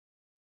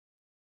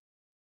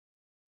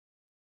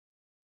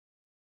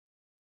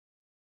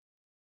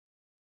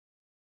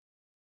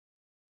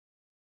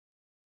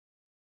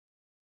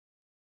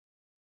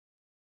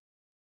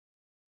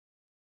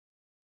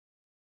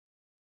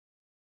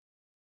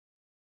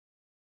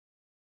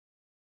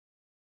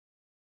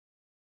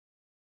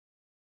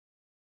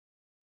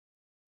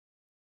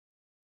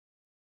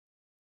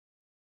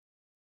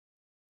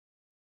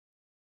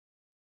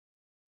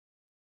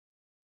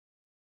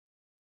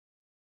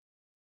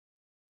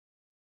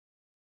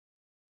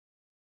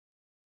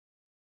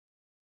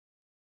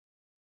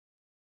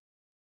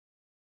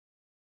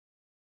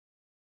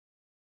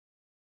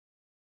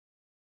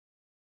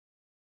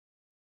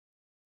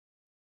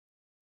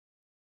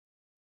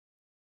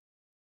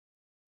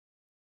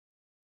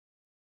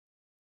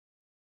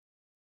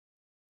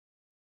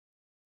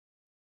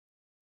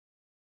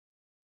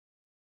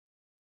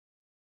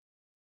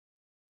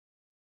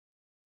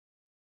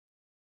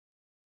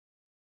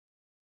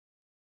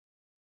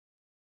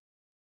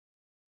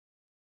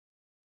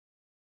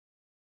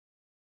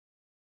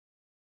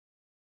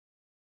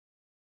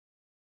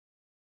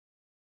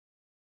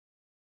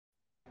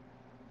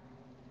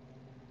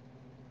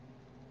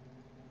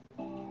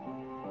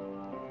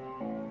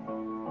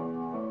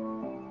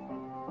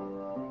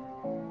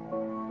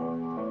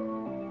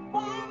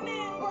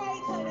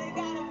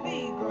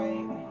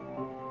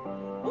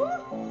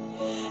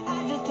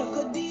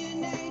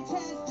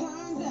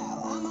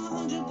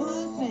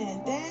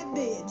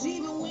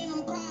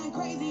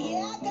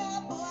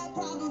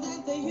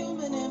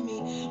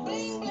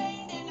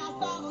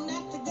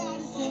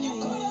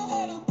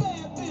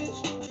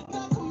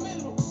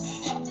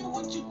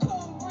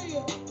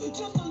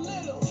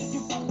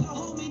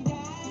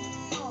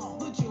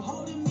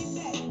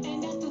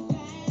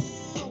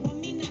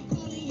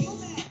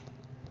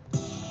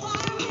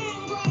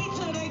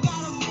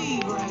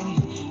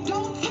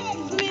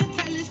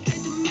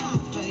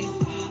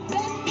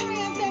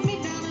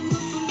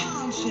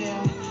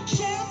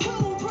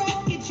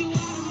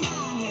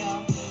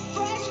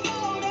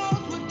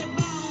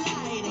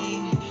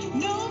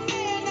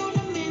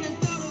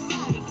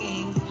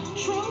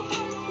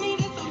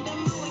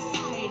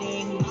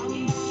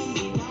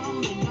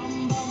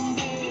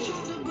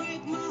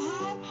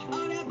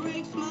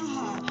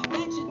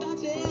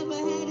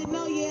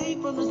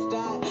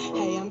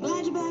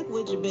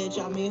your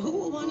bitch. I mean, who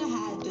would wanna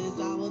hide this?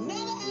 I will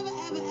never, ever,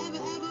 ever,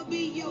 ever, ever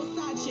be your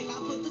side chick. I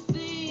put the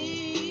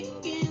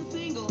singing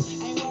single.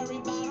 Ain't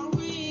worried about a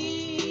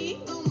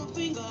ring on my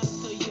finger.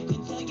 So you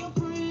can tell your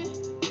friend.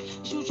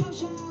 Shoot your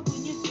shot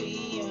when you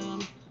see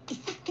him. It's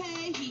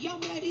okay, he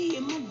already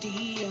in my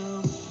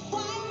DM.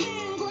 Why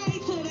men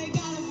great till they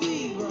gotta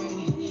be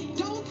great?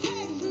 Don't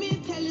text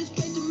me, tell it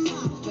straight to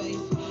my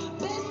face.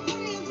 Best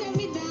friend set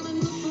me down in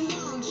the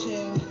salon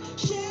chair.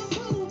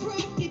 Shampoo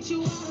breath, get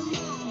you out of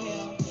my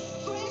hair.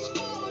 Fresh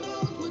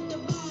photos with the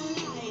bar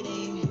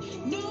lighting.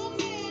 New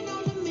man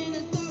on the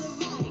Minnesota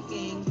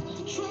Vikings.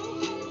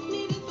 True hurts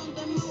needed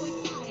something more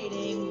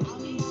exciting.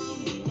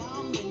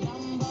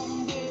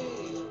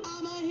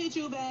 I'ma hit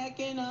you back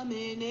in a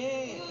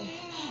minute.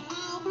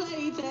 I'll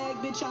play tag,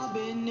 bitch, I've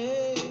been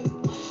there.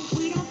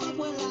 We don't fuck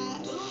with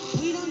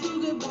lies, we don't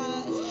do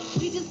goodbyes.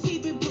 We just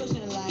keep it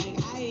pushing like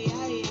aye,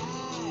 aye,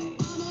 aye.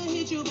 I'ma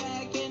hit you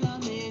back in a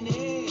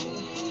minute.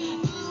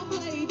 I'll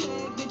play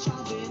tag, bitch,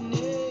 I've been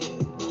there.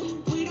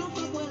 We don't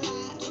fuck with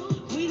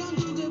lies, we don't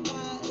do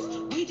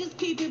goodbyes. We just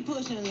keep it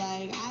pushing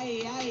like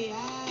aye, aye,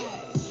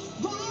 aye.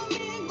 Why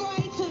men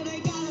great till they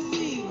gotta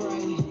be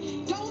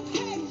great? Don't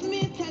text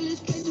me, tell it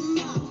straight to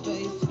my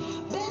face.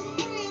 Best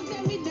friend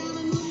set me down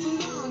in the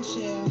salon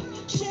chair.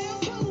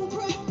 Shampoo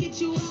breath,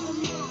 get you out of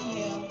my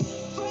hair.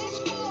 Fresh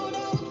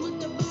photos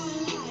with the bar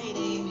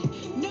lighting.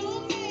 New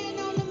man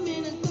on the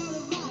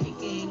Minnesota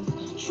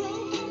Vikings.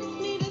 True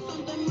hurts needed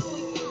something more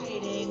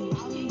exciting.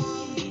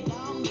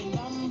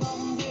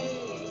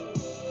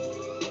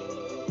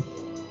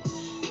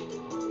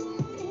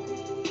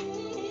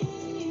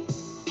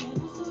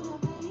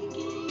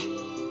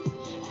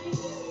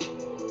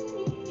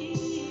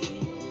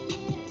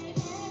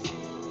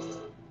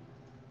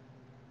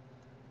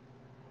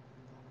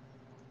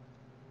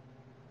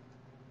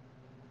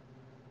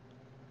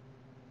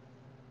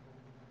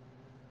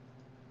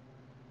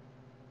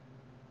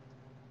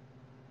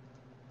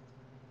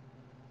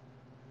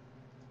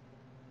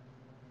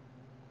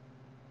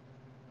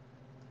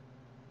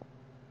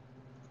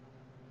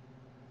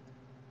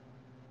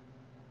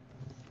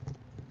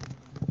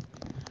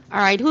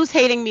 All right, who's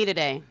hating me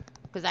today?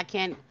 Because I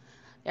can't.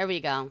 There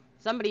we go.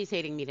 Somebody's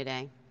hating me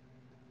today.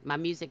 My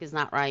music is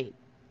not right.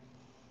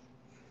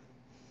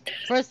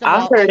 First of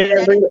all, I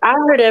said it. I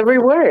heard every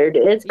word.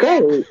 It's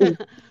Yeah. great.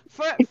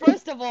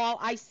 First of all,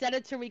 I set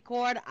it to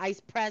record. I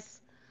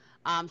press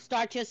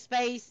start your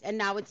space, and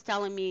now it's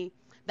telling me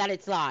that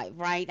it's live,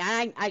 right?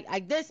 And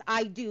this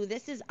I do.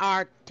 This is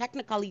our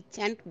technically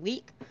 10th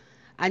week,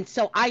 and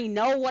so I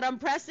know what I'm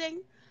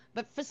pressing.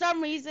 But for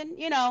some reason,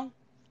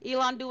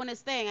 Elon doing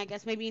his thing. I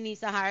guess maybe he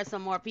needs to hire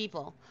some more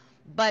people.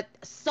 But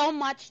so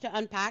much to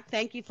unpack.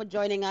 Thank you for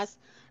joining us.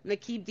 I'm gonna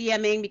keep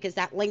DMing because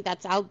that link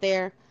that's out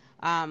there.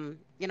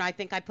 I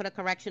think I put a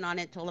correction on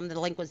it. Told him the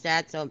link was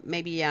dead, so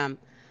maybe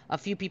a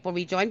few people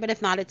rejoined. But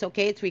if not, it's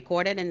okay. It's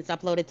recorded and it's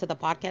uploaded to the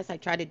podcast. I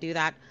try to do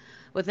that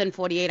within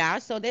 48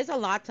 hours. So there's a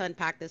lot to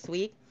unpack this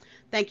week.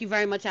 Thank you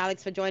very much,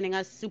 Alex, for joining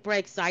us. Super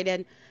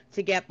excited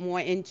to get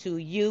more into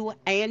you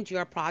and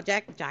your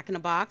project, Jack in the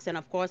Box, and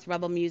of course,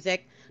 Rebel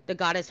Music, the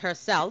goddess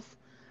herself,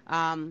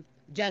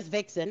 Jess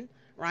Vixen,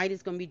 right,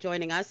 is going to be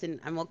joining us, and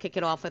we'll kick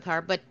it off with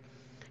her. But,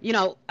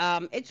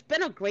 it's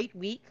been a great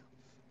week.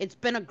 It's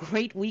been a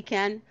great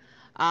weekend.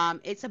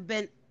 It's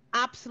been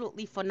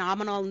absolutely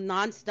phenomenal,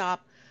 nonstop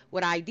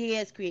with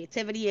ideas,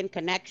 creativity, and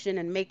connection,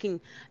 and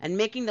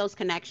making those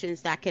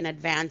connections that can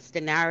advance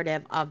the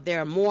narrative of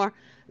there are more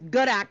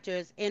good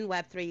actors in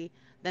Web3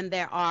 than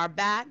there are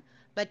bad.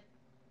 But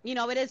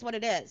it is what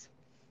it is,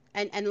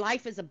 and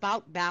life is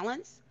about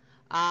balance.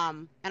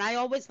 And I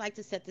always like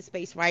to set the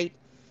space right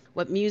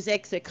with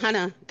music, so it kind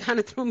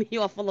of threw me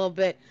off a little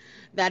bit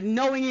that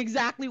knowing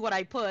exactly what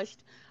I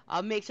pushed.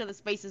 I'll make sure the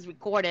space is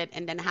recorded,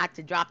 and then had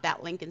to drop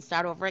that link and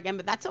start over again.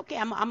 But that's okay.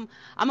 I'm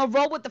a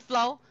roll with the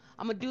flow.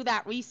 I'm gonna do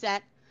that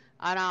reset,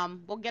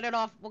 and we'll get it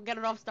off. We'll get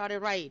it off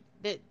started right.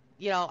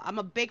 I'm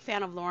a big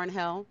fan of Lauryn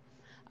Hill.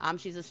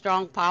 She's a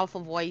strong,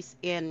 powerful voice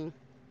in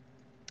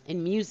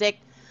music,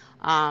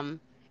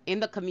 in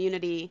the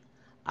community.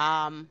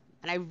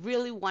 And I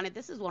really wanted.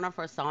 This is one of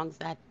her songs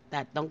that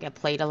don't get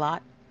played a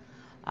lot.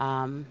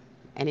 Um,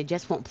 and it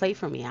just won't play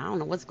for me. I don't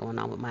know what's going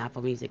on with my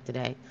Apple Music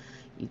today.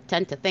 You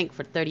tend to think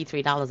for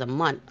 $33 a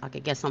month I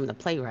could get something to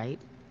play, right?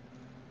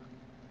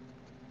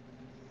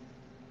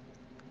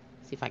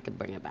 See if I could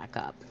bring it back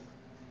up.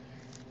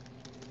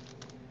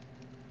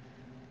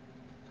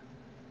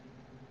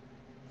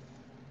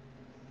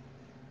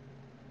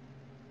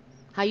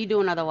 How you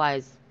doing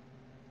otherwise,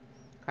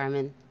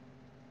 Carmen?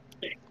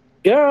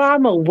 Girl,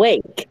 I'm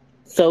awake.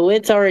 So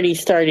it's already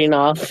starting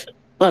off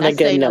on a That's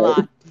good saying a note.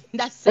 lot.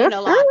 That's saying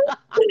a lot.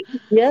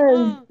 Yes.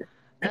 Oh,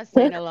 that's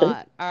saying a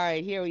lot. All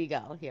right, here we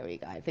go. Here we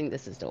go. I think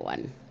this is the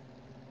one.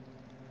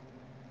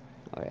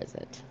 Or is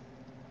it?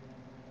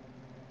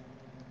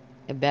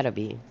 It better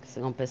be, because it's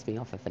going to piss me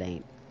off if it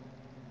ain't.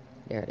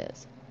 There it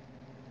is.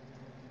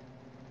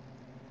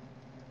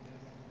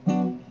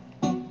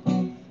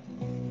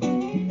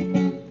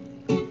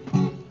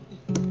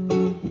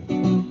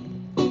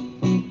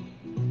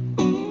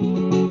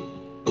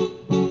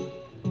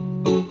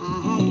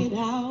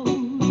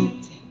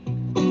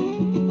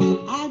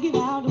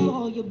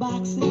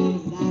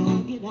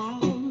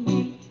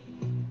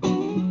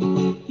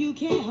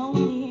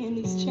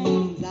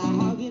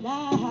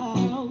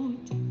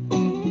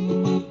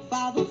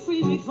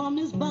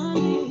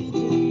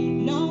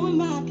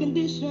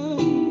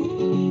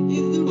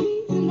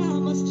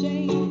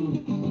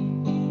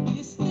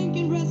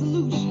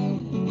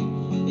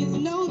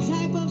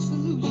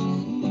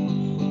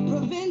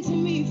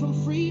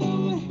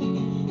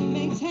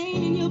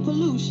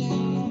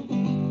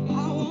 solution.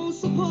 I won't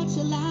support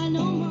your lie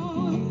no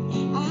more.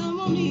 I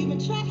won't even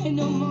try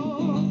no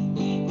more.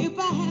 If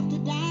I have to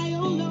die,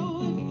 oh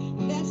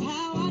Lord, that's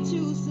how I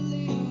choose to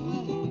live.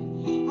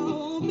 I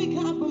won't be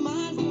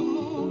compromised no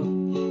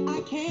more.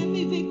 I can't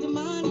be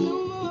victimized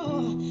no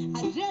more.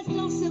 I just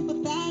don't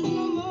sympathize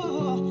no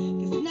more.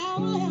 Cause now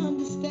I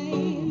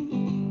understand.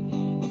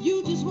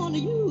 You just wanna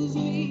use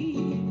me.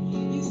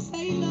 You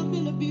say love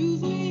and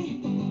abuse me.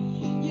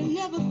 You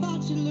never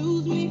thought you'd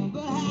lose me,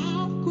 but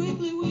how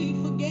quickly we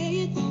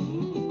forget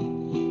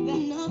that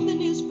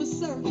nothing is for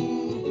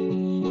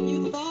certain.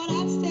 You thought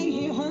I'd stay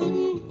here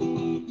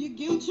hurting. Your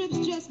guilt trip's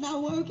just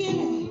not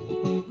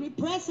working,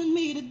 repressing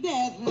me to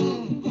death.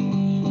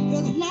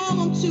 Cause now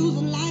I'm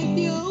choosing life,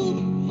 yo.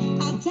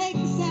 I'll take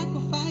the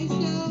sacrifice,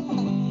 yo.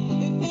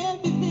 If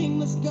everything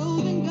must go,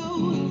 then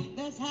go.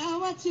 That's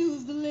how I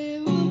choose to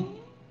live.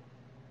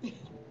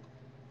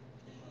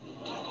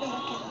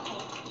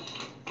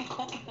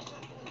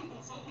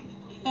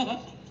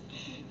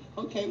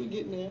 Okay, we're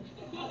getting there.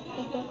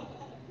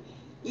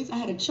 At least I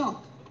had a chunk.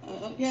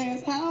 Okay,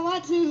 that's how I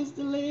choose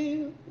to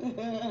live.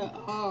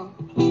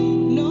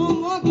 No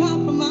more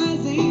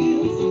compromises.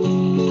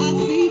 I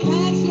see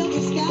past your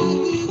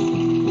disguises,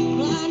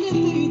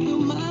 blinding me through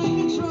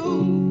mind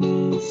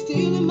control,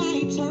 stealing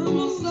my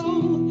eternal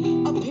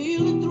soul,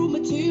 appealing through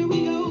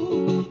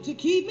material to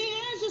keep me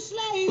as your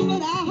slave,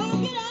 but I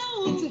hug it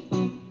out.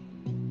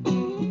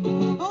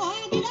 Oh,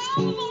 I get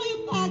out of all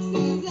your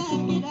boxes, I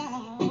get out.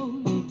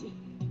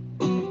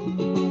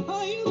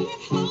 Oh, you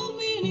can't hold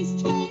me in these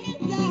chains,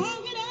 I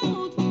get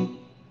out.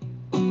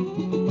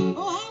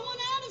 Oh, I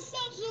want out of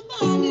social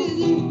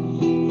bondage,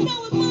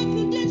 knowing my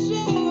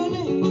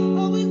condition.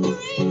 Oh, is the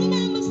reason I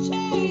must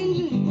change.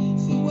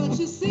 See, what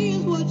you see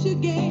is what you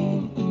get.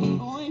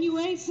 Oh, and you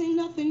ain't seen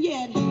nothing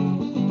yet.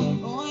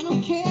 Oh, I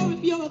don't care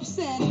if you're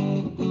upset.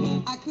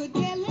 I could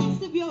care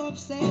less if you're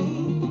upset.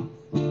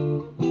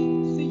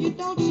 See, you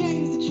don't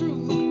change the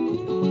truth.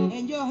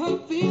 And your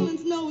hurt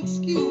feelings no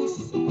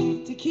excuse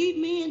to keep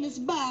me in this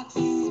box.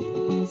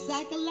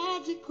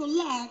 Psychological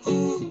locks,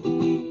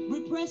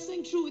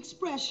 repressing true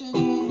expression,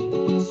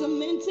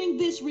 cementing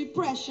this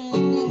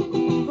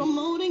repression,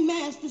 promoting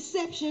mass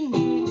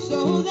deception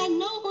so that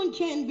no one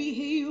can be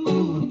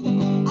healed.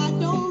 I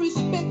don't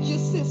respect your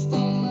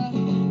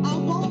system. I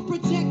won't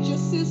protect your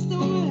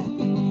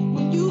system.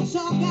 When you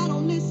talk, I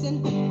don't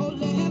listen. Oh,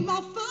 let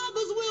my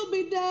father's will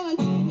be done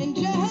and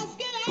just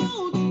get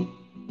out.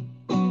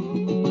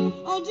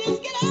 Oh,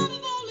 just get out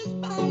of all this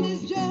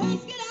bondage,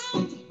 just get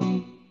out.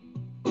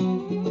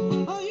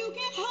 Oh, you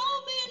can't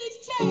hold me in these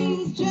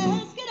chains,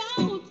 just get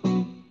out.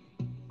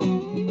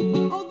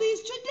 Oh,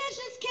 these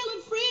traditions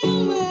killing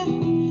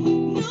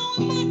freedom,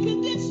 knowing my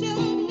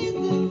condition is the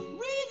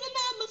reason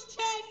I must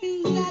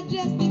change. I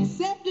just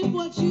accepted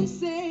what you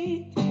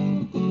said,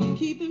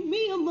 keeping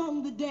me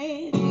among the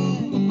dead.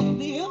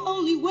 The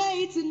only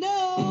way to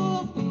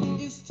know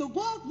is to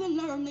walk, then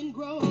learn, and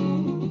grow.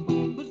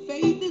 But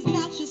faith is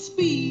not your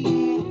speed,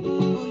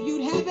 or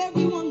you'd have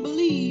everyone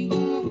believe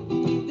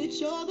that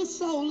you're the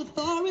sole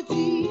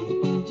authority.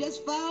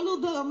 Just follow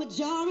the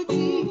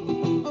majority,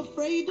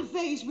 afraid to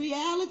face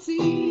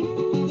reality.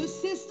 The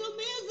system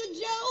is a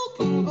joke.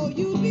 Oh,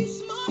 you'd be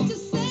smart to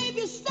save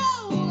your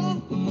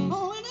soul.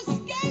 Oh, and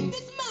escape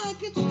this mind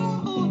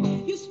control.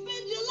 You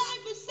spend your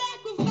life in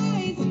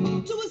sacrifice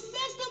to a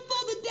system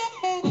for the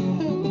dead.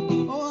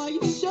 Oh, are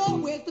you sure?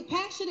 Where's the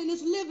passion in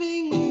this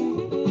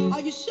living?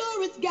 Are you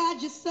sure it's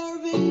God you're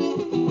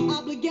serving?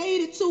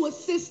 Obligated to a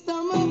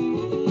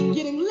system,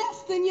 getting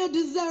less than you're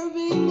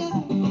deserving.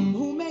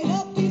 Who made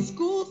up these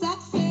schools, I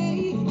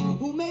say?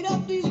 Who made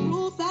up these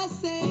rules, I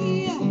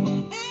say?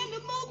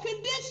 Animal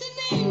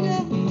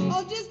conditioning,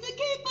 or just to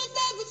keep us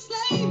as a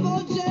slave,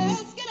 or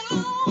just get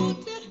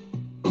out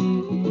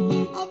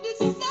of this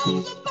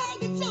social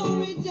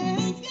purgatory,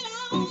 just get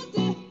out.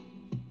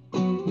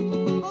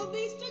 Oh,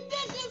 these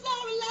traditions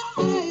are a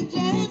lie,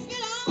 just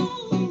get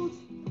out.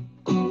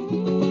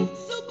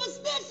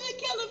 Superstition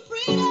killing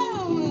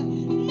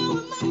freedom,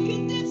 knowing my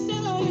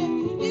condition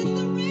is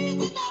the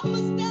reason I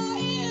must die.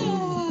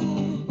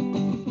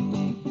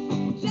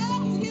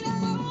 Just get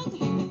out,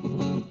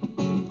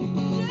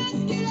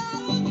 just get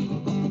out,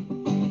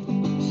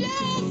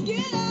 just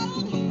get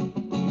out.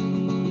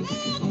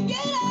 Let's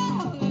get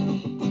out,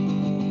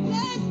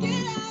 let's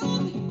get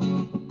out.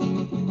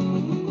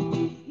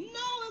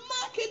 Knowing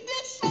my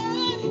condition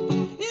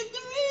is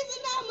the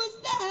reason I must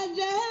die.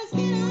 Just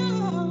get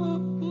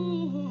out.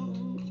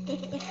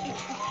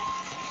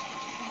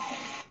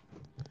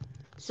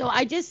 So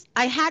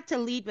I had to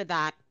lead with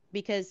that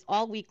because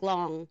all week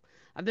long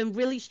I've been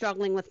really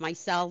struggling with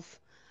myself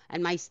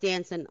and my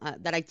stance and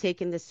that I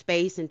take in this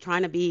space and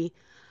trying to be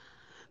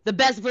the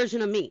best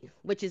version of me,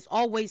 which is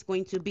always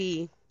going to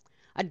be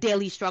a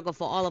daily struggle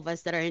for all of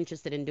us that are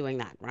interested in doing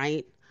that,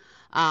 right?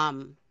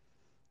 Um,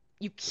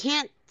 you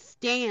can't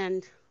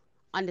stand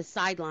on the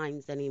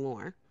sidelines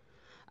anymore.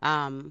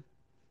 Um,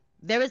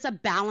 there is a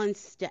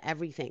balance to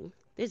everything.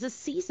 There's a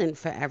season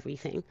for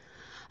everything.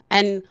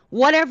 And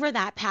whatever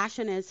that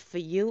passion is for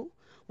you,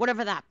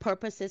 whatever that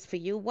purpose is for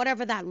you,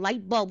 whatever that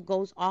light bulb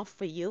goes off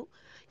for you,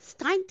 it's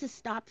time to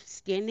stop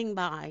standing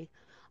by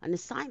on the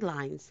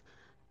sidelines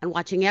and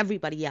watching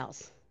everybody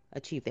else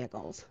achieve their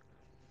goals.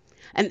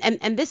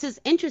 And this is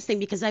interesting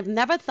because I've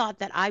never thought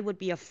that I would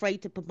be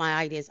afraid to put my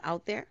ideas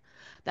out there,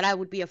 that I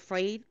would be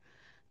afraid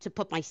to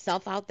put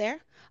myself out there.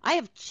 I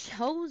have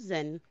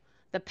chosen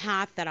the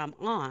path that I'm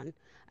on,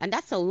 and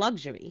that's a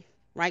luxury,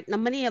 right? Now,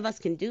 many of us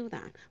can do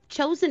that.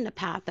 Chosen the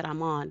path that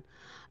I'm on,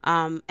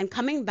 and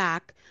coming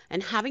back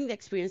and having the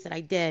experience that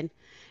I did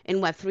in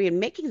Web3 and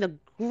making the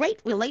great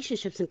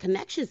relationships and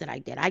connections that I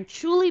did. I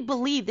truly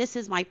believe this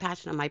is my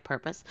passion and my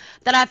purpose,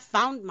 that I've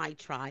found my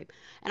tribe,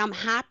 and I'm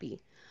happy.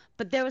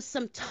 But there was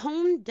some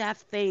tone deaf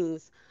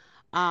things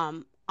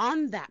on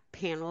that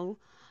panel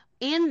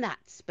in that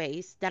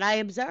space that I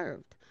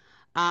observed.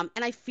 And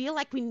I feel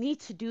like we need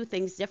to do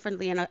things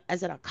differently. And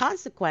as a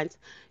consequence,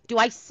 do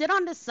I sit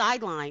on the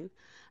sideline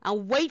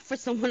and wait for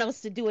someone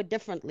else to do it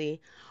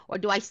differently? Or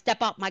do I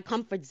step out my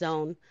comfort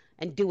zone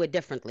and do it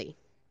differently?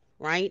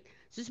 Right?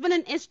 So it's been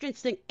an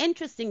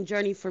interesting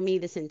journey for me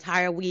this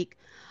entire week.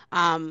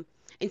 And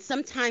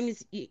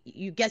sometimes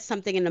you get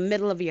something in the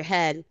middle of your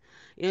head,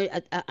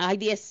 an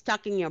idea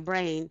stuck in your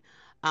brain,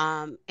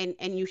 and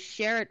you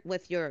share it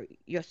with your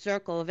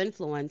circle of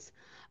influence.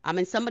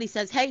 And somebody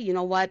says, hey, you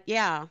know what?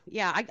 Yeah,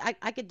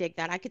 I could dig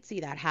that. I could see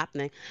that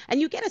happening.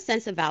 And you get a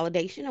sense of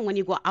validation. And when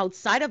you go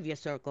outside of your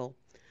circle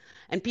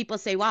and people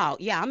say, wow,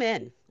 yeah, I'm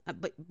in.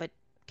 But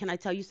can I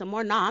tell you some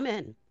more? No, I'm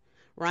in.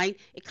 Right?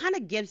 It kind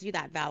of gives you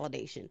that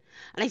validation.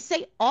 And I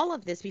say all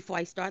of this before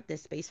I start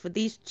this space for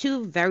these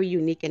two very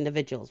unique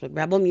individuals with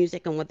Rebel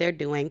Music and what they're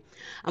doing.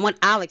 And with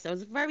Alex, I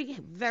was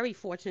very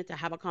fortunate to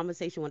have a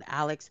conversation with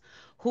Alex,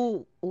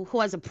 who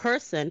as a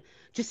person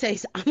just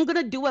says, I'm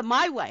gonna do it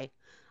my way.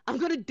 I'm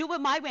gonna do it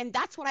my way. And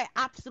that's what I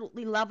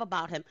absolutely love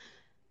about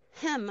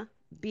him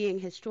being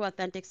his true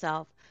authentic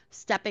self,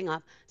 stepping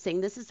up, saying,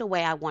 this is the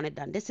way I want it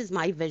done. This is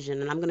my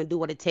vision, and I'm going to do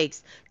what it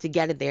takes to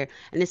get it there.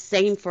 And the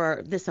same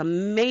for this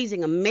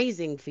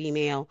amazing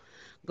female.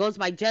 Goes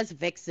by Just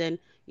Vixen.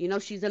 You know,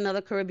 she's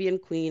another Caribbean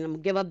queen. I'm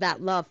going to give up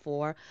that love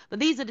for her. But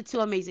these are the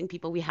two amazing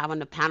people we have on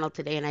the panel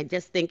today. And I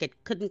just think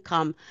it couldn't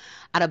come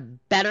at a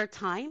better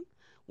time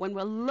when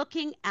we're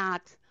looking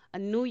at a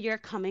new year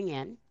coming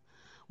in,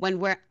 when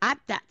we're at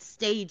that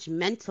stage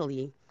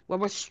mentally where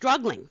we're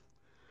struggling,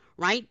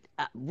 right?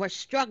 We're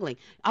struggling.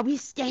 Are we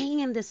staying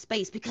in this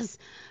space? Because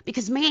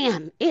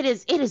man, it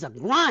is a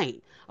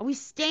grind. Are we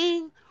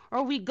staying or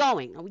are we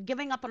going? Are we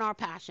giving up on our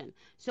passion?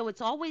 So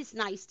it's always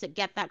nice to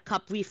get that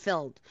cup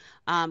refilled,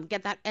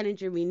 get that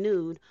energy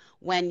renewed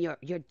when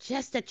you're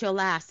just at your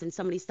last and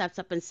somebody steps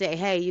up and say,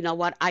 hey, you know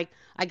what? I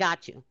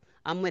got you.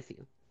 I'm with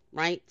you.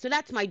 Right? So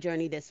that's my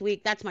journey this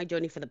week. That's my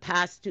journey for the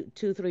past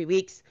 3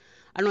 weeks.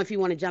 I don't know if you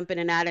want to jump in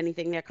and add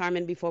anything there,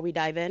 Carmen, before we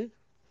dive in.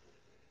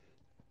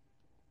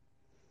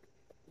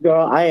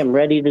 Girl, I am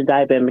ready to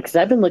dive in because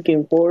I've been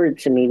looking forward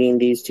to meeting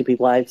these two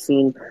people. I've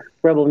seen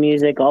Rebel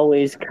Music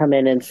always come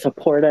in and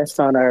support us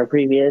on our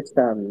previous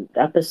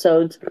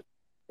episodes.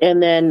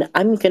 And then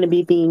I'm going to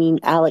be meeting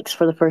Alex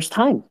for the first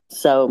time.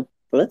 So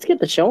let's get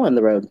the show on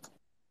the road.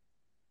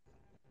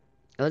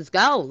 Let's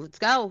go. Let's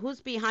go.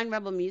 Who's behind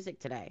Rebel Music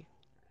today?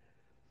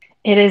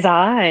 It is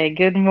I.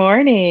 Good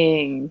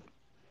morning.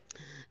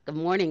 Good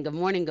morning. Good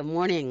morning. Good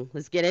morning.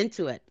 Let's get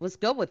into it. What's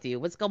good with you?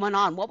 What's going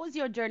on? What was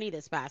your journey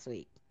this past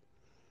week?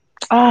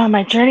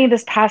 My journey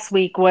this past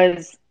week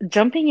was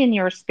jumping in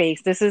your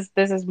space. This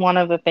is one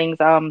of the things.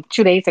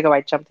 2 days ago,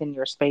 I jumped in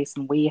your space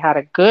and we had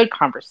a good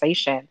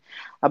conversation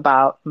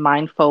about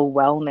mindful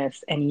wellness.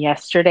 And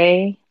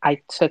yesterday,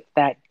 I took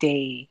that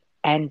day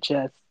and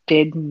just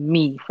did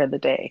me for the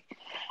day.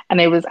 And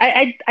it was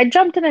I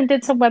jumped in and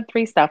did some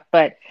Web3 stuff,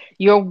 but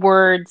your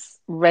words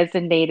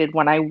resonated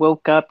when I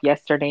woke up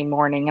yesterday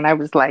morning, and I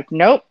was like,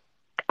 nope,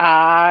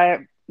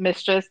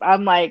 mistress.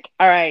 I'm like,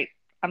 all right,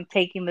 I'm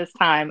taking this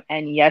time.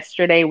 And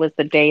yesterday was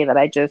the day that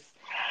I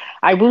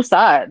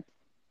woosad.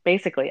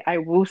 Basically, I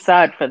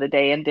woosad for the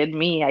day and did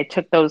me. I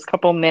took those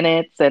couple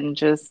minutes and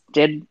just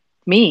did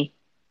me.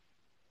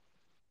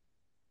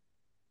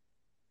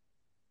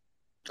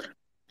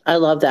 I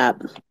love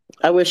that.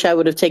 I wish I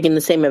would have taken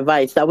the same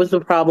advice. That was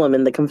the problem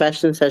in the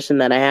confession session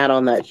that I had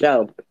on that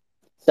show.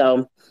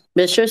 So,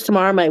 Mistress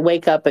tomorrow might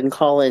wake up and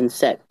call in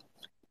sick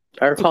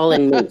or call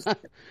in me.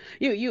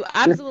 You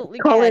absolutely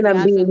Call in can. You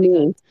on being absolutely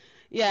can. me.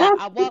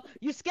 Yeah. Well,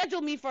 you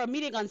scheduled me for a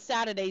meeting on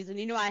Saturdays, and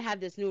you know I have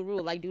this new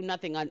rule. I do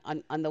nothing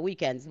on the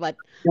weekends, I but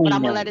I'm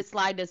gonna know. let it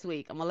slide this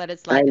week. I'm gonna let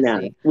it I slide this know.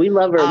 week. We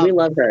love her. We Um,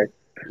 love her.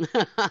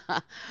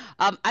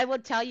 I will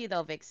tell you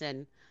though,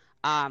 Vixen,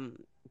 um,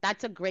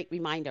 that's a great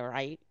reminder,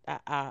 right?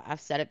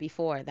 I've said it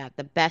before that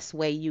the best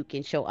way you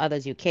can show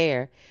others you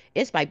care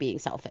is by being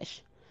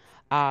selfish.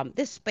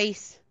 This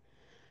space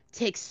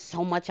takes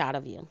so much out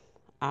of you.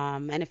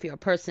 And if you're a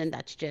person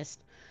that's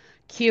just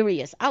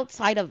curious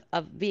outside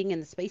of being in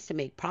the space to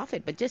make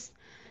profit, but just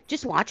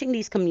watching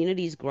these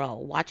communities grow,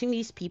 watching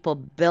these people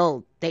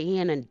build day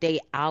in and day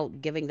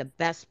out, giving the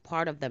best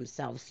part of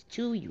themselves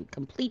to you,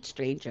 complete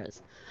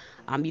strangers.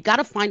 You got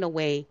to find a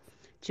way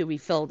to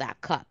refill that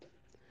cup.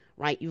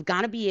 right? You've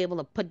got to be able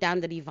to put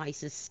down the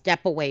devices,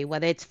 step away,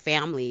 whether it's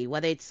family,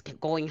 whether it's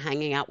going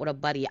hanging out with a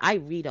buddy. I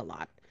read a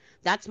lot.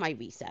 That's my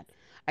reset.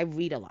 I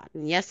read a lot.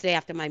 And yesterday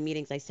after my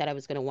meetings, I said I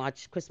was going to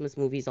watch Christmas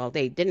movies all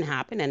day. Didn't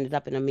happen. Ended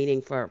up in a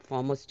meeting for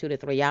almost 2 to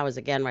 3 hours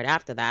again right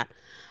after that.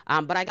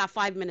 But I got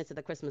 5 minutes of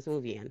the Christmas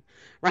movie in,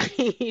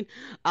 right?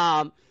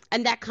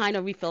 And that kind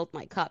of refilled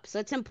my cup. So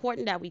it's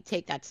important that we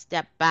take that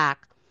step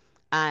back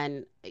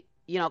and,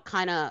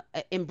 kind of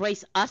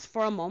embrace us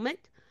for a moment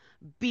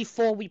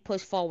before we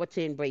push forward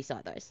to embrace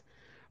others,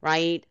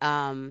 right?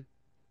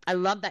 I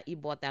love that you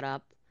brought that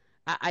up.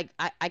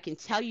 I can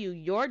tell you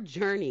your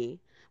journey.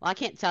 Well, I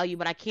can't tell you,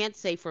 but I can't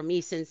say for me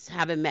since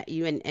having met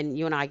you and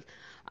you and I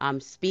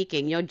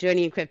speaking, your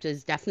journey in crypto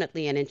is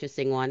definitely an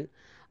interesting one.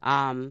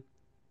 Um,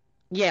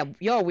 yeah,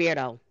 you're a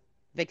weirdo,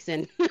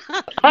 Vixen. You're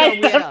I a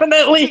weirdo.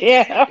 definitely Be,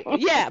 am.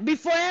 yeah,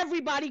 before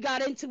everybody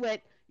got into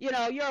it, you're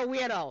a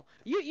weirdo.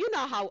 You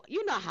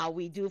know how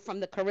we do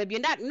from the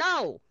Caribbean. That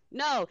no,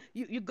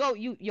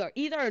 you're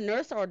either a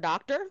nurse or a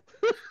doctor.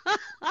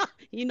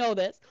 You know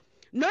this,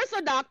 nurse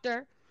or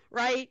doctor,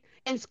 right?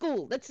 In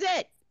school, that's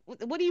it.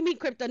 What do you mean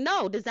crypto?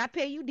 No, does that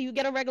pay you? Do you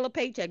get a regular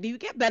paycheck? Do you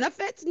get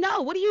benefits?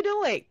 No. What are you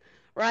doing,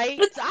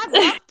 right? So I'd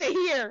love to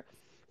hear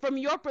from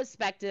your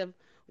perspective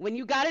when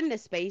you got in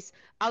this space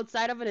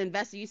outside of an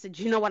investor. You said,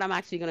 you know what, I'm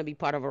actually going to be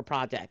part of a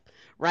project,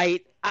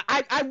 right?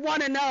 I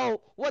want to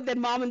know what did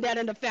mom and dad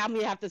and the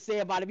family have to say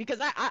about it, because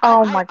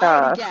Oh I my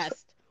already gosh.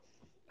 guessed.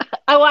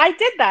 Oh, I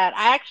did that.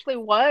 I actually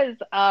was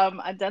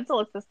a dental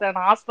assistant in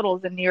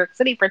hospitals in New York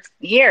City for 10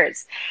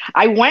 years.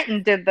 I went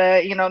and did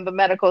the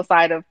medical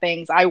side of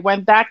things. I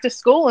went back to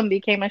school and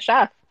became a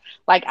chef.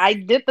 Like I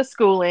did the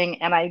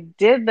schooling and I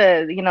did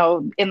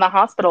in the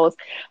hospitals,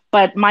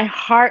 but my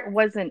heart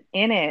wasn't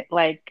in it.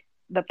 Like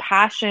the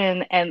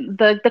passion and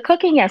the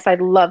cooking, yes, I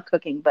love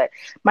cooking, but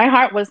my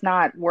heart was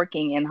not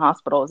working in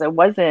hospitals. It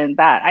wasn't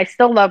that. I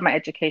still love my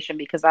education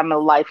because I'm a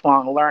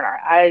lifelong learner.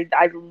 I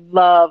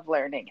love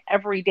learning.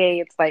 Every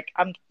day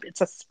it's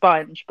a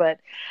sponge, but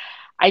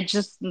I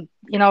just,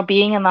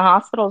 being in the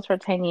hospitals for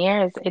 10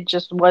 years, it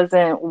just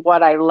wasn't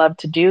what I love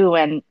to do.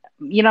 And,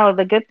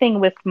 the good thing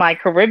with my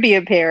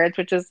Caribbean parents,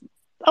 which is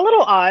a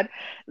little odd,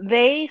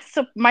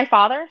 my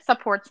father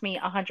supports me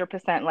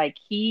 100%. Like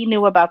he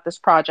knew about this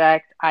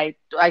project. I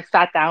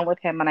sat down with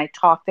him and I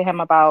talked to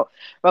him about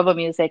Rebel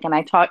music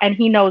and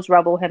he knows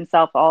Rebel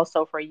himself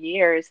also for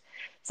years.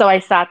 So I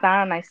sat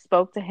down and I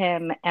spoke to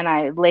him and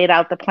I laid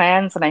out the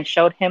plans and I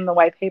showed him the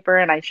white paper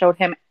and I showed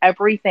him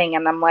everything.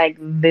 And I'm like,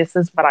 this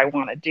is what I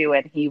want to do.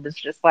 And he was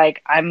just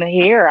like, I'm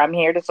here. I'm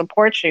here to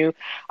support you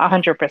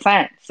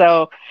 100%.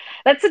 So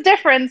that's the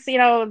difference.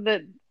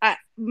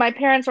 My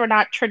parents were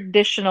not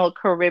traditional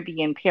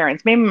Caribbean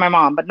parents, maybe my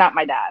mom, but not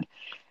my dad.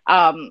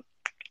 Um,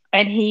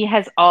 and he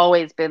has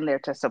always been there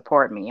to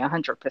support me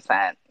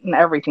 100% in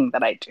everything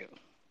that I do.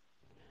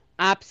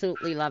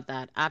 Absolutely love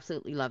that.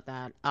 Absolutely love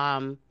that.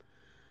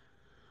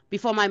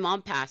 Before my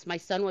mom passed, my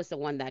son was the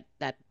one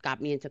that got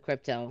me into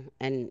crypto.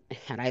 And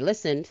had I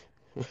listened,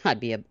 I'd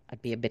be a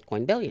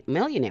Bitcoin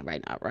millionaire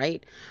right now,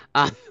 right?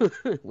 Um,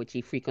 which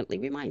he frequently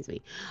reminds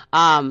me.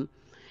 Um,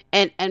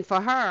 and for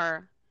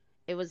her,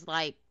 it was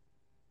like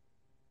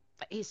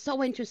it's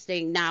so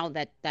interesting now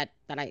that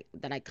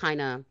I kind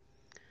of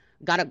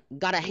got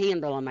a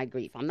handle on my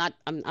grief. I'm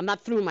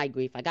not through my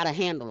grief. I got a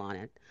handle on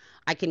it.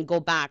 I can go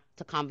back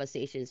to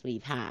conversations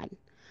we've had.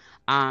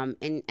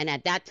 And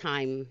at that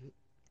time,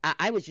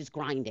 I was just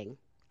grinding.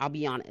 I'll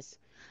be honest.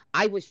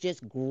 I was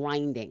just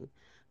grinding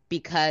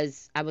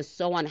because I was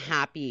so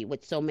unhappy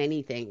with so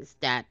many things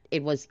that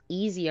it was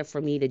easier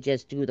for me to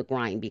just do the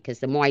grind, because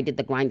the more I did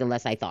the grind, the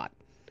less I thought.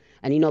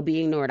 And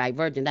being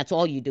neurodivergent, that's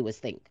all you do is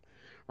think,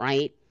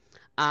 right?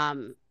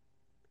 Um,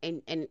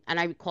 and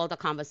I recalled a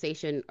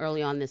conversation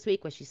early on this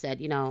week where she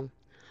said,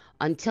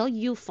 until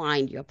you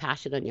find your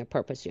passion and your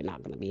purpose, you're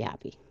not going to be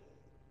happy.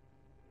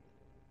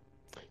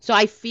 So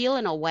I feel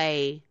in a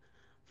way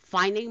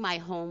finding my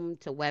home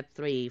to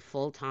Web3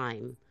 full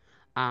time,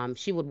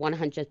 she would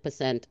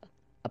 100%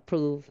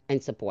 approve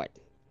and support,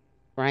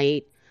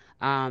 right?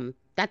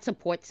 That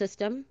support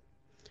system,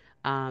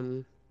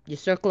 your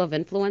circle of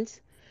influence,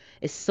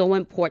 is so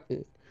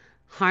important.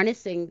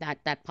 Harnessing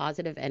that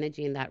positive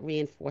energy and that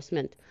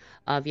reinforcement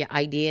of your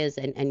ideas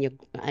and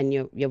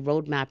your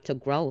roadmap to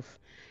growth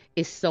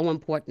is so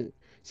important.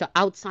 So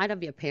outside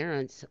of your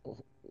parents,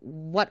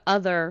 what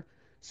other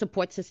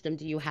support system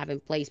do you have in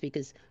place?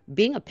 Because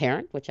being a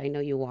parent, which I know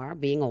you are,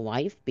 being a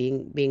wife,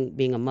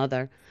 being a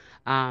mother,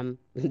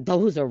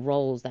 those are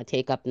roles that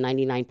take up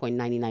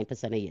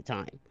 99.99% of your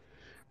time,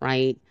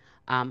 right?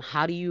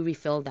 How do you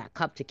refill that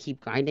cup to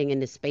keep grinding in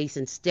this space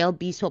and still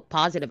be so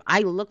positive? I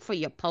look for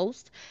your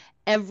post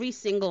every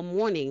single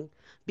morning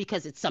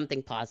because it's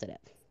something positive.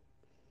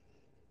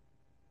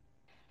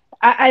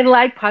 I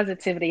like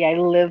positivity. I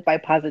live by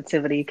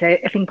positivity.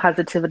 Okay? I think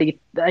positivity,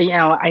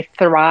 I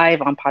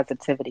thrive on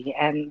positivity,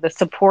 and the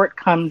support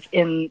comes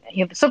in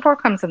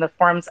the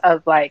forms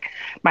of like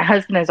my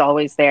husband is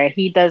always there.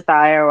 He does the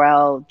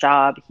IRL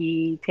job.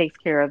 He takes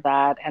care of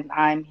that, and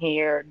I'm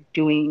here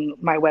doing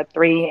my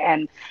Web3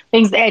 and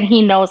things. And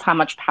he knows how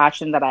much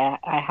passion that I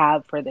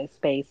have for this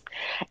space,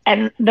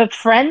 and the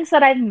friends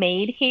that I've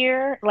made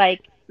here,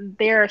 like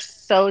they're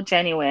so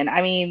genuine.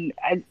 I mean,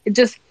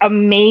 just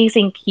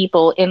amazing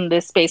people in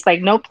this space.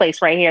 Like no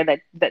place right here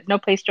that no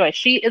place joy.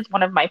 She is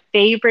one of my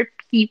favorite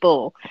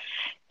people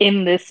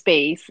in this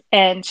space,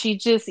 and she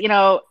just,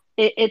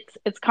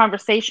 it's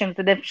conversations.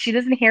 And if she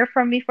doesn't hear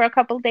from me for a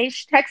couple of days,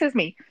 she texts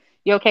me,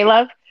 "You okay,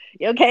 love?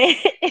 You okay?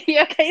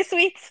 You okay,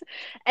 sweets?"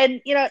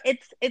 And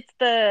it's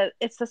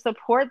the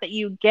support that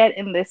you get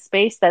in this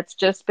space that's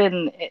just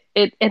been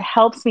it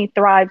helps me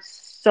thrive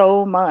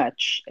so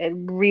much. It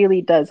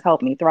really does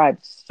help me thrive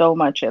so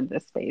much in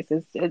this space.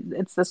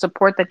 It's the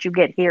support that you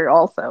get here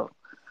also.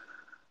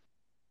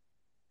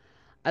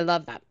 I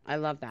love that. I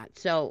love that.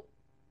 So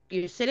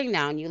you're sitting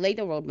down, you lay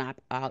the roadmap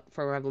out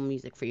for Rebel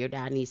Music for your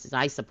dad, and he says,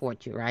 "I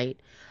support you," right?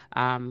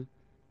 Um,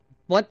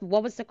 what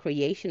was the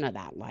creation of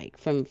that like?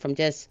 From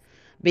just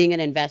being an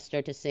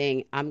investor to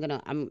saying, I'm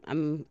gonna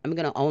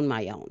own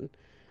my own.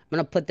 I'm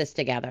gonna put this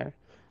together.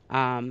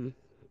 Um,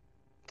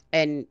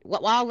 and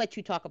well, I'll let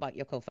you talk about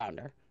your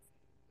co-founder.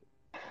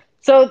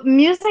 So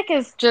music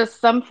is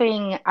just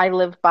something I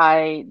live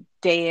by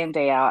day in,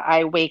 day out.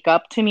 I wake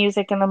up to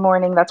music in the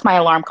morning. That's my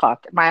alarm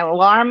clock. My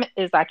alarm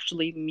is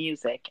actually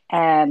music,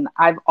 and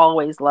I've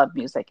always loved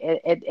music.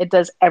 It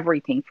does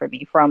everything for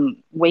me,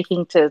 from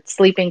waking to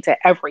sleeping to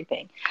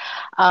everything.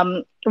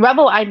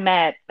 Rebel, I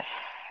met,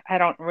 I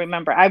don't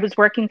remember. I was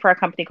working for a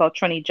company called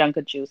Trini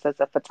Junka Juice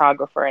as a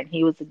photographer, and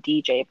he was a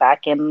DJ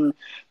back in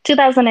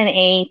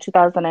 2008,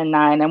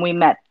 2009, and we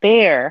met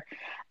there.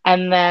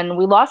 And then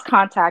we lost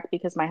contact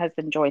because my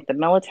husband joined the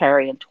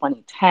military in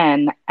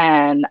 2010,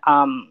 and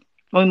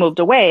we moved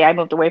away. I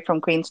moved away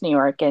from Queens, New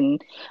York,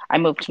 and I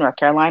moved to North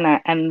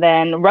Carolina. And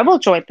then Rebel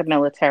joined the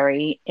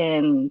military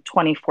in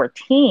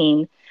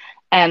 2014,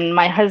 and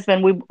my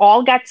husband, we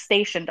all got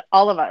stationed,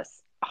 all of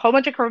us, a whole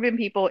bunch of Caribbean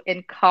people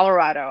in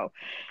Colorado,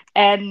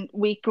 and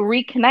we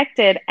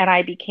reconnected, and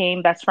I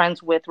became best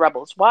friends with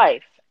Rebel's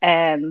wife.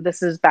 And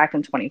this is back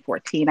in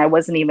 2014. I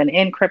wasn't even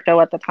in crypto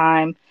at the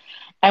time,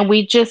 and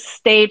we just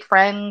stayed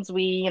friends.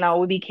 We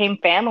became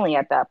family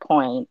at that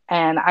point,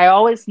 and I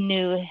always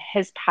knew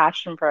his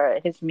passion for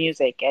his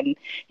music, and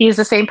he has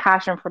the same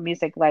passion for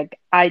music like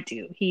I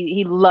do.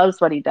 He loves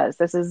what he does.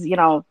 This is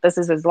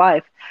his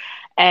life.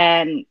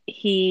 And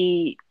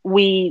I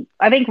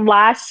think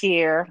last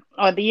year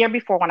or the year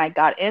before, when I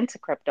got into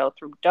crypto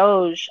through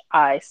Doge,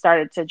 I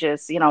started to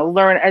just,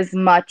 learn as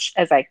much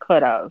as I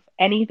could of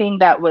anything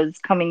that was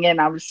coming in.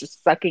 I was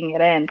just sucking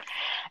it in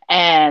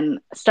and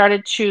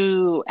started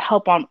to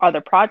help on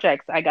other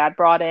projects. I got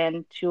brought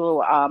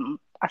into a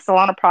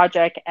Solana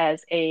project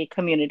as a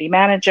community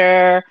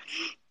manager.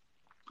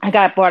 I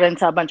got brought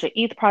into a bunch of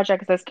ETH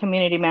projects as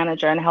community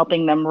manager and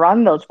helping them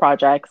run those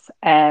projects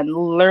and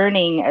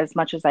learning as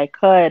much as I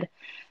could,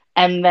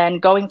 and then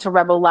going to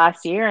Rebel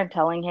last year and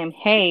telling him,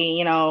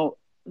 hey,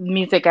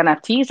 music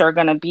NFTs are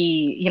going to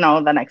be,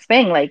 the next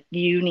thing. Like,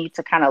 you need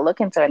to kind of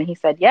look into it. And he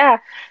said, yeah,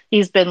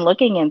 he's been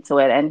looking into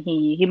it. And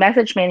he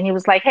messaged me and he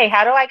was like, hey,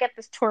 how do I get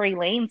this Tory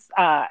Lanez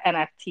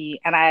NFT?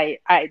 And I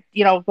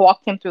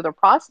walked him through the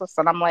process.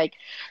 And I'm like,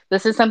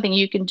 this is something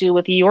you can do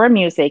with your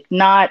music,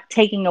 not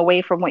taking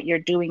away from what you're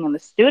doing in the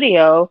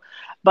studio,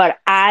 but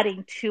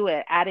adding to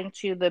it, adding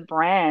to the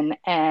brand.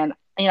 And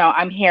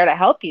I'm here to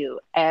help you.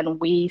 And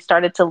we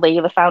started to lay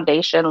the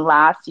foundation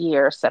last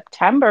year,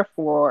 September,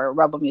 for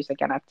Rebel Music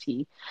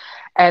NFT,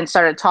 and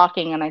started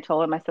talking. And I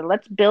told him, I said,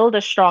 let's build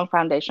a strong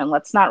foundation.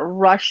 Let's not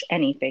rush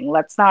anything.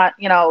 Let's not,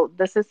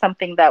 this is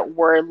something that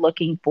we're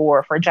looking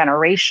for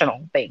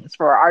generational things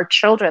for our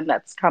children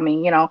that's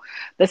coming.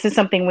 This is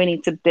something we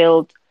need to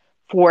build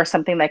for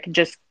something that can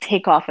just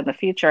take off in the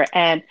future.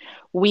 And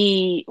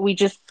we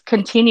just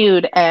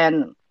continued.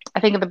 And I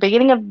think at the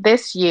beginning of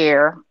this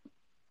year,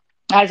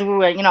 as we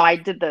were, I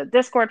did the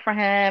Discord for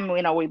him.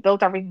 We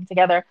built everything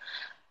together.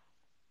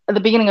 At the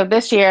beginning of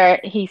this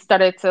year, he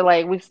started to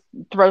we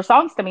throw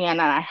songs to me,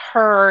 and I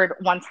heard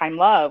 "One Time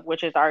Love,"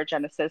 which is our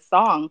Genesis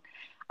song.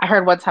 I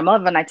heard "One Time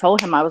Love," and I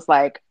told him, I was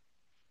like,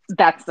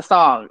 that's the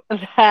song.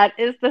 That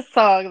is the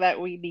song that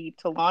we need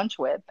to launch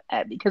with,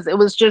 because it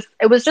was just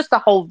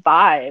the whole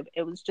vibe.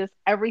 It was just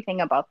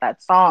everything about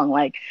that song,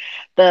 like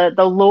the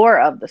lore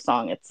of the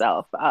song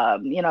itself.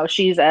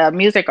 She's a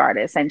music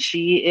artist, and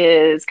she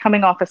is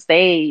coming off a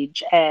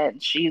stage,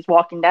 and she's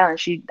walking down,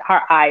 and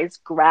her eyes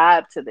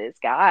grab to this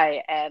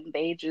guy, and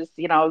they just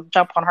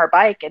jump on her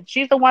bike, and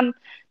she's the one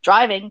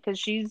driving because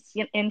she's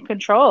in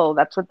control.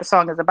 That's what the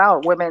song is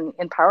about: women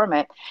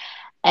empowerment.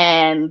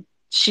 And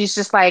she's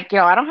just like,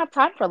 I don't have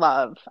time for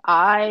love.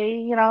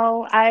 I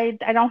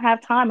don't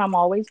have time. I'm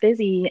always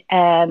busy.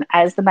 And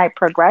as the night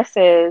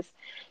progresses,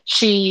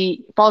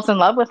 she falls in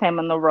love with him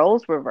and the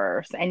roles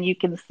reverse. And you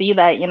can see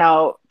that,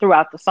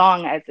 throughout the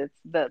song as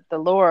the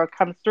lore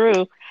comes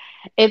through.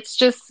 It's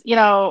just, it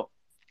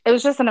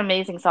was just an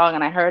amazing song.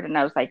 And I heard it and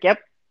I was like, yep,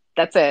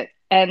 that's it.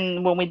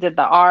 And when we did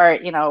the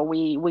art,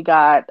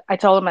 I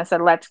told him, I said,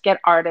 let's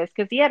get artists,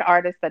 because he had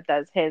artists that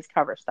does his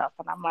cover stuff.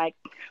 And I'm like,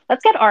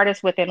 let's get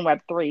artists within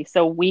Web3.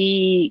 So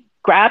we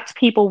grabbed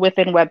people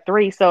within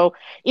Web3. So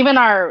even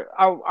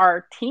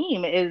our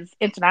team is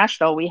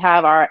international. We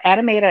have our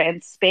animator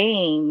in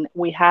Spain.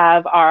 We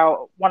have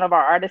our one of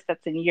our artists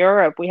that's in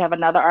Europe. We have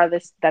another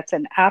artist that's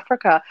in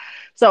Africa.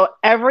 So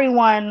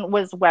everyone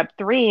was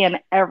Web3 and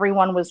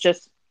everyone was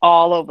just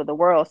all over the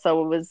world.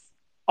 So it was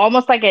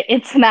almost like an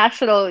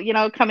international,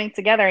 coming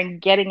together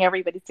and getting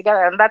everybody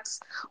together. And that's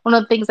one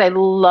of the things I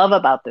love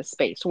about this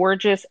space. We're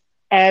just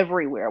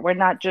everywhere. We're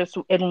not just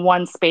in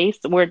one space.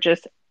 We're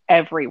just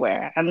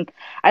everywhere. And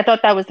I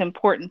thought that was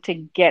important to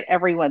get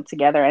everyone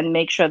together and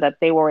make sure that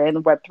they were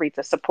in Web3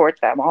 to support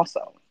them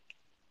also.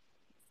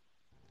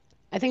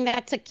 I think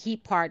that's a key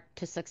part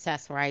to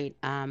success, right?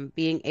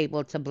 Being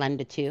able to blend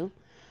the two.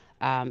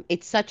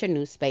 It's such a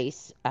new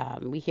space.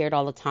 We hear it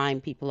all the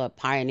time. People are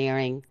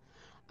pioneering.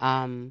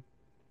 Um,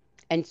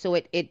 and so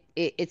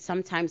it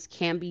sometimes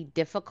can be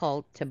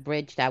difficult to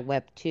bridge that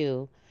Web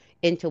 2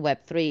 into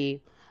Web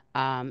 3,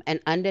 and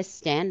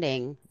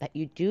understanding that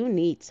you do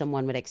need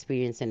someone with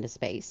experience in the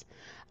space.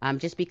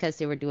 Just because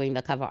they were doing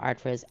the cover art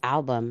for his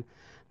album,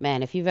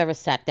 man, if you've ever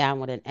sat down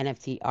with an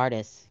NFT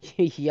artist,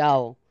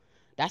 yo,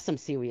 that's some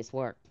serious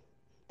work.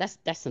 That's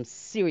some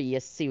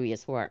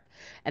serious work.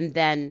 And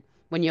then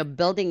when you're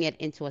building it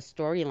into a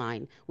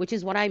storyline, which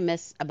is what I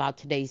miss about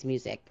today's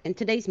music. And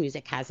today's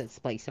music has its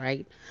place,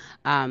 right?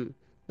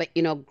 But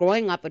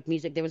growing up with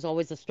music, there was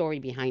always a story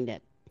behind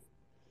it.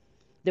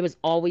 There was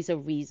always a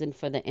reason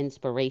for the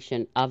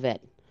inspiration of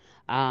it.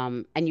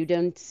 And you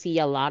don't see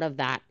a lot of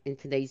that in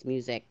today's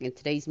music. In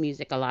today's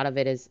music, a lot of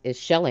it is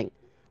shilling.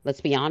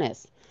 Let's be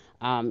honest.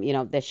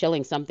 They're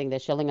shilling something. They're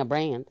shilling a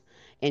brand,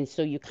 and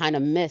so you kind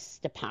of miss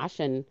the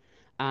passion,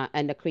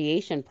 and the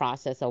creation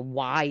process of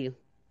why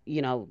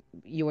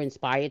you were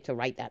inspired to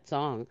write that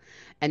song.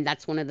 And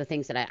that's one of the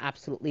things that I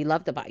absolutely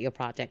loved about your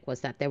project, was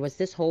that there was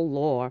this whole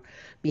lore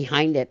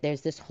behind it.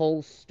 There's this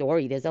whole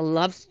story. There's a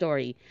love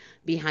story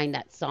behind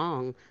that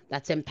song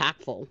that's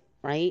impactful,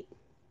 right?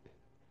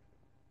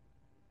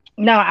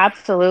 No,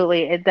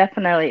 absolutely. It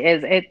definitely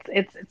is.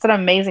 It's an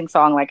amazing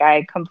song. Like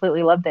I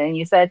completely loved it. And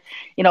you said,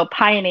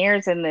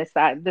 pioneers in this.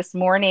 This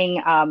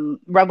morning,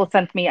 Rebel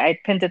sent me. I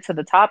pinned it to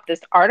the top. This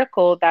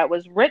article that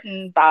was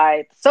written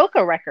by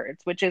Soca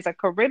Records, which is a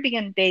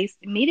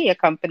Caribbean-based media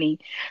company,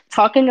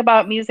 talking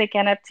about music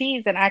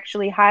NFTs and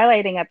actually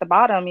highlighting at the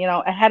bottom,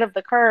 ahead of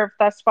the curve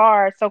thus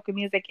far. Soca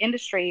music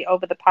industry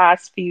over the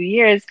past few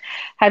years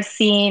have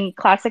seen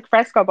Classic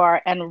Fresco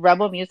Bar and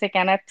Rebel Music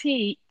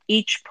NFT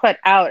each put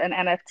out an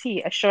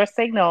NFT, a sure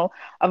signal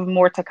of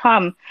more to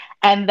come.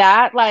 And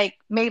that like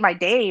made my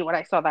day when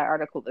I saw that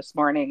article this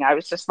morning. I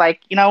was just like,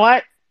 you know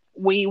what?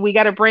 We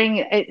got to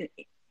bring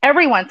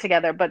everyone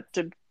together, but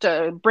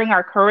to bring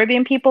our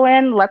Caribbean people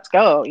in, let's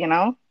go.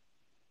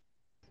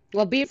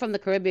 Well, being from the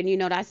Caribbean,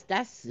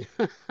 that's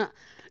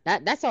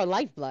that's our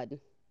lifeblood,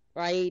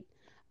 right?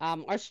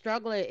 Our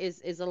struggle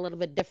is a little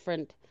bit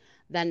different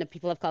than the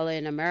people of color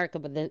in America,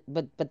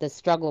 but the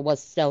struggle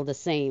was still the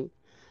same.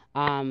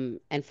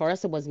 And for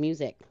us, it was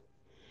music.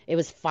 It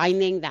was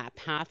finding that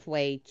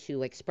pathway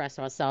to express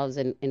ourselves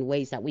in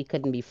ways that we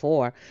couldn't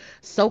before.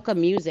 Soca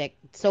music,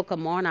 Soca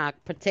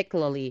Monarch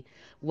particularly,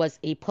 was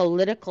a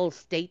political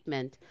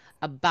statement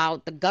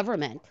about the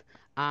government.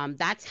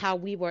 That's how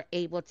we were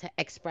able to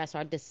express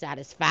our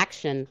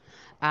dissatisfaction,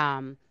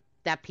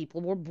 that people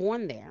were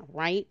born there,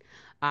 right?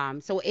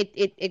 So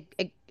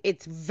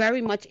it's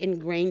very much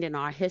ingrained in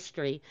our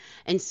history,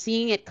 and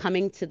seeing it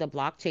coming to the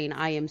blockchain,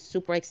 I am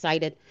super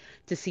excited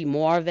to see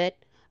more of it.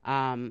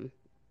 Um,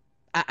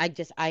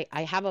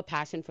 I have a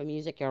passion for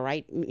music. You're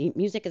right.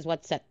 Music is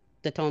what set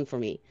the tone for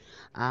me.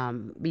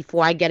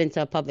 Before I get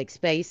into a public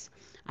space,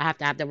 I have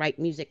to have the right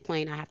music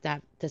playing. I have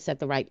to set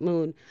the right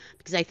mood,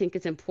 because I think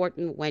it's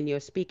important when you're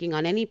speaking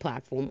on any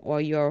platform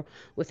or you're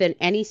within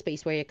any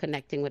space where you're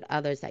connecting with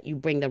others, that you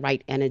bring the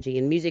right energy.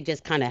 And music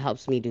just kind of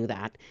helps me do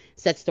that.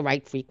 Sets the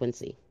right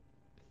frequency.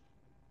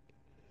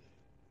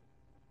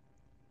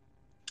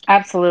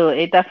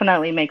 Absolutely. It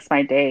definitely makes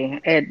my day.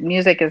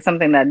 Music is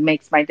something that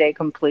makes my day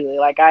completely.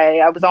 Like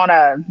I was on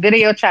a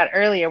video chat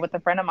earlier with a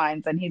friend of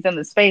mine and he's in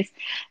the space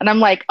and I'm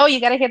like, oh, you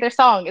got to hear their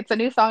song. It's a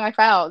new song I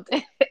found.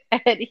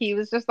 And he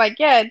was just like,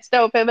 yeah, it's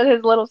dope. Him and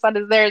his little son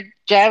is there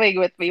jamming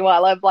with me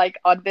while I'm like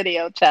on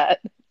video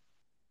chat.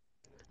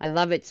 I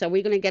love it. So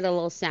we're gonna get a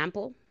little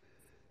sample.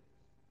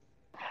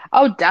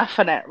 Oh,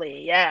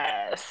 definitely.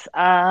 Yes.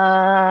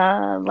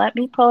 Let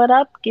me pull it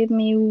up. Give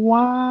me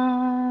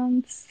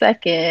 1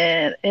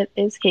 second. It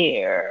is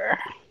here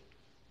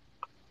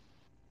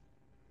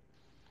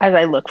as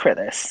I look for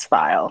this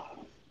file.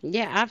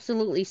 Yeah,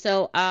 absolutely.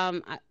 So,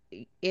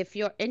 if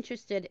you're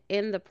interested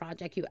in the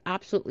project, you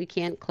absolutely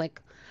can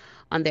click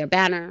on their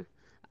banner.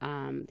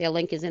 Their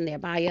link is in their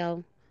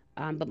bio.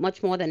 But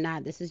much more than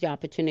that, this is your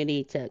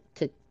opportunity to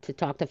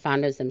talk to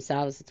founders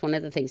themselves. It's one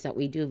of the things that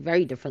we do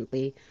very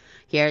differently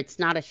here. It's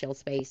not a show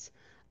space.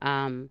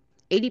 Um,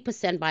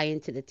 80% buy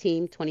into the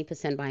team,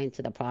 20% buy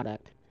into the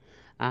product.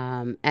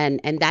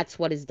 And that's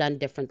what is done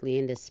differently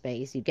in this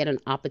space. You get an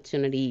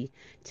opportunity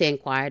to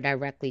inquire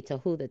directly to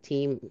who the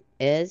team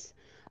is.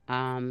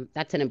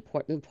 That's an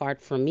important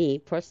part for me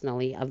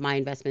personally of my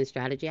investment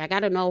strategy. I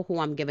got to know who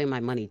I'm giving my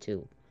money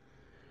to,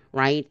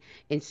 right?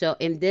 And so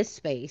in this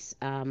space,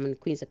 in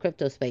Queens of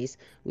Crypto space,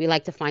 we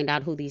like to find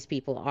out who these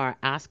people are,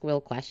 ask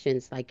real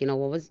questions like,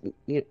 what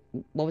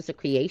was the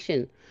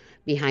creation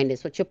behind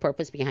this? What's your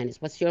purpose behind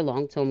this? What's your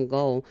long-term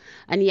goal?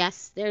 And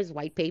yes, there's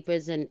white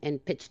papers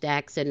and pitch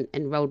decks and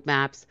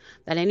roadmaps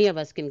that any of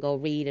us can go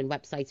read and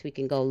websites we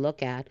can go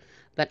look at.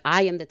 But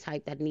I am the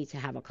type that needs to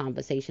have a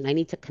conversation. I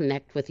need to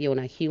connect with you on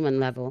a human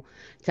level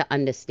to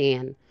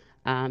understand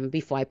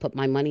before I put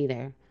my money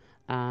there.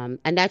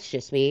 And that's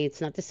just me.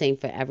 It's not the same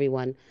for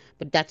everyone,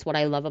 but that's what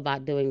I love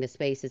about doing the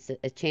space. It's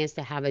a chance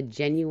to have a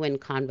genuine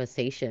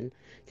conversation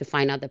to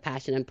find out the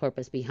passion and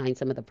purpose behind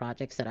some of the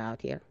projects that are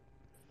out here.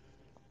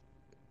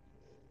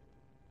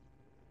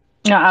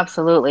 No,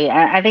 absolutely.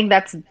 And I think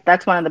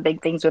that's one of the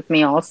big things with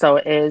me also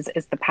is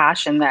the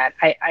passion that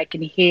I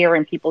can hear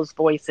in people's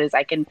voices.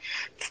 I can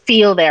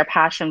feel their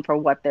passion for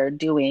what they're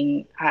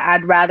doing.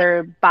 I'd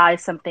rather buy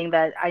something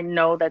that I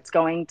know that's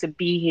going to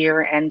be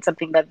here and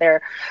something that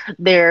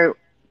they're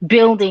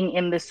building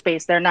in this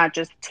space. They're not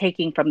just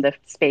taking from the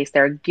space,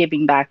 they're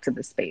giving back to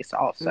the space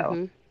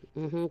also.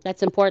 Mhm. Mhm.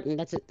 That's important.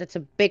 That's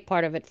a big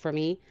part of it for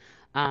me.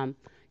 Um,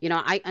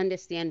 I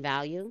understand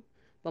value,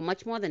 but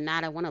much more than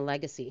that, I want a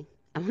legacy.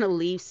 I want to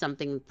leave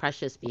something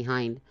precious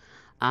behind.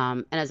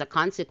 And as a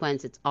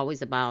consequence, it's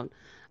always about,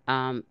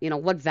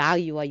 what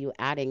value are you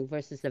adding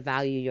versus the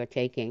value you're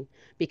taking?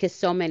 Because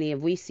so many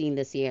have we seen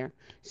this year,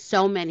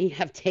 so many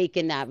have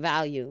taken that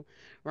value,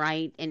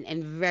 right?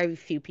 And very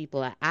few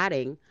people are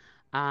adding.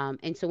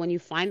 And so when you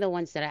find the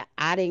ones that are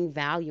adding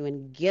value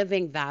and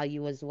giving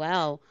value as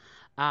well,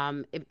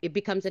 it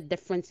becomes a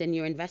difference in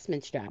your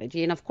investment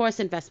strategy. And of course,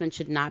 investment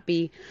should not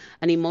be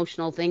an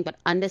emotional thing, but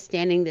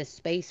understanding this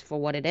space for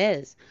what it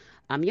is.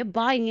 You're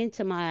buying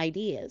into my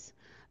ideas.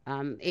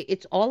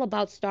 It's all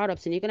about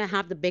startups, and you're going to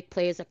have the big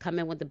players that come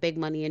in with the big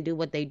money and do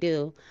what they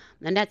do,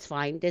 and that's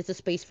fine. There's a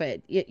space for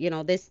it.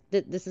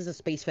 This is a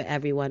space for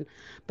everyone.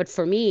 But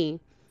for me,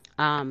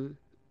 um,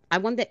 I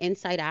want the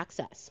inside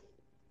access,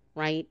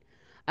 right?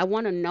 I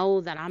want to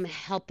know that I'm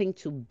helping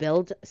to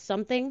build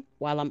something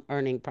while I'm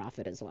earning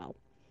profit as well.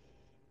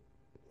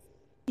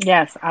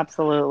 Yes,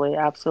 absolutely,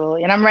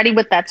 absolutely. And I'm ready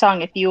with that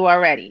song if you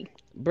are ready.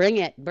 Bring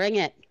it, bring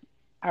it.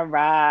 All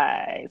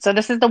right. So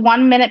this is the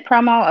 1 minute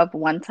promo of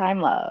One Time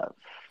Love.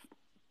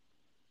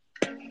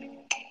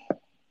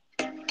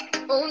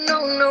 Oh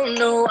no, no,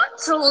 no, I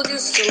told you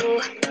so.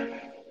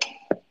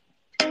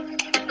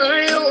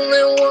 I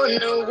only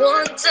want a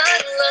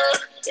one-time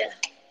love. Yeah.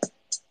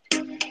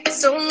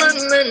 So let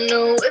me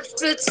know if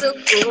it's a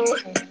go.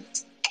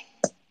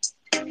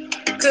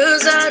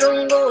 Cause I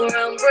don't go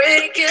around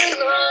breaking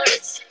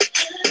hearts.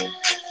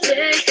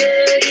 Take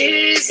it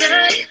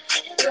easy.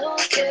 Don't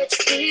catch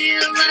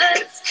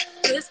feelings.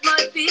 This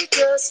might be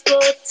just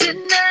for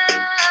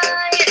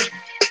tonight.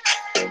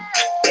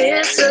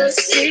 It's a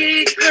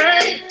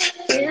secret.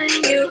 Can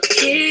you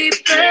keep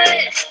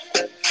it?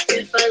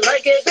 If I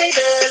like it,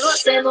 baby, lo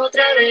hacemos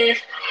otra vez.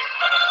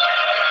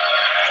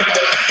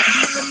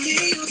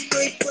 Conmigo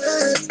estoy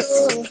puesto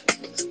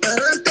para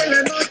darte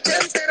la noche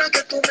entera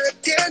que tú me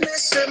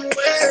tienes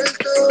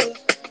envuelto.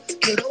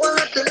 Quiero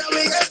bajarte la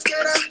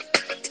billetera,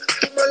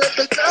 tu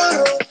maleta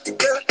caro,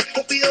 ya,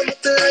 Cupido no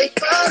te da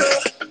disparo.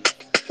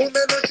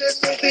 Una noche es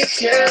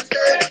suficiente,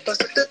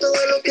 pasarte todo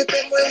lo que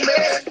tengo en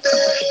mente.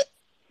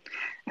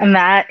 And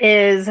that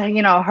is,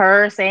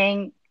 her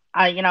saying,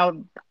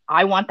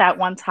 I want that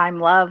one time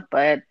love,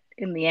 but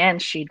in the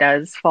end, she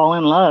does fall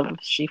in love.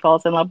 She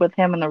falls in love with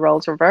him, and the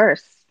roles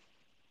reverse.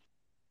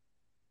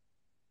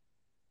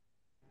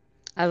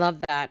 I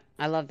love that.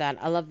 I love that.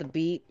 I love the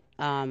beat.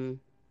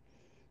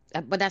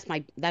 But that's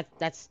my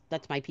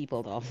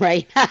people though,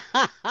 right?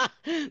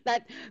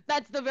 that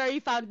that's the very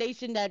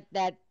foundation that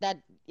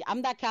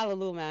I'm that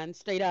Callaloo, man,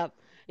 straight up.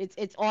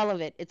 It's all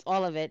of it. It's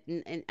all of it,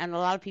 and a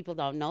lot of people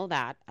don't know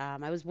that.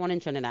 I was born in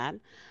Trinidad,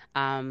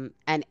 and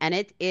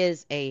it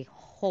is a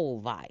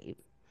whole vibe.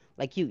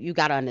 Like you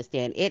got to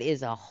understand, it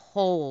is a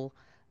whole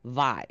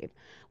vibe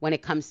when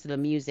it comes to the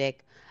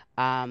music,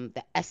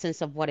 the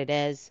essence of what it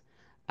is,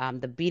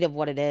 the beat of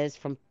what it is,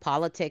 from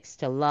politics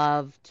to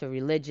love to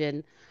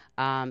religion,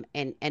 and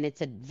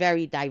it's a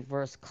very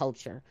diverse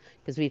culture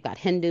because we've got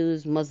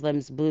Hindus,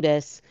 Muslims,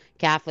 Buddhists,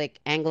 Catholic,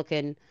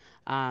 Anglican,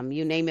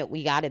 you name it,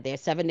 we got it there.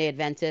 7 Day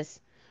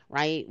Adventists,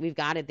 right? We've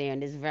got it there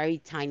in this very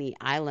tiny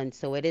island,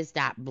 so it is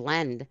that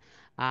blend.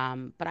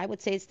 But I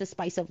would say it's the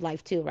spice of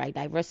life too, right?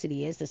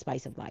 Diversity is the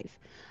spice of life.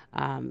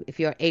 If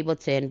you're able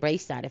to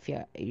embrace that, if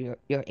you're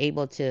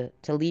able to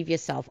leave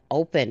yourself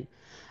open,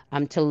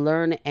 to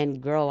learn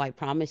and grow, I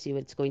promise you,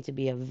 it's going to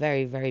be a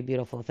very, very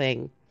beautiful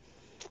thing.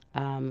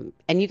 And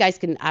you guys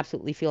can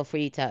absolutely feel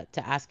free to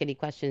ask any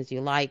questions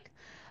you like.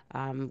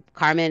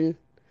 Carmen,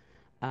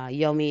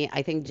 Yomi,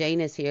 I think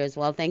Jane is here as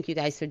well. Thank you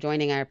guys for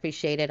joining. I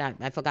appreciate it.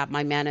 I forgot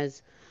my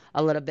manners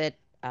a little bit.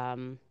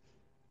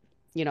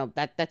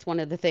 That's one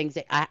of the things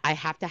that I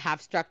have to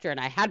have structure, and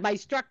I had my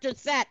structure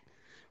set,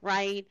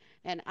 right?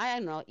 And I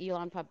don't know,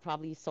 Elon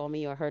probably saw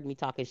me or heard me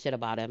talking shit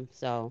about him.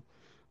 So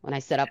when I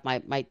set up my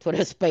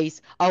Twitter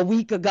space a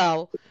week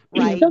ago,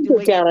 right, Don't get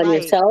doing down it on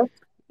right. yourself.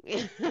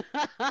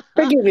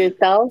 Forgive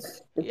yourself.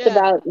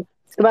 Yeah.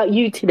 It's about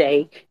you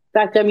today. In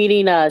fact, I'm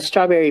eating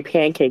strawberry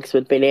pancakes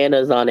with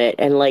bananas on it,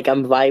 and like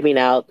I'm vibing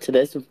out to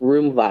this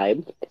room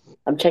vibe.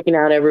 I'm checking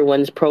out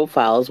everyone's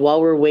profiles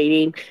while we're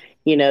waiting,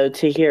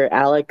 to hear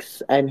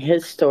Alex and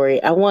his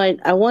story. I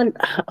want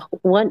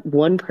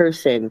one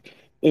person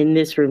in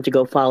this room to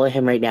go follow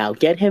him right now.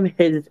 Get him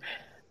his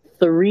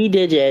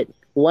three-digit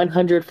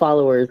 100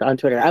 followers on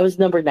Twitter. I was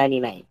number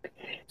 99.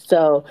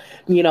 So,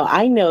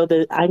 I know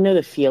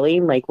the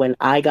feeling like when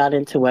I got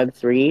into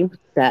Web3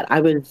 that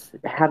I was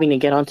having to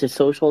get onto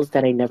socials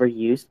that I never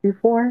used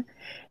before.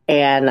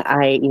 And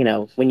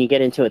when you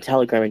get into a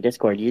Telegram and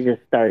Discord, you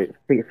just start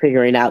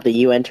figuring out that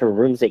you enter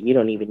rooms that you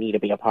don't even need to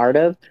be a part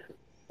of,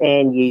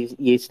 and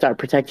you start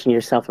protecting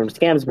yourself from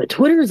scams. But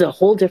Twitter is a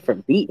whole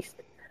different beast.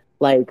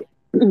 Like,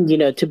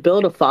 to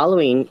build a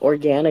following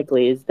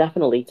organically is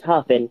definitely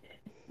tough. And,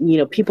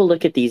 people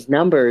look at these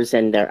numbers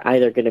and they're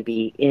either going to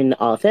be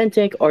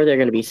inauthentic or they're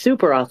going to be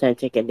super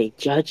authentic and they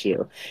judge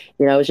you.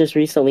 I was just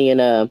recently in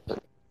a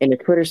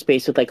Twitter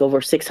space with like over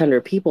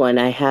 600 people,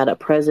 and I had a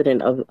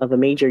president of a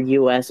major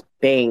U.S.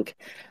 bank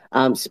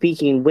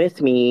speaking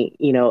with me,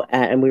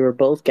 and we were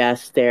both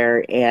guests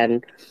there.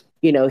 And,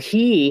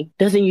 he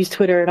doesn't use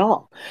Twitter at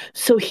all.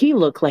 So he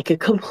looked like a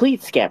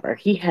complete scammer.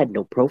 He had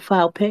no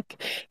profile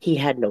pic. He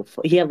had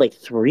like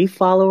three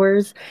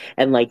followers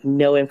and like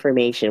no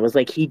information. It was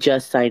like he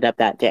just signed up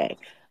that day.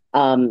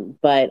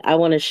 But I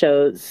want to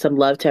show some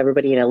love to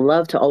everybody, and I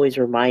love to always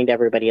remind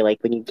everybody,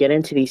 like when you get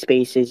into these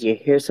spaces, you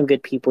hear some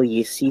good people,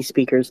 you see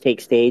speakers take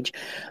stage,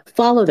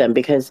 follow them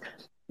because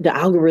the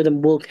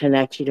algorithm will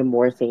connect you to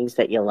more things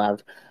that you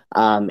love.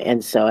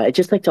 And so I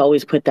just like to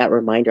always put that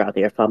reminder out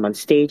there. If I'm on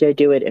stage, I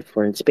do it. If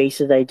we're in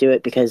spaces, I do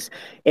it because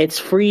it's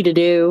free to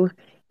do.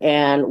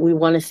 And we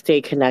want to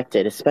stay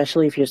connected,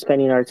 especially if you're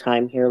spending our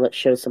time here. Let's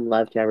show some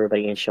love to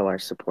everybody and show our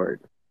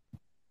support.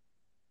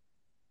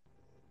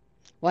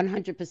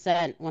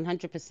 100%.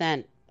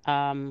 100%.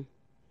 Um,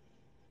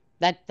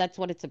 that's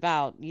what it's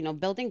about.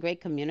 Building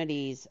great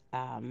communities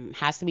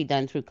has to be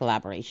done through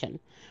collaboration.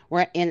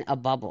 We're in a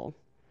bubble,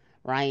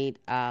 right?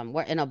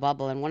 We're in a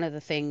bubble, and one of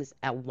the things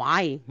at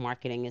why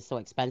marketing is so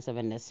expensive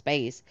in this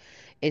space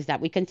is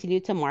that we continue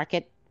to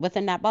market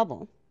within that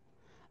bubble.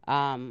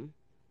 Um,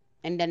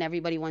 and then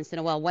everybody wants to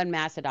know, well, when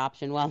mass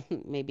adoption? Well,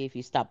 maybe if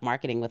you stop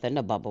marketing within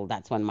the bubble,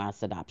 that's when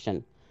mass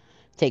adoption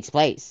takes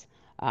place.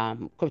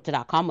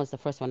 Crypto.com was the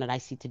first one that I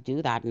see to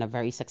do that in a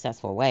very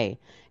successful way.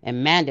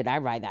 And man, did I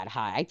ride that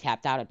high. I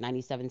tapped out at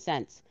 97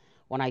 cents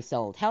when I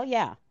sold. Hell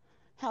yeah.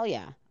 Hell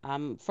yeah.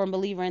 I'm a firm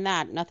believer in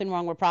that. Nothing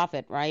wrong with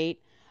profit, right?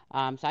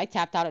 So I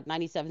tapped out at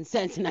 97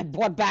 cents and I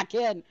bought back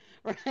in,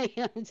 right?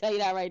 I'm telling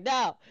you that right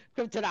now.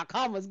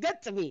 Crypto.com was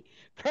good to me.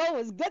 Crow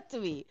was good to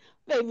me.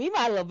 Made me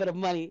my little bit of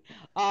money.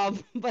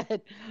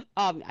 But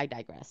I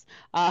digress.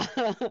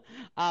 Uh,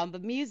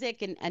 but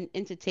music and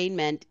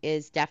entertainment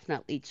is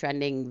definitely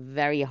trending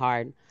very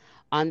hard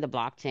on the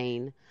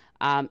blockchain.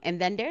 And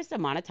then there's the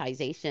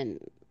monetization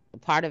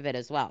part of it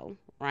as well,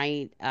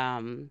 right?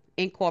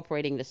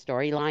 Incorporating the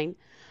storyline,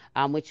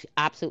 which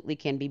absolutely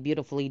can be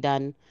beautifully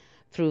done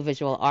through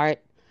visual art.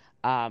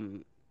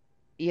 Um,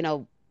 you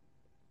know,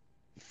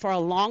 for a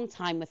long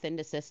time within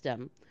the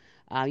system,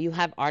 you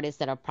have artists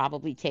that are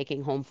probably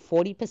taking home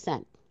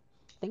 40%.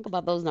 Think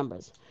about those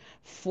numbers.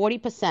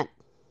 40%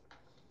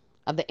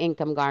 of the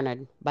income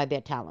garnered by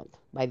their talent,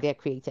 by their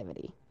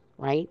creativity,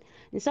 right?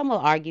 And some will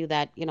argue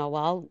that,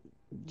 well,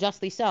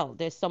 justly so.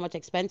 There's so much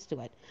expense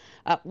to it.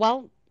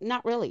 Well,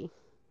 not really.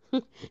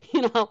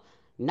 you know,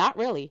 Not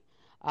really.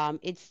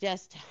 It's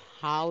just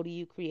how do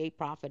you create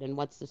profit and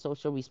what's the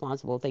social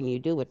responsible thing you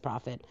do with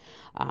profit.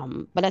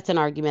 But that's an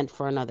argument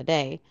for another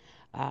day.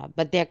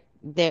 But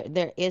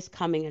there is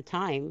coming a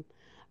time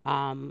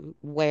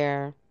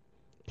where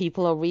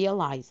people are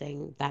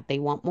realizing that they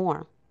want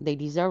more, they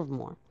deserve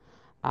more.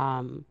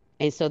 And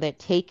so they're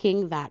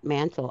taking that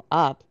mantle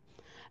up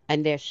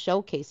and they're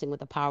showcasing with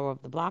the power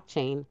of the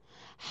blockchain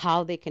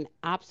how they can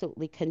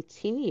absolutely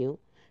continue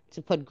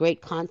to put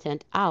great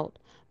content out,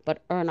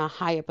 but earn a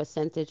higher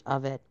percentage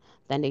of it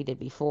than they did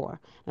before.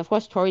 And of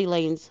course, Tory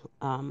Lanez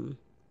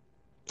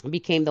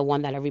became the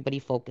one that everybody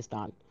focused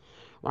on,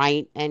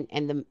 right?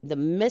 And the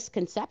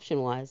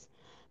misconception was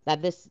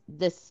that this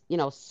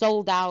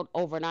sold out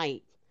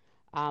overnight.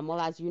 Well,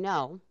 as you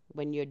know,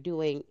 when you're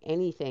doing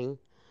anything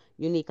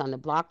unique on the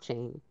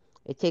blockchain,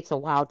 it takes a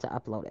while to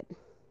upload it.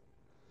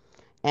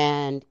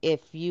 And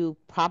if you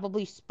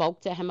probably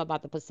spoke to him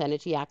about the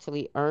percentage he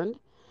actually earned,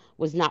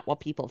 was not what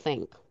people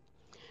think.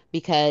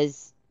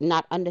 Because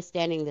not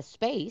understanding the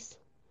space,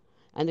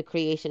 and the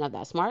creation of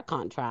that smart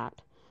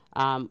contract,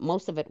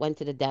 most of it went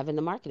to the dev and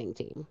the marketing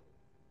team.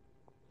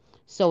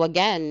 So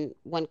again,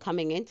 when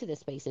coming into the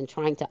space and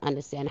trying to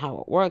understand how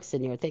it works,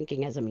 and you're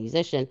thinking as a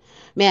musician,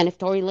 man, if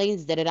Tory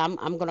Lanez did it,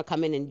 I'm gonna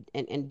come in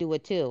and do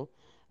it too.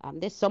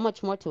 There's so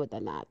much more to it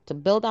than that. To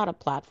build out a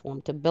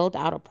platform, to build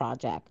out a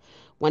project,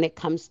 when it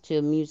comes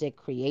to music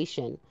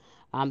creation,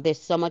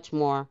 there's so much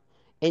more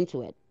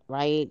into it,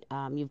 right?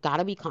 You've got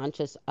to be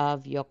conscious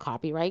of your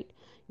copyright.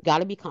 You got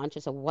to be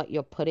conscious of what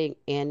you're putting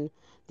in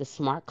the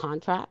smart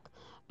contract,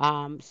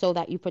 so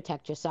that you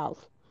protect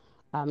yourself.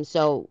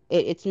 So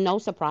it's no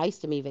surprise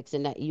to me,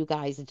 Vixen, that you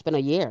guys, it's been a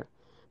year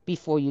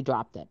before you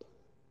dropped it.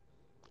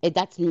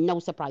 That's no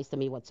surprise to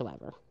me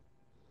whatsoever.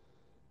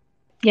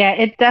 Yeah,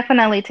 it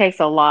definitely takes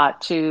a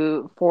lot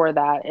to for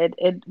that.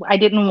 It I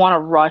didn't want to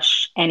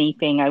rush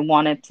anything. I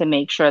wanted to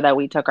make sure that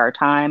we took our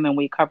time and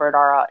we covered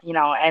our,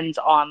 ends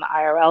on the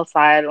IRL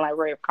side,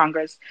 Library of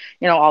Congress,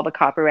 all the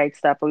copyright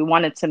stuff. We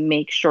wanted to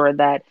make sure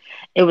that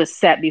it was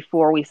set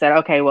before we said,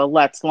 okay, well,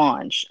 let's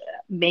launch.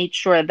 Made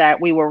sure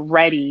that we were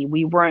ready.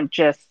 We weren't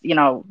just,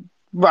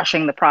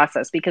 rushing the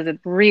process because it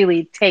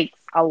really takes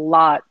a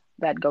lot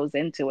that goes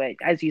into it.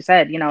 As you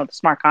said, the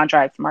smart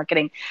contracts,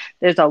 marketing,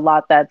 there's a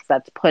lot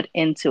that's put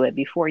into it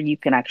before you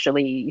can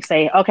actually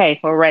say, okay,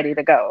 we're ready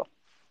to go.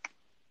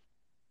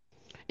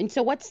 And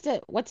so what's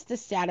the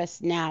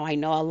status now? I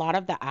know a lot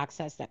of the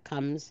access that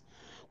comes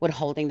with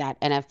holding that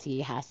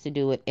NFT has to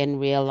do with in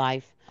real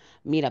life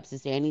meetups.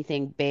 Is there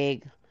anything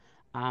big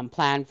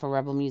planned for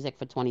Rebel Music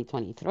for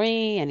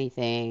 2023?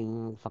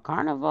 Anything for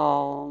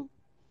Carnival?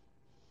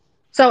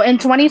 So in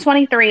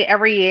 2023,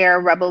 every year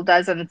Rebel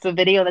does, and it's a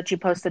video that you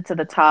posted to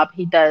the top.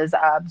 He does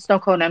Snow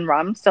Cone and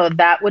Rum. So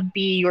that would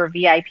be your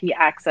VIP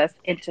access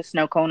into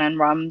Snow Cone and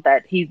Rum.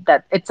 That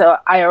it's a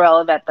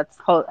IRL event that's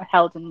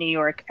held in New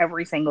York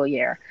every single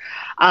year.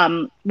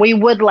 We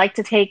would like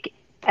to take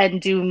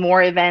and do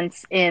more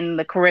events in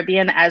the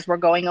Caribbean as we're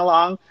going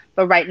along,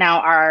 but right now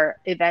our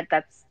event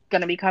that's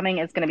going to be coming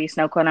is going to be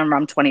Snow Cone and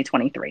Rum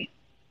 2023.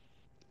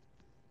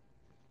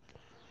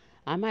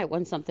 I might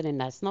want something in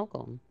that snow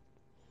cone.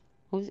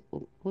 Who's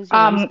who's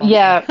your rum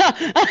sponsor? Yeah.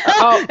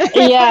 Oh,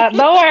 yeah.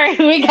 Don't worry,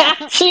 we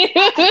got you.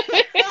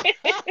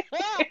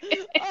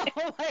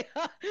 Oh my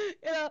God.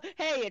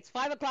 Hey, it's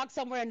 5 o'clock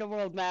somewhere in the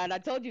world, man. I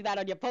told you that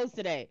on your post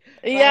today,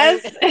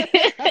 right? Yes, it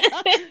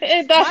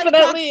It's 5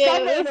 o'clock definitely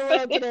somewhere in is. the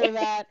world today,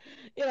 man.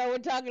 We're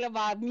talking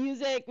about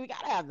music. We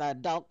gotta have the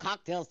adult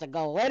cocktails to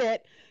go with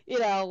it.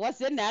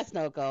 What's in that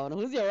snow cone?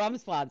 Who's your rum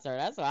sponsor?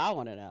 That's what I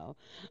want to know.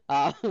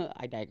 Uh,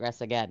 I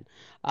digress again.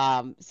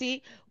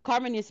 See,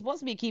 Carmen, you're supposed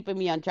to be keeping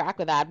me on track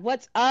with that.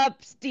 What's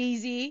up,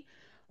 Steezy?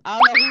 I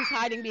don't know who's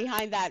hiding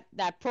behind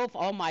that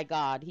profile. Oh my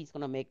God, he's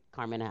gonna make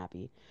Carmen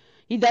happy.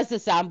 He does the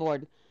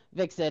soundboard,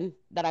 Vixen,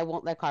 that I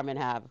won't let Carmen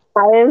have.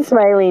 I am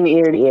smiling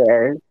ear to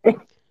ear.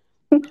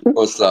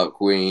 What's up,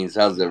 Queens?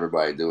 How's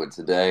everybody doing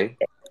today?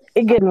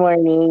 Good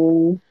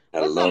morning.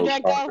 What's up, Hello,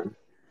 Drenko? Carmen.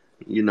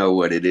 You know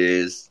what it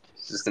is.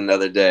 It's just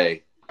another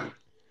day.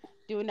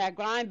 Doing that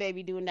grind,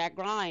 baby, doing that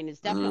grind. It's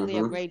definitely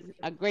a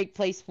Mm-hmm. great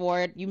place for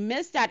it. You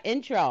missed that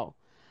intro,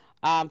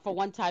 for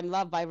One Time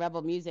Love by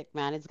Rebel Music,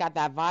 man. It's got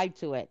that vibe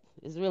to it.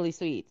 It's really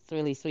sweet. It's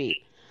really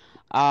sweet.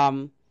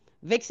 Um,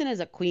 Vixen is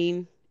a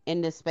queen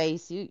in this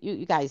space.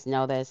 You guys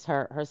know this.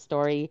 Her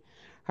story,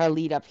 her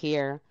lead up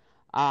here.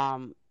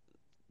 Um,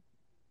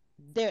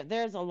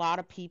 there's a lot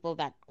of people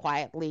that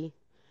quietly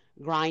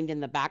grind in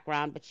the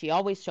background, but she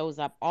always shows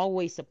up,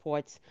 always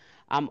supports,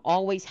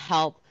 always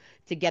help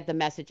to get the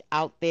message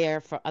out there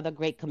for other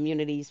great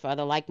communities, for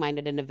other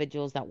like-minded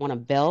individuals that want to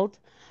build.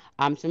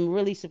 So I'm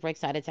really super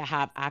excited to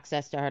have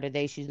access to her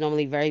today. She's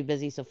normally very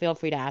busy, so feel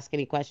free to ask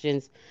any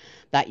questions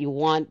that you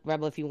want.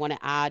 Rebel, if you want to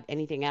add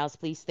anything else,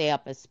 please stay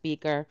up as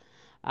speaker.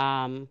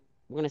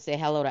 We're gonna say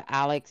hello to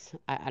Alex,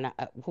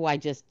 who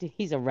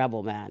he's a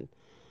rebel man.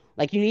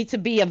 Like, you need to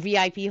be a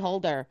VIP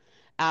holder,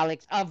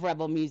 Alex, of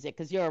Rebel Music,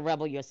 because you're a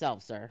rebel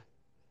yourself, sir.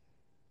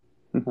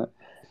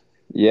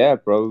 Yeah,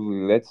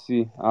 probably. Let's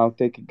see. I'll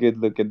take a good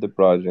look at the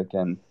project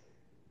and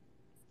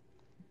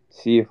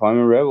see if I'm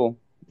a rebel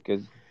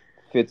because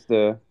fits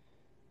the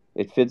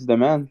it fits the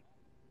man.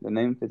 The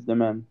name fits the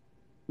man.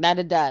 That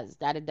it does.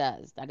 That it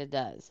does. That it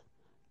does.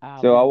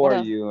 So how What are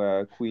a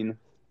you, Queen?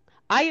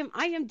 I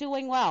am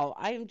doing well.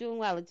 I am doing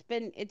well. It's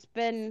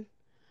been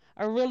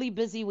a really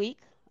busy week.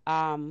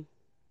 Um,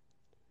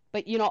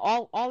 but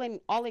all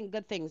in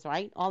good things,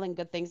 right? All in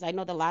good things. I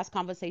know the last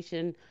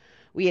conversation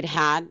we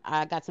had,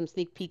 I got some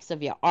sneak peeks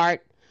of your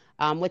art,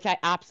 which I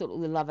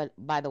absolutely love it,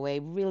 by the way.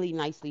 Really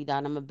nicely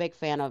done. I'm a big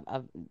fan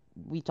of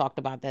we talked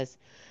about this.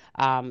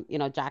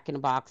 Jack in the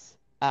Box.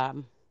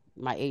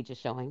 My age is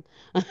showing.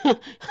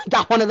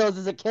 Got one of those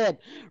as a kid,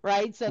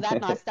 right? So that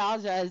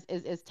nostalgia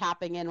is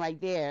tapping in right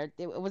there.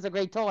 It was a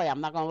great toy.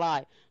 I'm not gonna lie.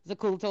 It was a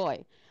cool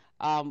toy.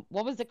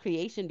 What was the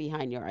creation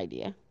behind your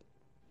idea?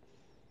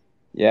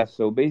 Yeah,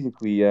 so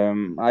basically,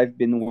 I've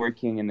been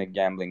working in the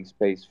gambling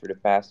space for the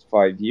past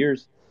 5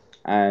 years,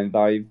 and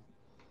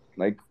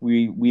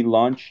we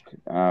launched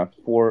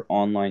four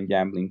online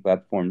gambling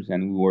platforms,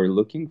 and we were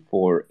looking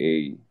for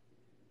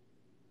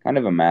kind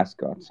of a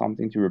mascot,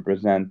 something to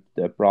represent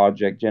the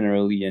project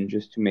generally and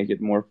just to make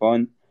it more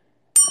fun.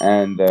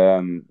 And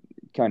it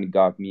kind of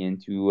got me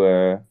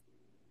into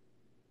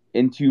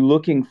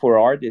looking for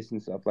artists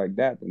and stuff like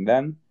that. And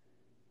then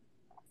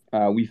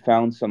we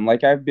found some.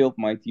 Like I've built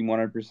my team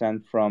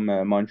 100% from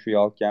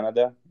Montreal,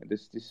 Canada.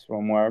 This is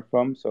from where I'm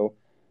from. So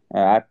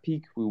at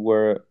peak, we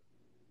were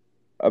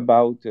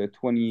about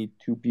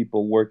 22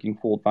 people working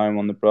full time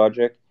on the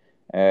project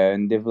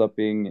and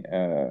developing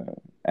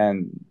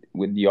and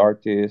with the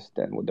artist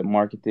and with the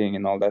marketing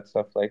and all that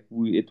stuff. Like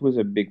it was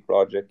a big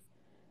project.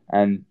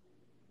 And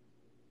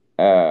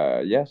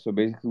yeah, so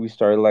basically we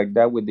started like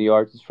that with the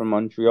artist from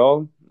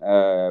Montreal.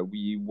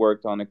 We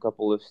worked on a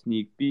couple of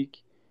sneak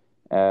peek.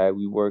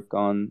 We worked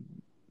on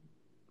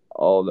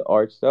all the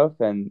art stuff,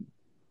 and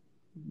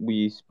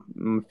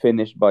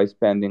finished by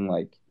spending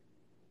like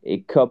a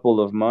couple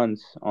of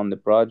months on the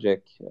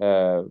project,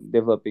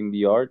 developing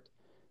the art.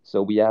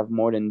 So we have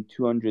more than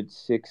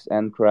 206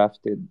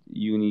 handcrafted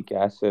unique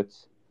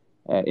assets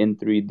in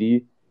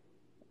 3D,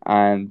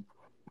 and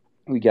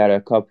we got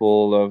a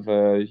couple of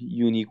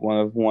unique one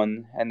of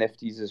one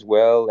NFTs as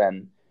well.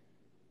 And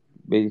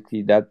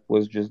basically, that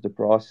was just the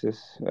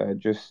process,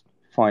 just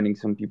finding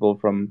some people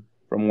from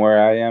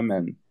where I am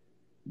and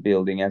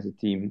building as a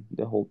team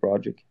the whole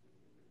project.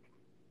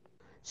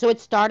 So it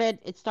started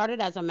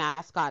as a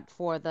mascot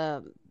for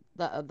the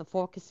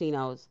four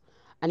casinos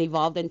and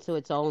evolved into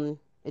its own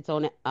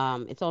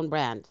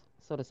brand,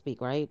 so to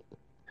speak, right?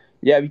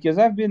 Yeah, because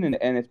I've been in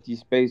the NFT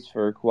space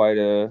for quite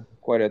a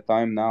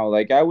time now.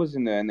 Like I was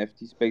in the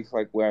NFT space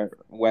like where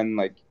when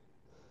like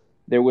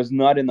there was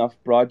not enough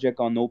project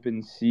on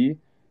OpenSea,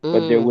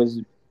 but there Mm.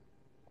 was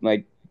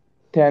like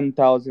ten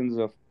thousands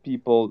of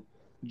people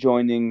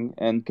joining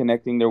and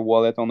connecting their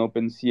wallet on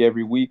OpenSea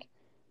every week.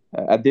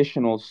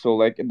 Additional, so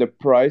like the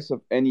price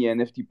of any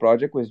NFT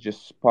project was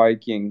just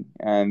spiking,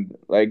 and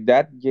like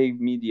that gave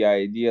me the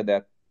idea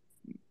that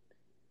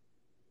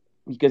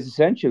because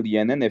essentially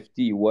an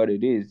NFT, what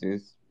it is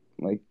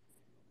like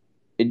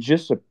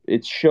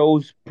it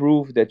shows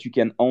proof that you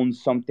can own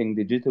something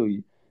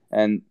digitally.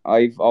 And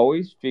I've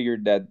always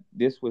figured that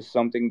this was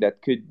something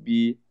that could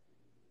be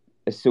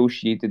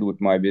associated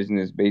with my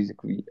business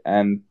basically.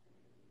 And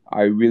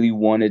I really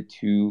wanted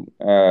to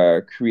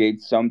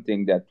create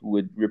something that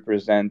would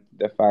represent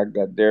the fact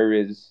that there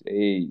is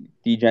a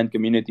degen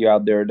community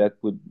out there that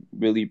would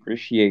really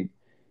appreciate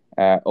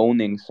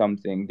owning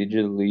something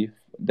digitally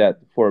that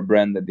for a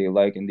brand that they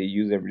like and they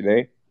use every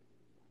day,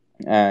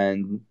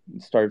 and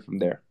start from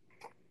there.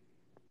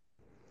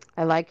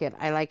 I like it.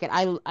 I like it.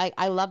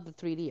 I love the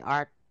 3D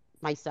art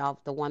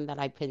myself, the one that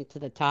I pinned to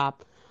the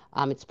top.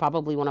 It's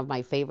probably one of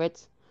my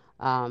favorites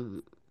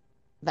um,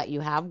 that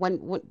you have.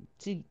 When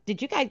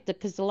did you guys?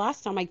 Because the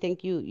last time I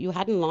think you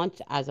hadn't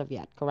launched as of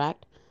yet,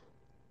 correct?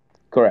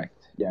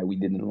 Correct. Yeah, we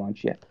didn't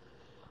launch yet.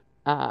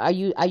 Are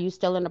you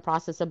still in the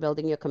process of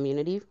building your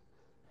community?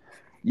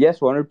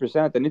 Yes,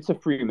 100%. And it's a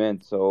free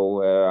mint.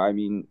 So, I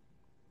mean,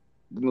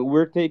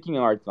 we're taking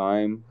our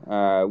time.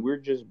 We're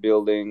just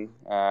building.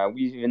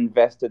 We've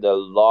invested a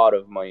lot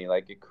of money,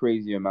 like a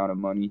crazy amount of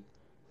money,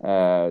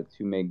 to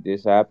make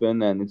this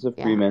happen. And it's a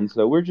free Yeah, mint.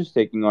 So, we're just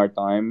taking our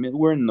time.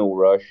 We're in no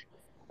rush.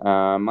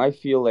 I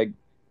feel like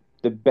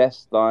the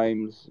best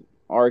times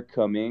are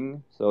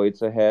coming. So,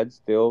 it's ahead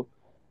still.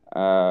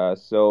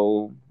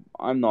 So,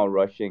 I'm not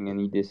rushing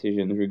any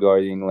decisions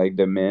regarding like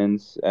the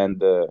mints and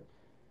the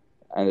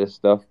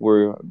stuff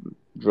we're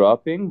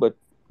dropping, but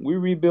we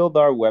rebuild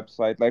our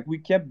website. Like we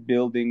kept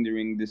building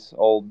during this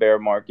all bear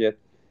market,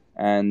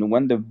 and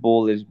when the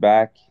bull is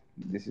back,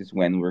 this is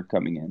when we're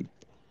coming in.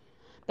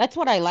 that's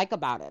what I like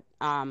about it.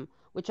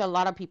 Which a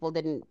lot of people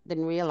didn't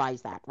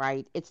realize that,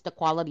 right? It's the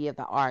quality of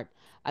the art,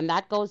 and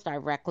that goes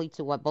directly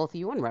to what both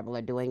you and Rebel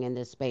are doing in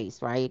this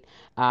space, right?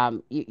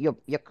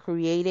 You're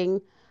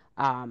creating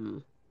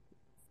um,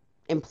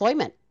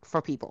 employment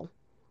for people,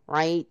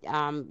 right?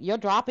 You're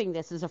dropping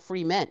this as a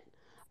free mint.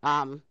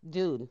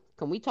 Dude,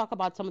 can we talk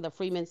about some of the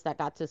free mints that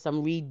got to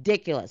some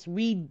ridiculous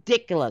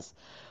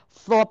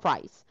floor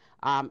price?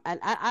 And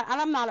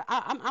I'm not,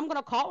 I'm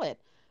gonna call it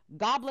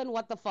Goblin.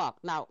 What the fuck?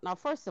 Now,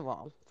 first of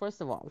all,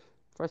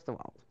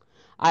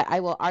 I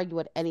will argue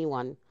with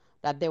anyone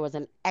that there was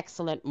an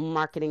excellent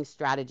marketing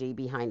strategy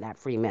behind that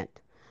free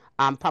mint.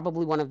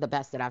 Probably one of the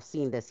best that I've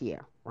seen this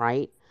year,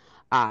 right?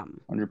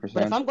 Um, Hundred but if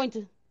percent. I'm going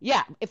to,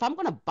 yeah, if I'm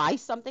going to buy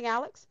something,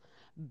 Alex,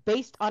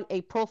 based on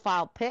a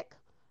profile pic,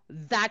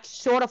 that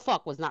sure of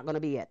fuck was not going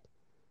to be it.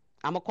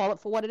 I'm gonna call it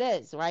for what it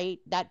is, right?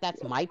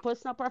 That's my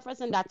personal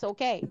preference, and that's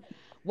okay.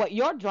 What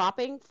you're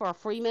dropping for a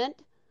free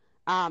mint,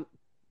 um,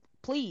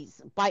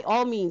 please, by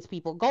all means,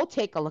 people, go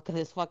take a look at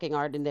his fucking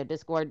art in their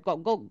Discord.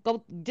 Go,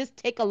 just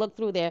take a look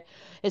through their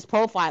his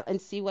profile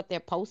and see what they're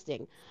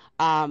posting.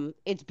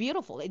 It's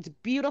beautiful. It's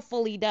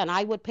beautifully done.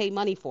 I would pay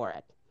money for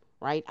it,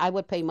 right? I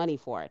would pay money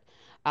for it,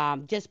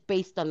 just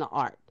based on the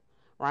art,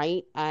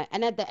 right?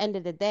 And at the end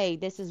of the day,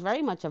 this is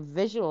very much a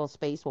visual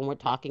space when we're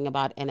talking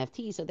about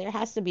NFT. So there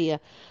has to be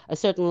a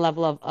certain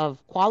level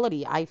of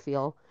quality, I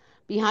feel,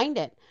 behind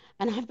it.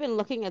 And I've been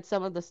looking at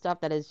some of the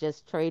stuff that is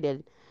just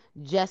traded.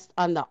 just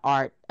on the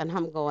art. And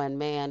I'm going,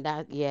 man,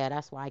 yeah,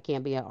 that's why I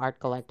can't be an art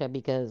collector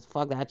because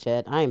fuck that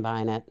shit. I ain't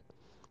buying it.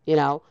 You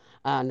know,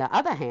 on the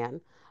other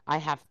hand, I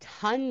have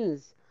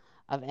tons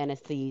of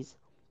NFTs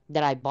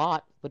that I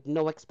bought with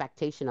no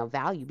expectation of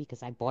value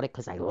because I bought it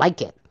because I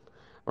like it,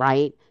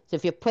 right? So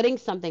if you're putting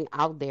something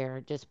out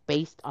there just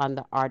based on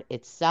the art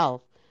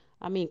itself,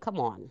 I mean, come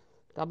on,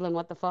 Goblin,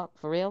 what the fuck,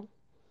 for real?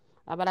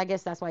 But I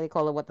guess that's why they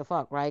call it what the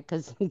fuck, right?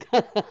 Because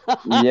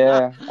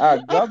Yeah,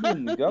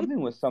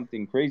 Goblin was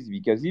something crazy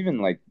because even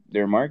like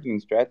their marketing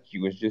strategy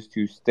was just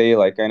to stay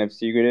like kind of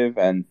secretive,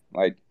 and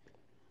like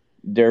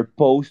their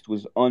post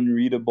was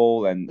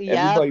unreadable, and yep,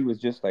 everybody was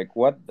just like,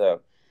 "What the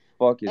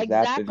fuck is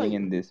happening exactly.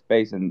 in this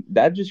space?" And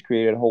that just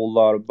created a whole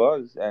lot of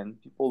buzz,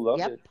 and people loved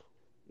Yep. it.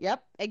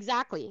 Yep,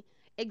 exactly.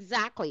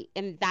 Exactly.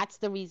 And that's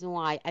the reason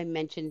why I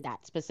mentioned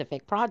that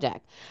specific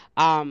project.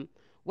 Um,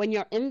 when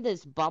you're in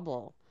this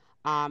bubble,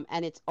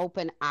 and it's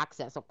open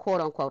access or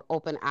quote unquote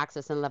open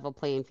access and level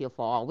playing field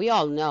for all, we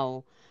all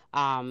know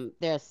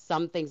there's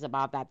some things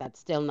about that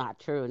that's still not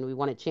true, and we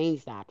want to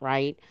change that,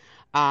 right?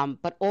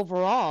 But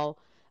overall,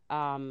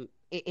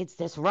 it's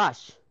this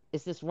rush.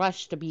 It's this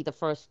rush to be the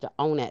first to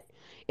own it.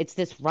 It's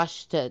this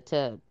rush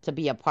to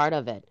be a part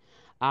of it.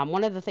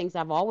 One of the things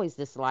I've always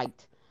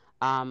disliked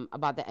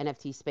about the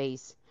NFT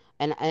space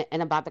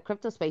and about the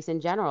crypto space in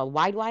general.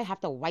 Why do I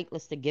have to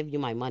whitelist to give you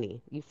my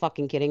money? You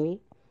fucking kidding me?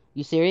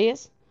 You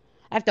serious?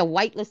 I have to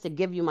whitelist to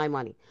give you my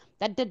money.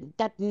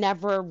 That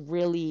never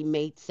really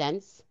made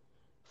sense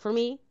for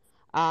me.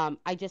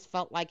 I just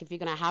felt like if you're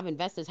gonna have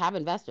investors,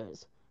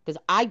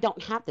 because I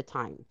don't have the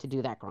time to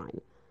do that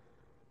grind.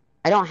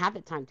 I don't have the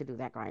time to do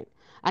that grind.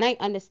 And I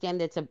understand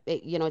that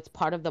it's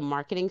part of the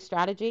marketing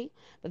strategy,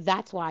 but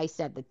that's why I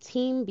said the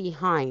team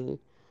behind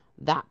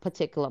that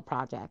particular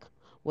project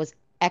was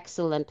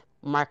excellent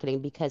marketing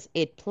because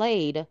it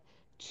played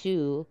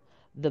to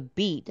the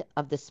beat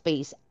of the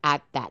space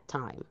at that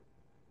time.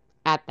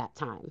 At that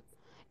time.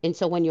 And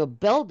so when you're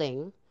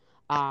building,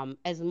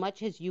 as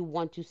much as you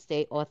want to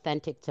stay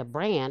authentic to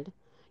brand,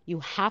 you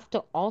have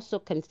to also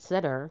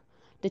consider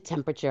the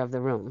temperature of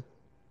the room.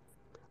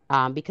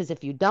 Because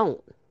if you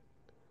don't,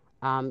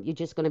 you're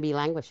just going to be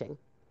languishing.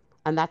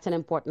 And that's an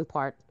important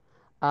part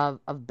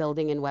of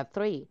building in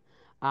Web3.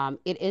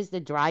 It is the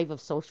drive of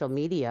social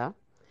media,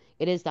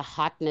 it is the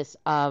hotness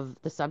of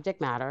the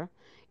subject matter,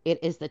 it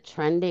is the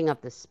trending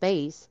of the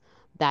space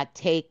that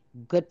take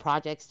good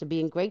projects to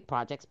being great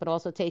projects, but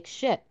also take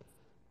shit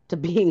to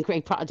being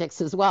great projects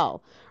as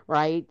well,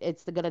 right?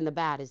 It's the good and the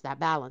bad, is that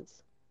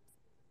balance.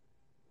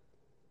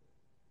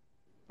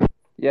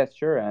 Yeah,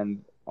 sure.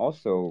 And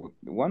also,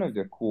 one of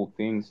the cool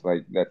things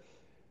like that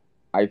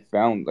I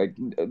found, like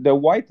the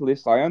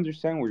whitelist, I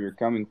understand where you're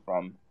coming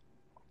from,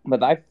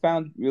 but I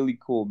found it really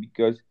cool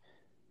because,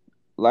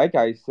 like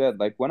I said,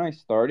 like when I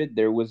started,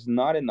 there was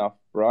not enough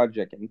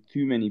project and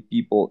too many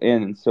people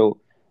in, and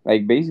so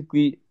like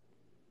basically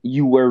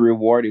you were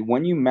rewarded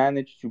when you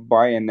managed to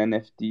buy an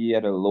NFT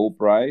at a low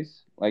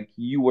price. Like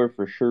you were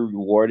for sure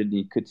rewarded, and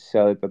you could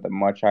sell it at a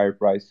much higher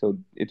price. So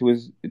it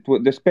was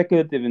the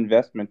speculative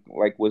investment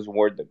like was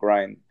worth the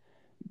grind.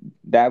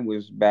 That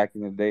was back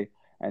in the day,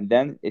 and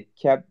then it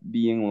kept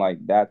being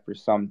like that for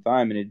some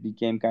time, and it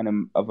became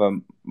kind of a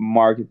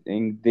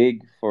marketing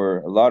dig for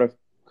a lot of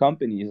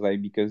companies,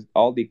 like because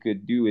all they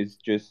could do is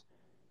just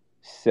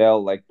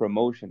sell like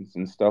promotions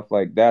and stuff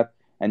like that,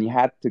 and you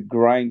had to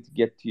grind to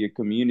get to your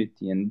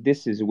community. And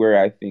this is where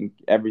I think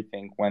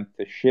everything went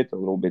to shit a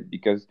little bit,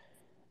 because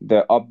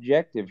the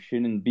objective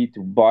shouldn't be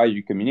to buy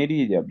your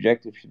community. The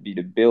objective should be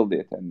to build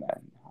it, and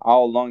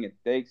how long it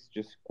takes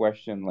just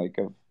question like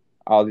of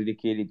how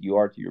dedicated you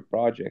are to your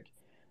project.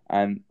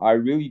 And I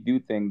really do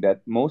think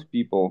that most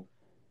people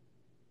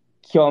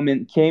came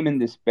in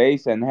this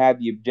space and had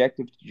the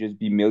objective to just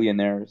be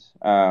millionaires,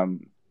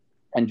 and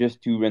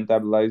just to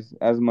rentabilize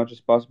as much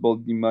as possible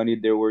the money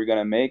they were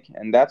gonna make.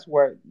 And that's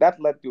where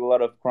that led to a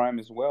lot of crime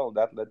as well.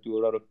 That led to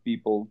a lot of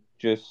people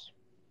just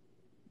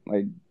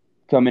like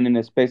coming in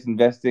a space,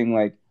 investing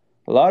like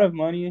a lot of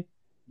money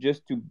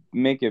just to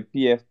make a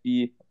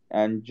PFP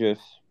and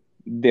just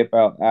dip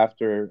out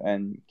after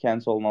and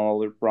cancel on all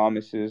their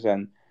promises.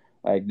 And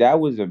like that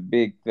was a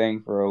big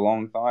thing for a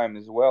long time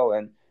as well.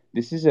 And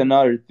this is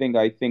another thing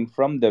I think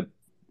from the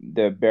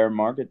bear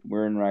market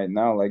we're in right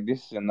now. Like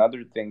this is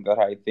another thing that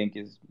I think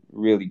is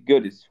really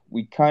good, is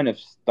we kind of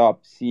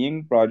stop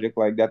seeing project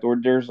like that, or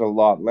there's a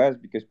lot less,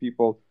 because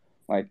people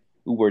like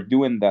who were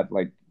doing that,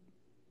 like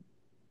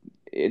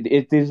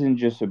it isn't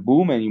just a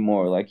boom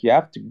anymore. Like you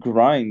have to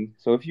grind.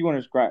 So if you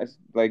want to grind,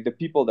 like the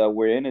people that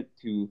were in it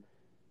to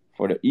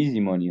for the easy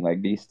money,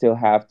 like they still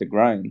have to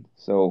grind.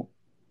 So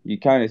you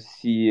kind of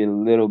see a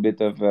little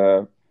bit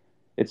of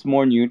it's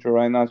more neutral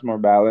right now. It's more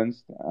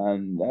balanced,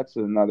 and that's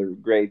another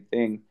great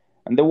thing.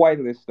 And the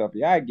whitelist stuff,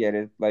 yeah, I get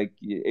it. Like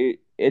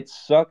it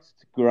sucks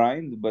to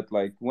grind, but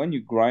like when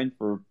you grind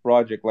for a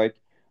project, like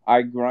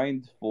I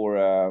grind for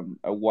a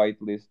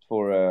whitelist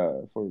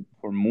for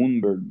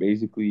Moonbird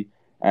basically,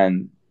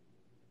 and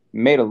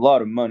made a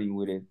lot of money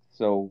with it.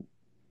 So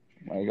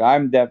like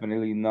I'm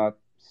definitely not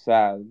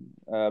sad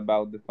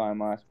about the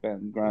time I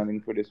spent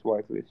grinding for this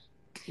whitelist.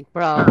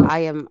 Bro, I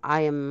am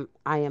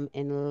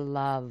in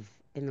love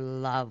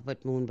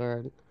with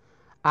Moonbird.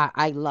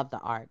 I love the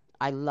art.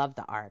 I love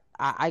the art.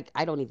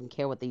 I don't even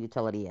care what the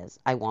utility is.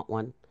 I want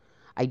one.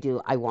 I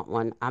do. I want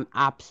one. I'm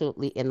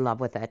absolutely in love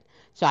with it.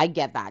 So I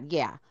get that.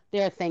 Yeah.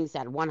 There are things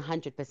that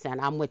 100%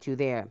 I'm with you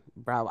there,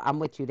 bro. I'm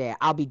with you there.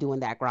 I'll be doing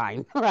that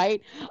grind,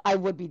 right? I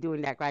would be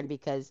doing that grind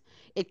because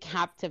it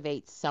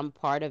captivates some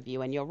part of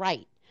you. And you're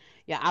right.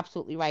 You're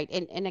absolutely right.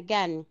 And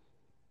again,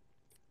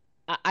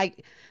 I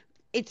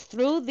it's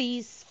through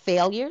these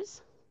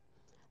failures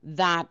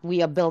that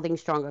we are building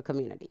stronger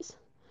communities.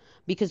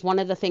 Because one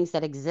of the things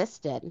that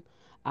existed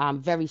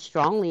very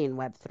strongly in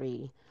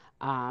Web3,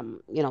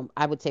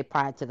 I would say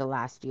prior to the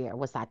last year,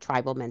 was that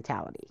tribal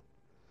mentality.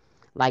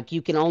 Like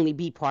you can only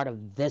be part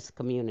of this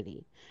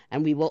community,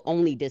 and we will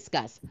only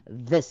discuss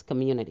this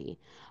community.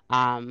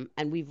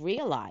 And we've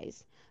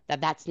realized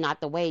that that's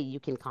not the way you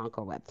can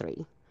conquer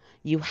Web3.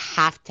 You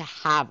have to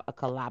have a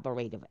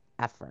collaborative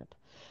effort.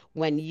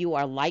 When you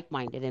are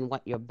like-minded in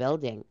what you're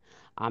building,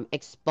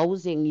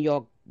 exposing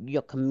your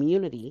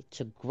community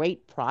to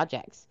great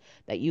projects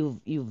that you've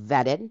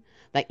vetted,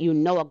 that you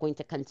know are going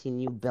to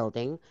continue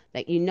building,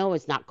 that you know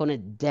is not going to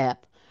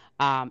dip,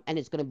 and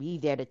it's going to be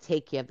there to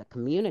take care of the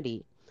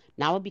community.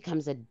 Now it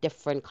becomes a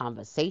different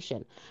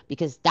conversation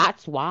because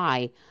that's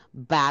why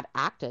bad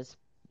actors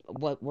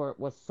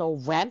were so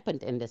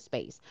rampant in this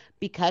space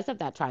because of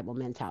that tribal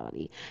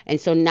mentality. And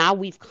so now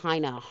we've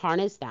kind of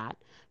harnessed that,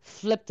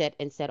 flipped it,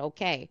 and said,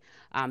 okay,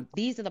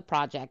 these are the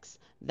projects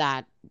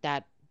that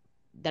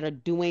are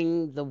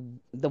doing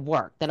the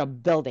work, that are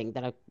building,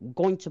 that are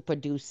going to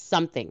produce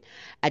something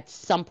at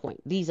some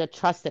point. These are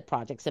trusted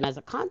projects, and as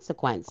a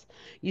consequence,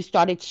 you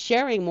started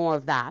sharing more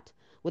of that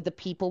with the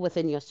people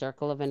within your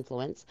circle of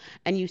influence,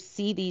 and you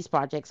see these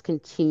projects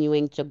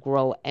continuing to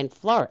grow and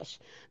flourish.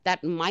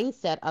 That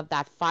mindset of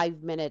that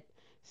 5 minute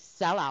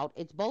sellout,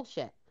 it's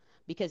bullshit.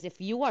 Because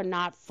if you are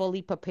not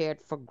fully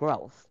prepared for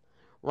growth,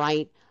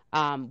 right?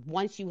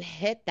 Once you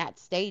hit that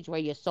stage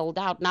where you're sold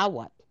out, now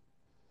what?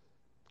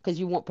 Because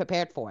you weren't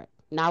prepared for it.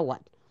 Now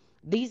what?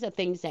 These are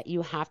things that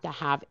you have to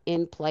have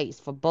in place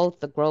for both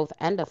the growth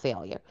and the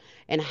failure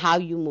and how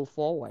you move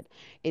forward.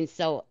 And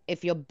so,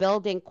 if you're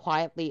building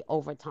quietly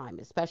over time,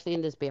 especially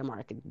in this bear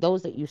market,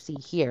 those that you see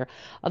here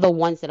are the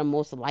ones that are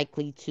most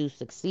likely to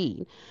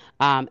succeed.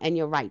 And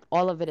you're right,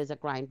 all of it is a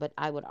grind, but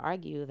I would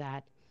argue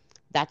that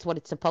that's what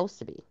it's supposed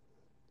to be.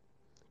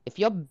 If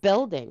you're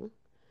building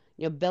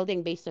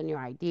based on your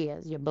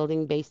ideas. You're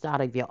building based out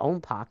of your own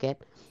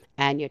pocket,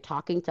 and you're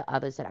talking to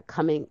others that are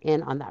coming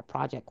in on that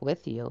project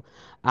with you.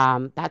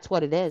 That's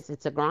what it is.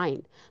 It's a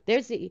grind.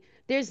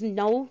 There's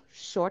no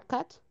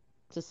shortcut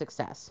to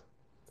success.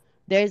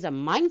 There's a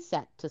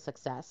mindset to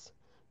success,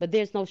 but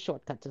there's no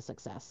shortcut to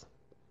success.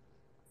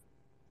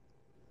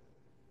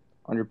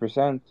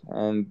 100%,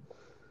 and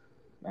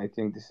I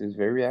think this is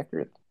very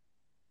accurate.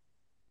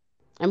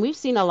 And we've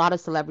seen a lot of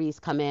celebrities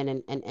come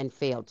in and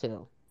fail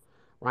too.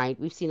 Right?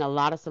 We've seen a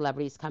lot of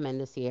celebrities come in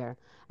this year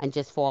and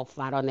just fall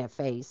flat on their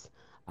face.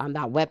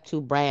 That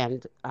Web2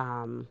 brand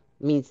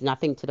means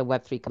nothing to the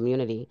Web3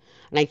 community.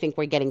 And I think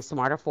we're getting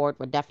smarter for it.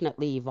 We're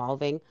definitely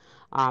evolving.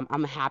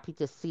 I'm happy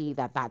to see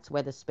that that's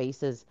where the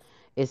space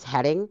is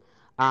heading.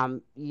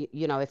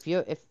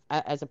 If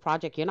as a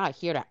project, you're not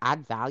here to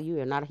add value,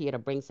 you're not here to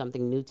bring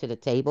something new to the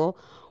table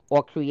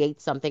or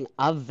create something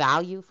of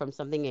value from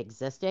something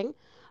existing,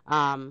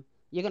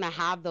 you're going to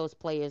have those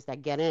players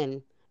that get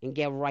in and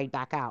get right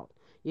back out.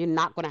 You're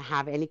not going to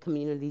have any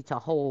community to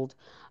hold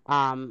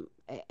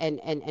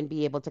and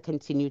be able to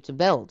continue to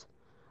build,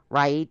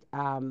 right?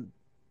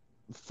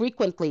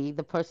 Frequently,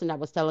 the person that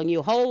was telling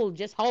you, hold,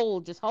 just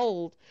hold, just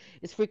hold,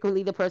 is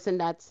frequently the person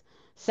that's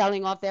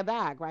selling off their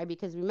bag, right?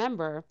 Because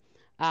remember,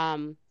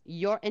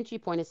 your entry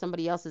point is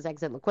somebody else's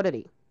exit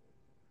liquidity,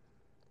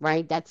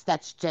 right?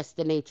 That's just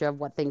the nature of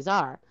what things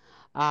are.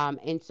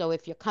 And so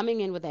if you're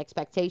coming in with the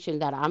expectation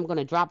that I'm going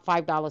to drop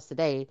 $5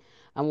 today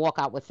and walk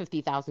out with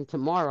 50,000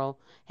 tomorrow,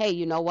 hey,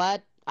 you know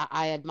what?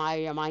 I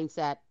admire your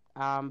mindset,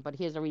 but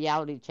here's a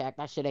reality check.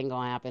 That shit ain't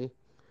going to happen.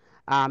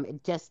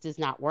 It just does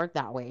not work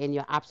that way. And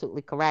you're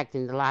absolutely correct.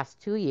 In the last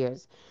 2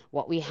 years,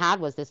 what we had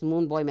was this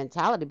moon boy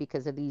mentality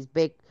because of these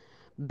big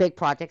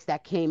projects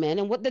that came in.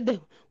 And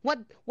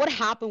what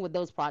happened with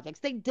those projects?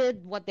 They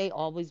did what they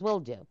always will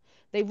do.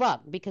 They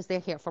rug because they're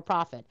here for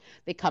profit.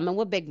 They come in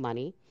with big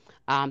money,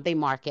 they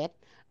market,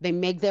 they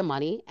make their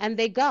money, and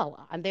they go.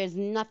 And there's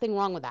nothing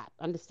wrong with that.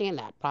 Understand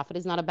that. Profit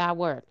is not a bad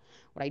word.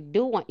 What I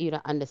do want you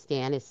to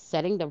understand is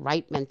setting the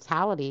right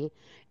mentality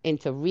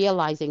into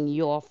realizing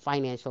your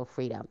financial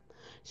freedom.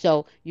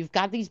 So you've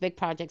got these big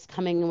projects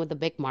coming in with the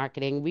big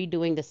marketing,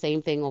 redoing the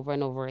same thing over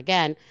and over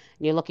again, and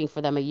you're looking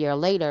for them a year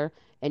later,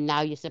 and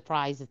now you're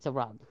surprised it's a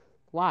rug.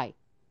 Why?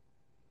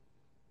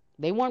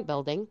 They weren't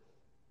building.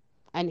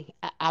 And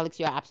Alex,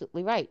 you're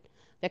absolutely right.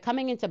 They're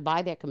coming in to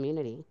buy their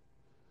community.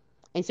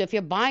 And so if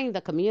you're buying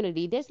the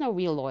community, there's no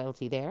real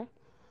loyalty there.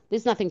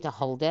 There's nothing to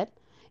hold it.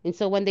 And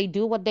so when they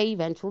do what they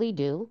eventually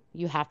do,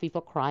 you have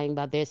people crying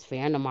about there's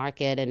fear in the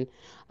market, and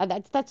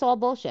that's all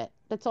bullshit.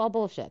 That's all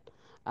bullshit.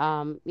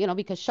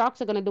 Because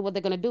sharks are going to do what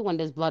they're going to do when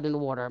there's blood in the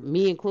water,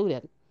 me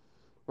included,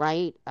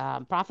 right?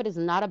 Profit is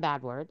not a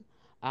bad word.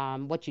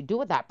 What you do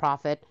with that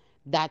profit,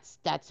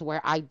 that's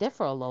where I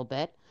differ a little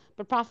bit.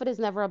 But profit is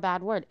never a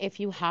bad word if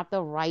you have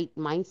the right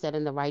mindset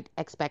and the right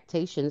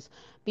expectations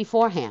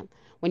beforehand.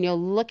 When you're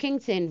looking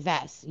to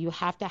invest, you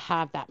have to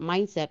have that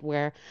mindset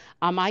where,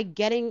 am I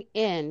getting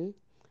in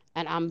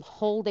and I'm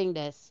holding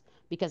this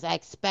because I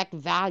expect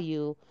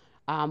value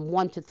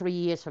 1 to 3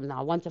 years from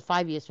now, 1 to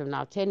 5 years from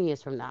now, 10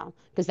 years from now,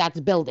 because that's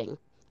building,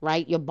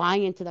 right? You're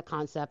buying into the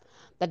concept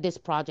that this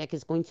project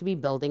is going to be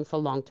building for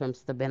long-term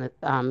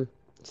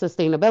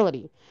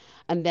sustainability.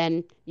 And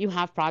then you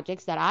have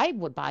projects that I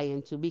would buy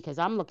into because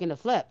I'm looking to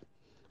flip.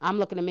 I'm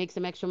looking to make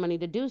some extra money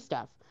to do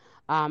stuff.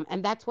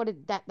 And that's what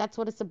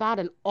it's about.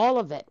 And all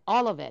of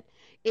it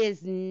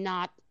is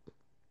not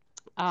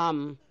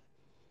um,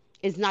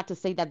 is not to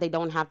say that they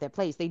don't have their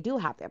place. They do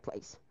have their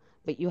place,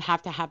 but you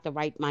have to have the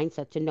right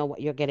mindset to know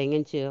what you're getting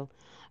into.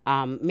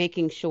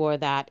 Making sure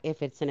that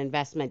if it's an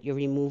investment, you're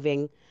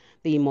removing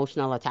the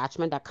emotional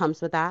attachment that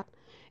comes with that,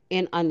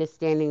 and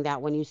understanding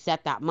that when you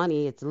set that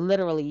money, it's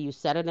literally you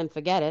set it and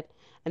forget it,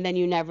 and then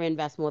you never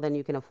invest more than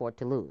you can afford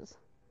to lose.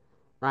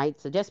 Right?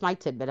 So just my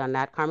tidbit on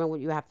that. Carmen, what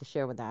you have to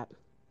share with that?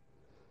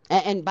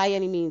 And by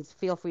any means,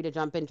 feel free to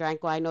jump in,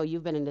 Dranko. I know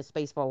you've been in this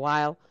space for a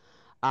while.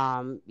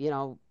 Um, you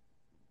know,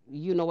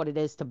 you know what it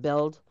is to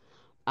build.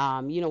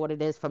 You know what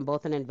it is from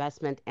both an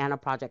investment and a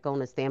project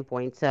owner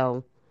standpoint.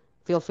 So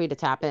feel free to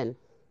tap in.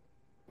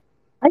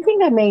 I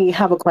think I may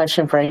have a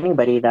question for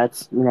anybody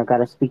that's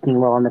got a speaking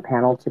role on the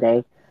panel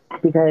today,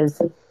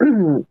 because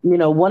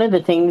one of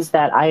the things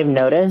that I have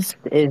noticed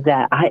is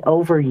that I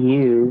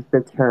overuse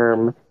the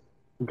term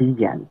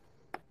degen.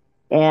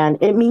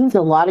 And it means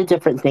a lot of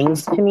different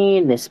things to me,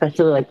 and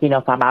especially like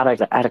if I'm out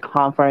at a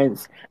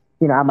conference,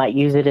 I might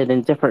use it in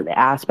a different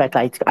aspect.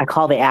 I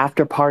call the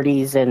after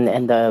parties and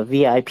the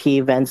VIP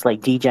events like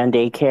DGen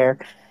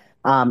Daycare.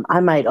 I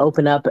might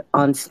open up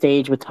on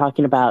stage with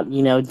talking about,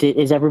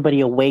 is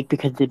everybody awake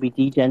because did we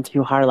DGen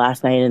too hard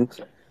last night? And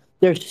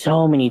there's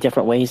so many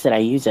different ways that I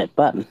use it.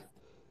 But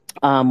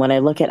when I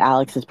look at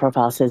Alex's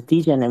profile, it says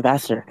DGen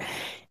investor.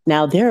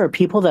 Now, there are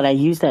people that I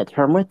use that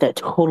term with that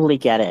totally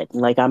get it.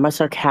 Like, I'm a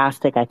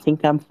sarcastic, I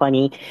think I'm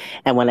funny.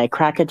 And when I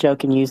crack a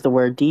joke and use the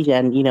word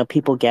degen,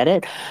 people get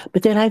it.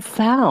 But then I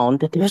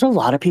found that there's a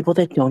lot of people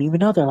that don't even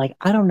know. They're like,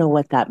 I don't know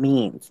what that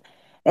means.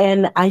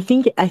 And I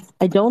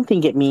don't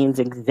think it means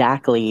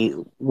exactly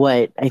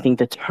what I think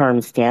the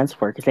term stands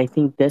for, because I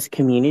think this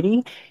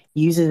community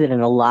uses it in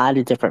a lot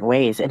of different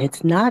ways, and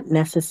it's not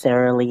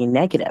necessarily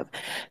negative.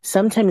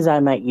 Sometimes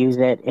I might use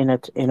it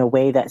in a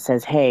way that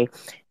says, hey,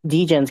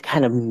 degens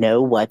kind of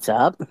know what's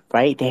up,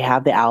 right? They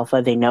have the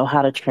alpha, they know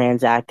how to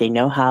transact, they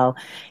know how,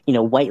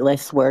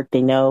 whitelists work.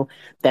 They know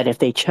that if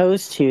they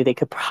chose to, they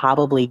could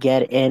probably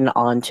get in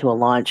onto a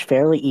launch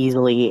fairly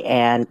easily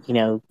and,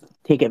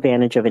 take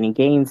advantage of any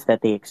gains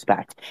that they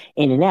expect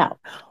in and out.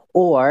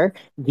 Or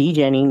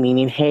degenning,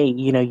 meaning, hey,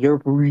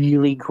 you're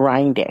really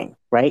grinding,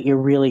 right? You're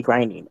really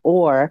grinding.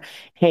 Or,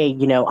 hey,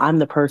 I'm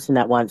the person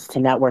that wants to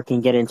network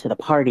and get into the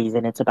parties,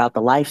 and it's about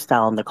the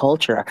lifestyle and the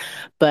culture.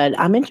 But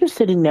I'm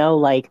interested to know,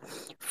 like,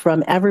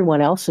 from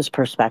everyone else's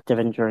perspective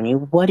and journey,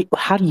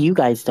 how do you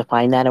guys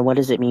define that, and what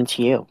does it mean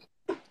to you?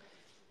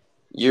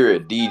 You're a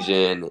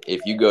degen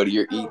if you go to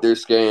your Ether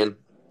scan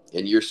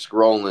and you're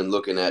scrolling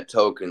looking at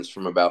tokens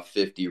from about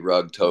 50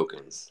 rug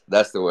tokens.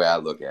 That's the way I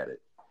look at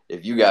it.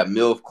 If you got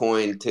MILF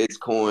coin, Tits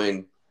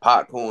coin,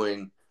 Pot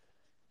coin,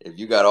 if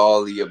you got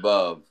all the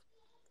above,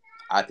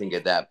 I think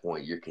at that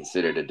point you're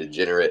considered a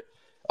degenerate.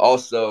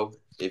 Also,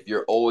 if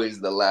you're always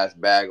the last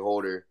bag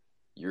holder,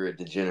 you're a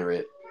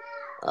degenerate.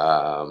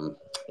 Um,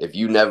 if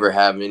you never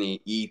have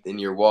any ETH in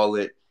your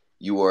wallet,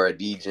 you are a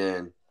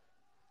degen.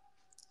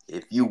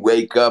 If you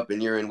wake up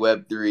and you're in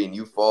Web3 and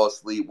you fall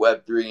asleep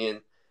Web3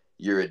 in,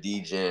 you're a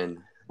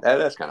degen.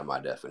 That's kind of my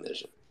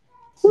definition.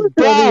 Throw the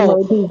Bro,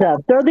 emojis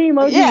up. Throw the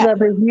emojis yeah,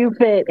 up if you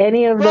fit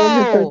any of those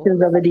bro.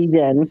 descriptions of a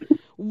degen.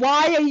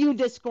 Why are you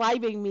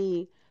describing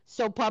me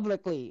so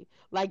publicly?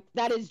 Like,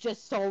 that is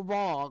just so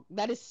wrong.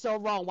 That is so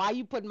wrong. Why are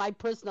you putting my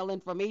personal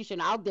information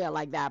out there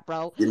like that,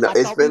 bro? I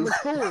It's thought we been was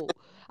cool.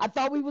 I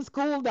thought we was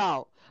cool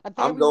though. I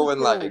thought I'm we was going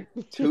cool.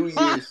 like 2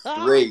 years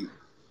straight.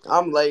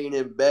 I'm laying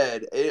in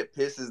bed. It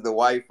pisses the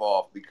wife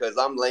off because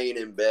I'm laying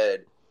in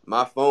bed.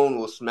 My phone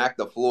will smack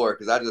the floor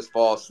because I just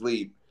fall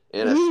asleep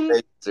in a Mhm.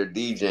 space or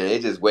DJ.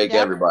 It just wake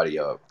Yep. everybody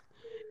up.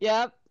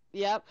 Yep.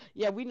 Yep.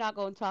 Yeah, we're not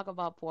going to talk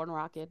about porn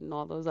rocket and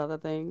all those other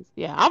things.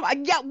 Yeah.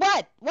 Yeah.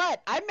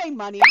 What? I made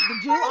money.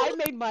 Did you? I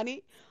made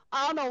money.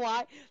 I don't know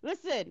why.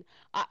 Listen,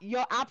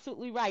 you're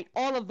absolutely right.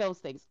 All of those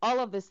things. All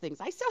of these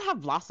things. I still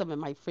have Blossom in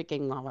my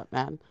freaking wallet,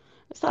 man.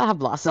 I still have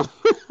Blossom.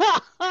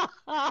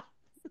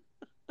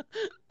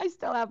 I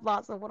still have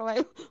Blossom. What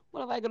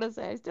am I gonna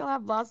say? I still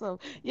have Blossom.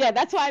 Yeah,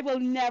 that's why I will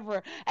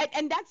never.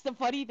 And that's the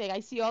funny thing. I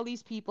see all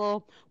these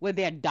people with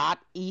their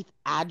 .eth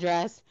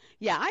address.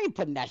 Yeah, I ain't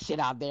putting that shit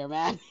out there,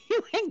 man.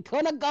 You ain't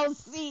gonna go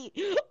see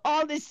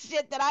all this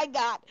shit that I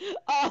got.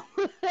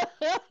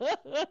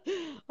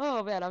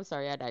 Oh man, I'm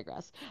sorry. I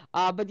digress.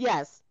 But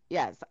yes,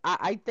 yes,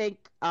 I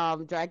think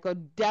Draco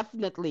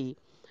definitely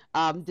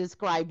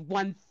described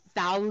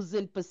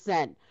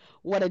 1,000%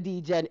 what a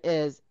degen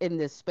is in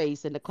this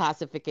space and the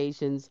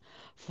classifications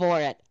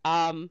for it.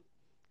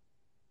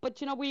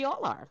 But we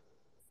all are.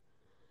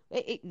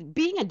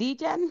 Being a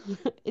degen,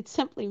 it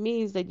simply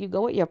means that you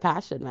go with your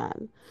passion,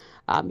 man.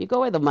 You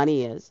go where the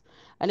money is.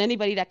 And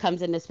anybody that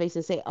comes in this space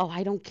and say, "Oh,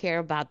 I don't care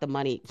about the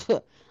money,"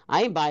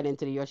 I ain't buying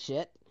into your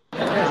shit.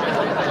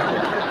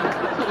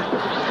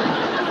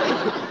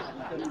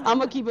 I'm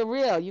gonna keep it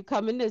real. You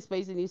come in this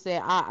space and you say,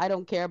 I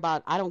don't care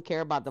about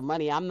the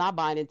money. I'm not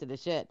buying into the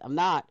shit. I'm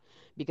not.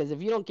 Because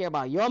if you don't care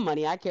about your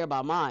money, I care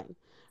about mine.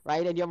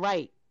 Right? And you're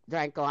right,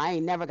 Dranko. I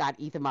ain't never got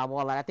ETH in my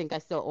wallet. I think I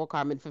still owe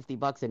Carmen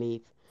 $50 in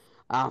ETH.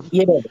 Um,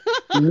 You did.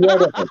 You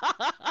did.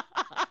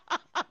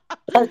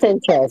 Plus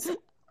interest.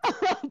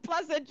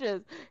 plus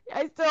interest.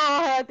 I still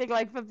owe her, I think,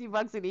 like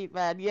 $50 in ETH,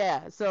 man.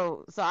 Yeah.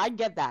 So I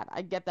get that.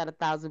 I get that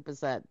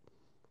 1,000%.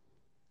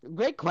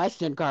 Great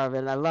question,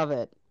 Carmen. I love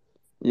it.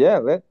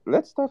 Yeah,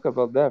 let's talk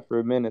about that for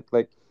a minute.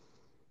 Like,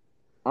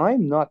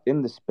 I'm not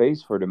in the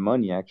space for the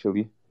money,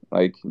 actually.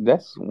 Like,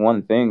 that's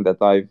one thing that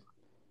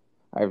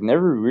I've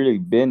never really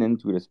been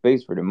into the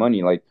space for the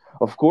money. Like,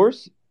 of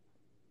course,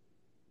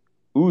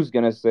 who's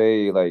gonna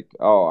say like,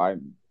 oh, I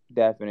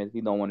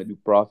definitely don't want to do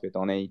profit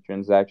on any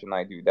transaction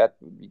I do? That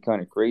would be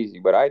kind of crazy.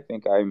 But I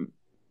think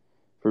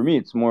for me,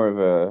 it's more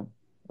of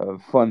a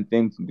fun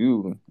thing to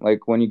do.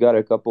 Like when you got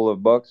a couple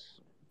of bucks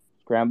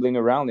scrambling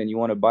around and you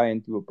want to buy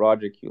into a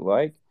project you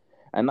like.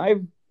 And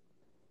I've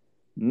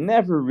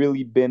never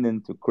really been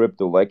into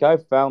crypto. Like I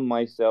found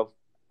myself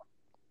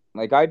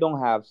like I don't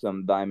have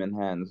some diamond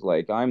hands.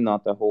 Like I'm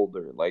not a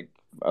holder, like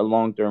a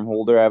long term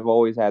holder. I've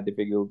always had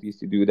difficulties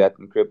to do that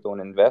in crypto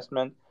and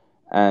investment.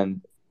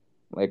 And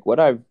like what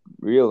I've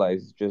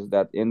realized is just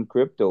that in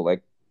crypto,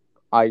 like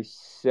I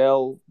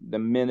sell the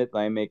minute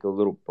I make a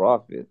little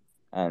profit.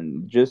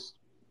 And just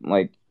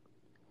like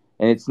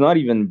and it's not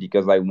even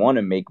because I want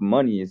to make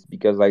money, it's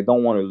because I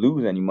don't want to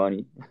lose any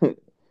money.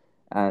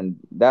 And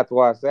that's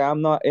why I say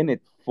I'm not in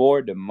it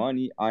for the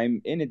money.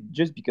 I'm in it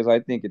just because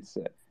I think it's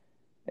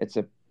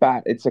a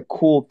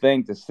cool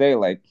thing to say.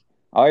 Like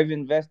I've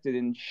invested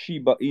in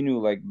Shiba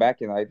Inu like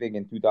back in I think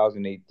in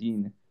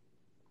 2018.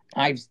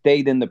 I've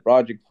stayed in the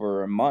project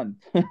for a month.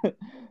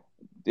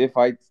 If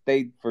I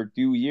stayed for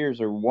 2 years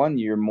or 1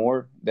 year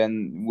more,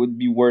 then would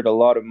be worth a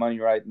lot of money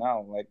right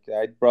now. Like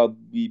I'd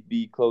probably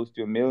be close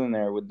to a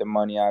millionaire with the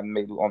money I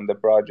made on the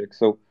project.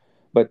 So,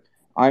 but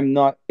I'm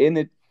not in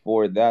it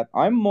for that.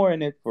 I'm more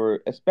in it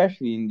for,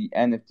 especially in the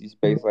NFT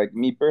space. Like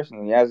me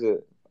personally,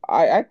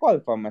 I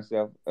qualify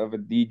myself of a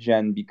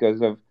degen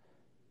because of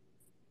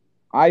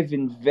I've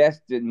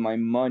invested my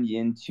money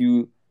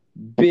into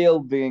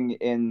building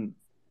in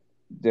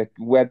the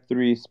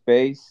Web3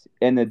 space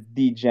in a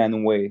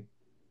degen way.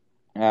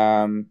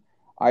 um,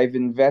 I've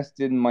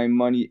invested my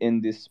money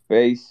in this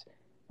space,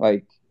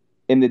 like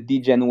in the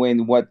degen way.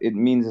 And what it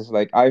means is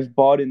like I've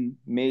bought in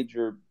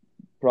major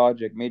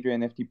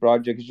NFT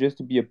projects just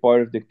to be a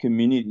part of the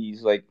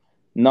communities, like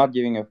not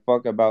giving a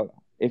fuck about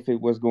if it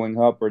was going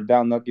up or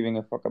down, not giving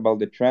a fuck about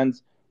the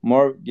trends,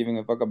 more giving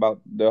a fuck about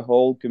the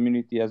whole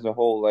community as a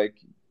whole, like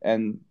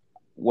and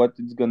what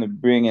it's gonna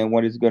bring and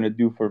what it's gonna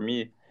do for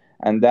me.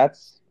 And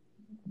that's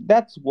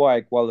why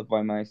I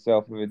qualify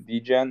myself with a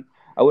degen.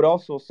 I would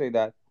also say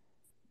that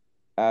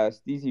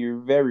Steezy, you're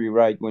very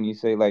right when you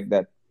say like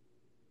that.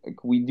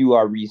 Like we do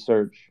our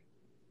research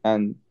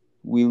and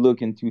we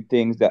look into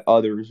things that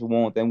others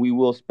won't, and we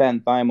will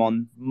spend time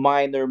on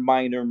minor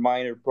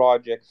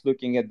projects,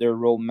 looking at their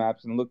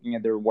roadmaps and looking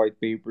at their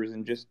white papers,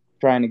 and just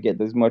trying to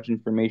get as much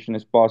information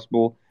as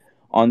possible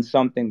on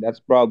something that's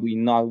probably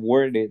not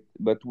worth it,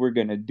 but we're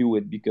gonna do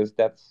it because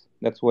that's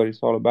what it's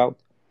all about.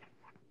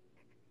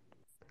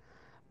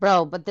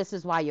 Bro, but this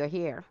is why you're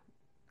here.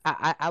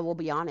 I will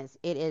be honest.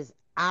 It is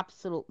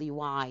absolutely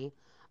why,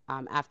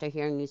 after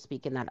hearing you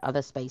speak in that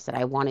other space, that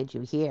I wanted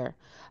you here,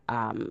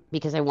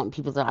 because I want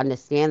people to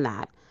understand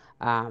that.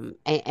 And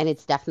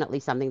it's definitely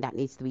something that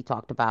needs to be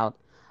talked about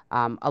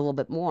a little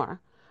bit more,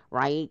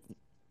 right?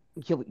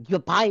 You're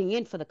buying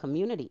in for the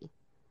community.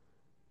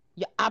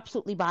 You're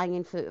absolutely buying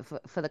in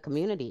for the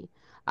community.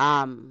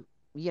 Um,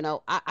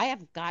 I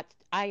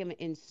am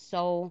in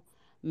so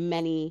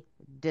many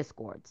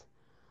discords.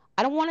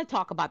 I don't want to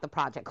talk about the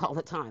project all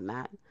the time,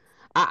 man.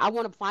 I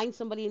want to find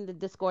somebody in the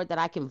Discord that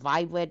I can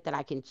vibe with, that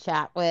I can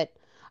chat with,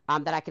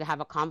 that I can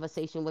have a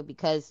conversation with,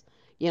 because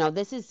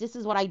this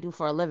is what I do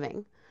for a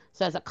living.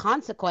 So as a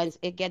consequence,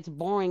 it gets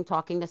boring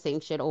talking the same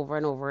shit over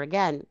and over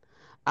again.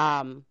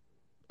 Um,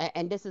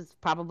 and this is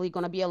probably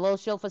going to be a little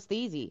show for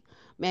Steezy.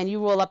 Man, you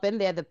roll up in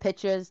there, the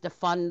pictures, the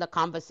fun, the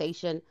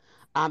conversation.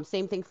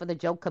 Same thing for the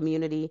joke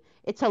community.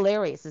 It's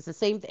hilarious. It's the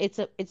same.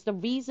 It's the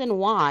reason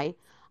why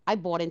I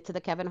bought into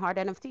the Kevin Hart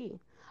NFT.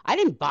 I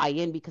didn't buy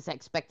in because I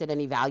expected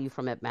any value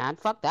from it, man.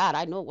 Fuck that.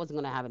 I knew it wasn't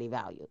gonna have any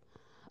value.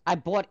 I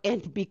bought in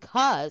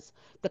because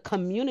the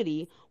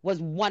community was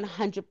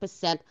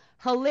 100%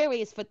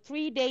 hilarious. For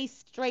 3 days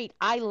straight,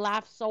 I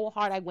laughed so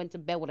hard I went to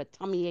bed with a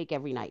tummy ache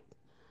every night,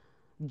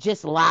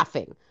 just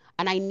laughing.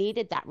 And I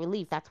needed that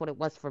relief. That's what it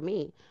was for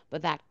me.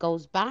 But that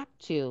goes back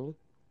to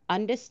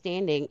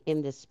understanding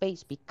in this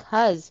space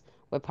because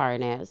we're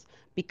pioneers,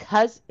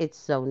 because it's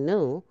so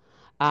new.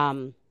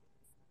 Um,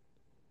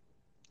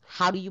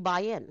 how do you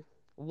buy in?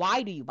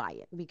 Why do you buy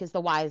it? Because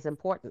the why is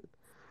important,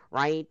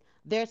 right?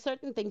 There are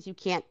certain things you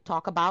can't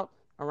talk about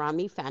around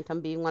me,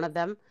 Phantom being one of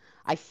them.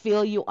 I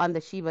feel you on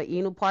the Shiba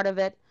Inu part of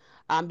it,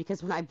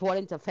 because when I bought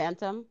into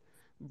Phantom,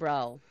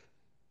 bro,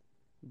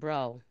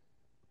 bro,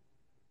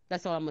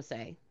 that's all I'm gonna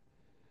say.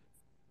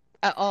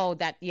 Oh,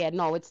 that, yeah,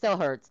 no, it still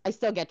hurts. I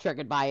still get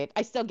triggered by it.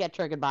 I still get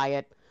triggered by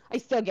it. I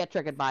still get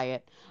triggered by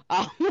it.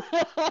 Um,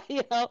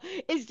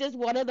 it's just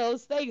one of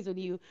those things.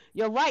 When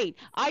you're right.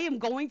 I am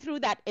going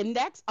through that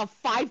index of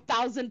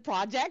 5,000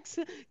 projects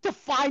to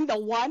find the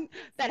one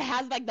that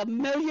has like the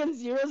million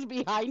zeros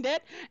behind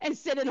it and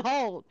sit and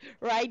hold.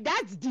 Right?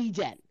 That's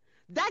degen.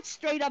 That's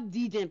straight up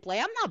degen play.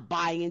 I'm not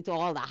buying into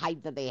all the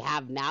hype that they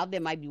have now.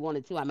 There might be one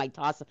or two I might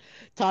toss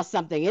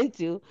something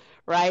into,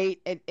 right?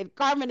 And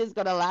Carmen is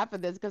gonna laugh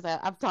at this because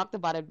I've talked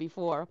about it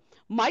before.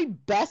 My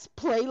best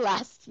play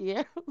last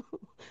year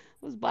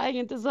was buying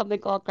into something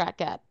called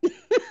Crackcat.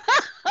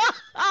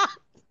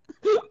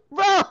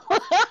 Bro.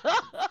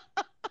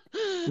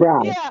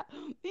 Bro, Yeah.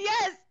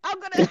 Yes, I'm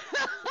gonna.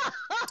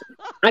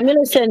 I'm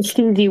gonna send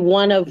Susie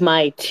one of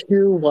my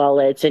two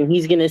wallets, and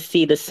he's gonna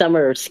see the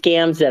summer of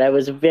scams that I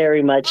was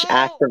very much Oh.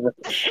 active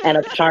and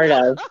a part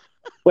of,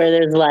 where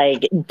there's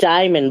like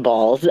diamond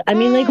balls. I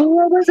mean, like, Oh.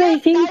 what was I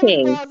Yep, diamond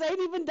thinking? balls. Ain't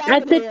even At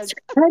diamond the hands.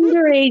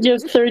 tender age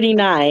of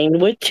 39,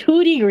 with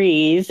 2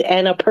 degrees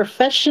and a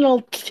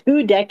professional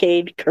 2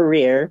 decade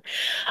career,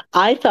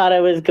 I thought I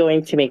was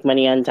going to make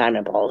money on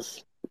diamond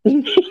balls.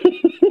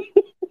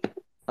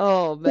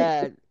 Oh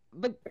man.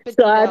 But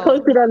So I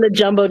posted on the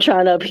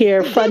Jumbotron up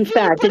here, fun did you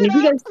fact. put And it if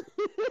you up?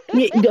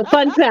 guys,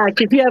 fun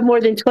fact, if you have more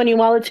than 20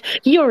 wallets,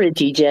 you're a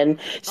degen.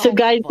 So Oh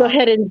guys, go fuck.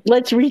 ahead and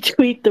let's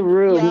retweet the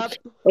room. Yep.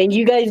 And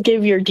you guys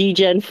give your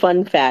degen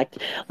fun fact.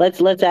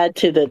 Let's add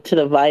to the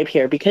vibe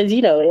here because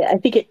I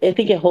think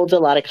it holds a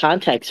lot of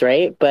context,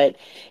 right? But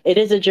it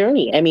is a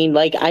journey. I mean,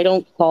 like I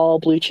don't call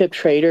blue chip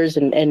traders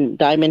and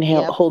diamond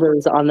Yep.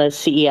 holders on the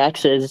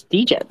CEX as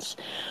degens.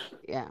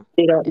 Yeah.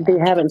 They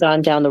Yeah. haven't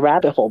gone down the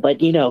rabbit hole. But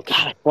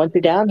God, once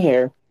you're down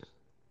here,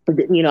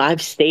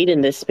 I've stayed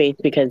in this space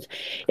because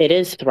it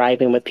is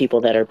thriving with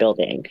people that are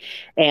building.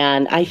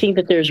 And I think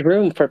that there's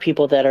room for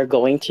people that are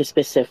going to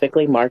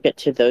specifically market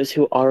to those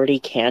who already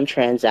can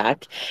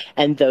transact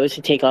and those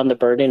who take on the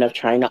burden of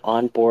trying to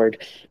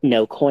onboard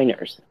no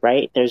coiners,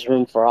 right? There's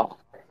room for all.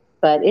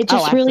 But it Oh,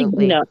 just really,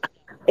 absolutely.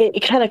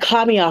 it kind of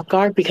caught me off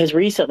guard because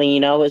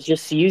recently, I was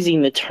just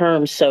using the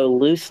term so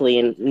loosely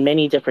in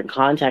many different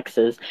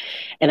contexts.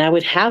 And I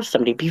would have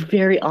somebody be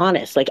very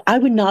honest. Like I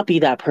would not be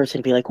that person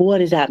to be like, what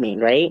does that mean?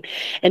 Right.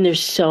 And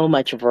there's so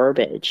much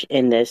verbiage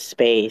in this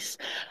space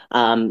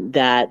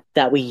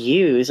that we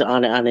use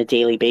on a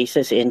daily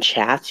basis in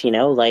chats,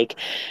 like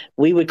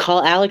we would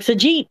call Alex a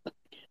Jeep,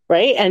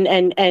 right? And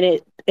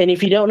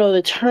if you don't know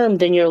the term,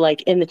 then you're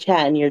like in the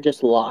chat and you're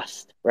just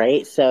lost,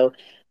 right? So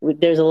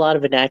there's a lot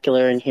of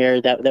vernacular in here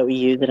that we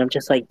use, and I'm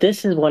just like,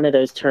 this is one of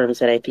those terms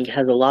that I think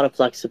has a lot of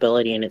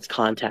flexibility in its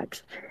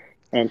context,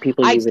 and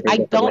people I use it in I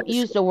different don't ways.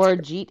 use the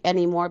word Jeet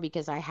anymore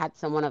because I had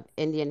someone of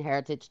Indian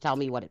heritage tell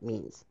me what it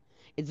means.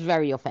 It's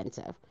very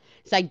offensive.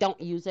 So I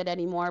don't use it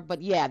anymore. But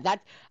yeah,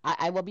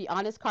 I will be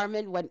honest,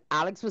 Carmen, when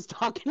Alex was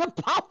talking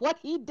about what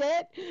he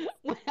did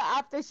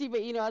after she,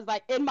 I was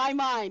like, in my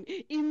mind,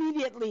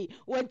 immediately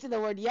went to the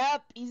word,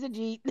 yep, he's a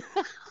Jeet.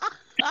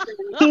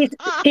 He's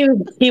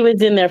he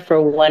was in there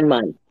for 1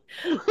 month.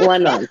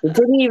 1 month. It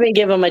didn't even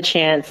give him a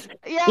chance.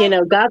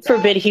 Yep, God yep.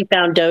 forbid he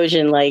found Doge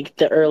in like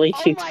the early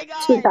Oh two my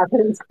two God.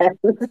 thousand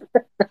tens.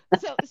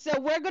 So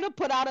we're gonna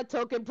put out a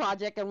token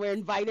project, and we're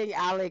inviting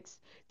Alex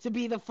to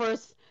be the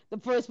first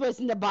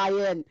person to buy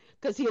in,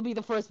 because he'll be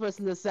the first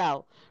person to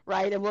sell,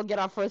 right? And we'll get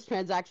our first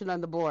transaction on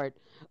the board.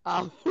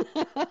 But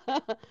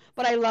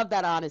I love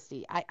that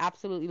honesty. I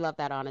absolutely love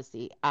that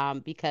honesty,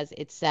 because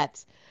it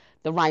sets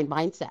the right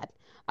mindset.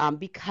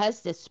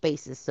 Because this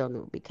space is so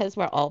new, because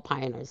we're all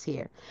pioneers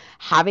here,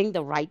 having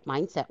the right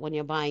mindset when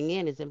you're buying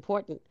in is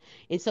important.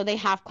 And so they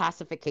have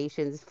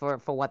classifications for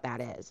what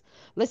that is.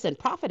 Listen,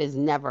 profit is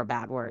never a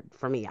bad word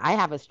for me. I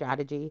have a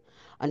strategy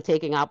on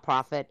taking out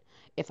profit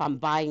if I'm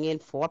buying in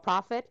for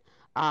profit,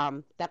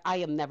 that I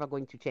am never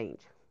going to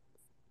change.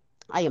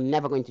 I am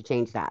never going to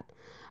change that,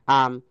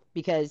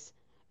 because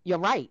you're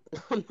right.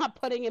 I'm not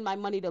putting in my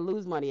money to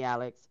lose money,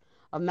 Alex.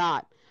 I'm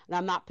not. And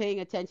I'm not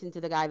paying attention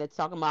to the guy that's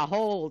talking about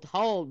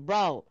hold,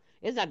 bro.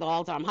 It's at the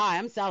all time high.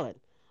 I'm selling.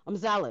 I'm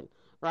selling,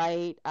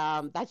 right?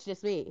 That's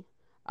just me.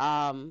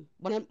 One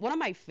of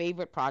my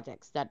favorite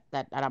projects that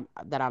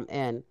I'm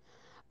in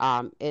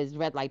is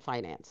red light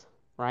finance,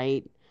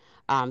 right?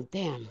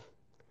 Damn,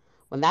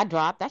 when that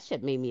dropped, that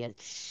shit made me a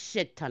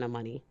shit ton of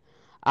money.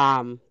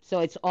 So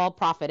it's all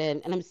profit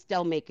in, and I'm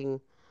still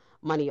making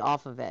money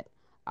off of it.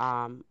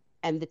 Um,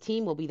 and the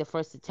team will be the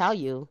first to tell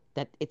you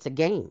that it's a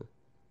game.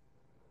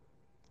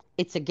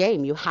 It's a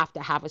game. You have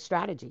to have a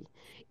strategy.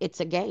 It's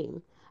a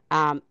game.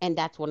 And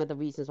that's one of the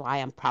reasons why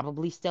I'm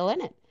probably still in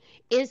it,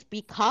 is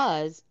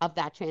because of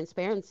that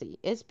transparency.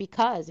 It's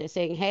because they're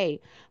saying, hey,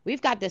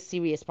 we've got this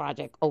serious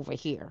project over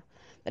here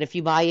that if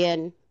you buy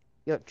in,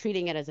 you're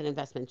treating it as an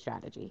investment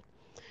strategy.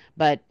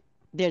 But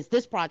there's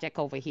this project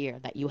over here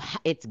that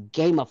it's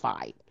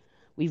gamified.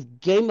 We've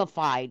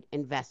gamified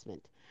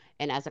investment.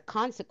 And as a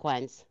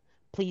consequence,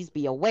 please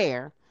be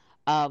aware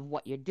of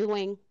what you're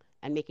doing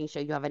and making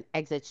sure you have an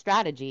exit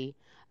strategy,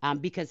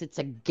 because it's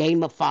a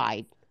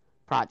gamified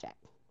project,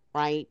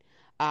 right?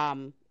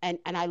 And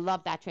I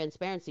love that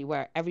transparency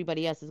where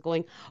everybody else is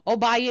going, oh,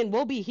 buy in,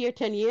 we'll be here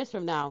 10 years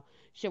from now.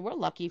 Shit, we're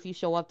lucky if you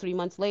show up 3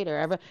 months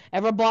later.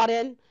 Ever bought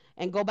in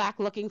and go back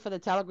looking for the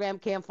Telegram,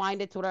 can't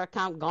find it, Twitter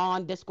account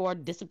gone,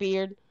 Discord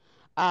disappeared?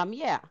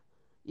 Yeah.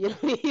 You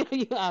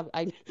know,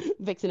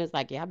 Vixen is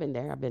like, yeah, I've been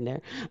there, I've been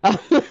there.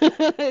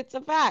 It's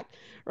a fact,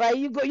 right?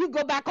 You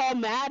go back all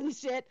mad and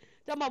shit.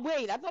 Tell me,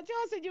 wait, I thought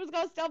y'all said you was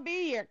gonna still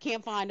be here.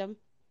 Can't find them.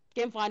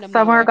 Can't find them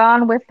Some are nowhere.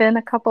 gone within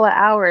a couple of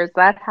hours.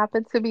 That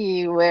happened to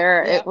me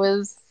where Yep. it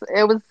was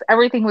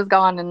everything was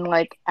gone in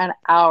like an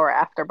hour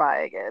after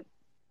buying it.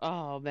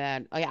 Oh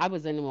man, I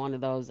was in one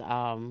of those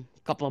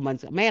couple of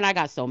months ago. Man, I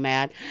got so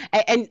mad,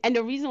 and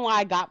the reason why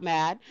I got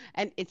mad,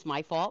 and it's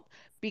my fault,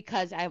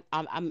 because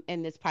I'm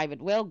in this private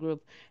whale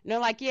group, and they're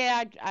like,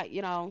 yeah,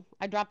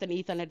 I dropped an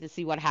ETH on it to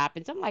see what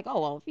happens. I'm like,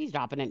 oh well, if he's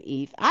dropping an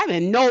ETH, I'm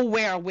in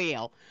nowhere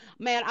whale,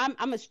 man.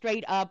 I'm a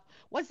straight up.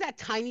 What's that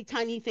tiny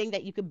thing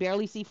that you could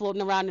barely see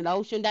floating around in the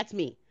ocean? That's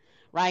me,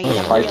 right?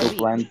 I'm real deep.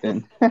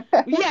 Phytoplankton.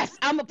 Yes,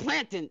 I'm a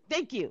plantain.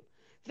 Thank you.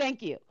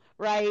 Thank you.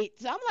 Right.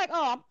 So I'm like,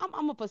 oh, I'm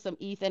gonna put some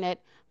ETH in it.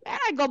 And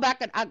I go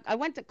back and I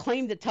went to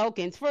claim the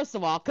tokens. First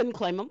of all, couldn't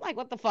claim them. I'm like,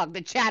 what the fuck?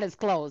 The chat is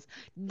closed.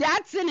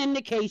 That's an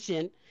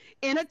indication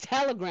in a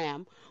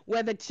telegram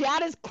where the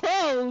chat is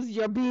closed,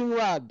 you're being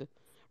rugged.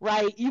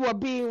 Right? You are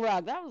being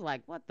rugged. I was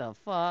like, what the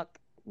fuck?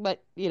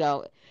 But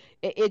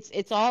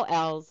it's all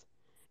L's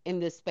in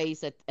this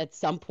space at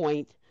some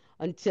point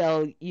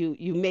until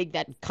you make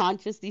that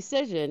conscious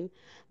decision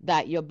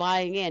that you're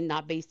buying in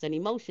not based on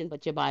emotion,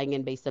 but you're buying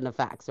in based on the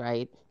facts,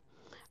 right?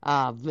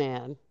 Oh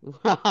man,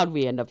 how'd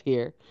we end up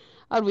here?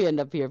 How'd we end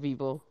up here,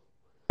 people?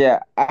 Yeah,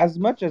 as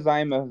much as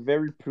I'm a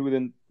very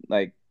prudent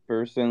like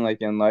person like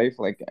in life,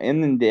 like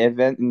in the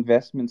event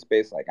investment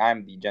space, like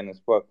I'm the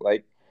Genesis book.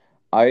 Like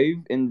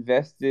I've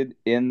invested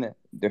in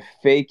the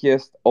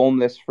fakest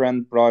homeless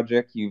friend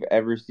project you've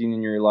ever seen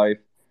in your life.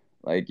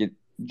 Like it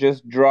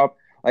just dropped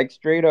like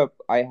straight up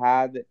I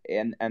had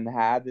and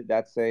had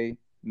that say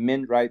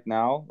mint right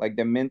now. Like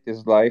the mint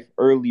is live,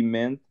 early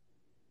mint.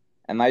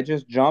 And I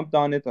just jumped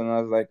on it and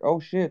I was like,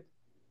 oh shit.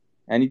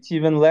 And it's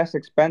even less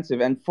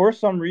expensive. And for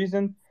some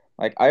reason,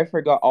 like I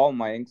forgot all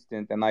my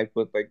instant and I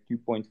put like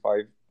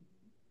 2.5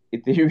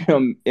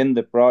 Ethereum in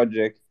the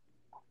project.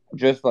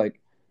 Just like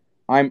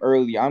I'm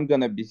early. I'm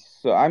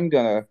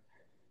gonna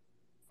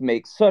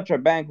make such a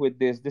bank with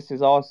this. This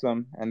is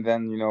awesome. And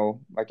then,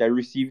 like I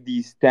received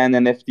these 10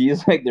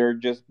 NFTs, like they're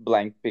just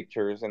blank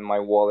pictures in my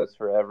wallets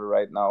forever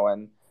right now.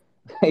 And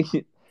like,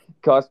 it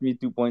cost me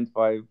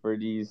 2.5 for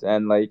these.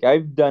 And like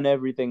I've done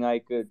everything I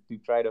could to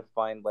try to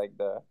find like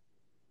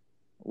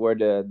where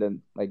the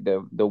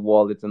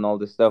wallets and all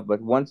this stuff.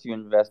 But once you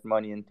invest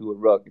money into a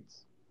rug,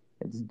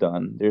 it's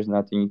done. There's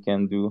nothing you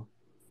can do.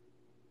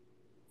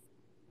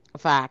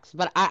 Facts.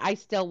 But I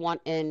still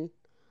want in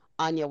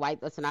on your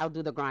white. Listen, I'll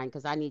do the grind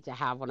because I need to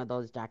have one of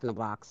those Jack in the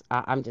Box.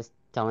 I'm just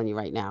telling you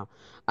right now.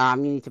 You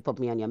need to put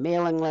me on your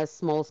mailing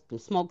list,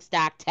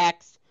 smokestack,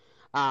 text.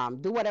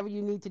 Do whatever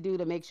you need to do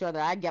to make sure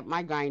that I get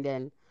my grind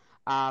in.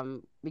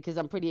 Because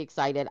I'm pretty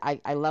excited.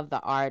 I love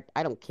the art.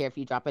 I don't care if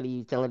you drop any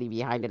utility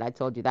behind it. I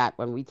told you that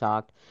when we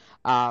talked.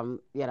 I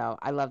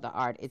love the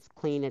art. It's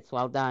clean. It's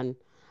well done,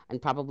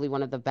 and probably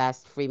one of the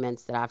best free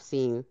mints that I've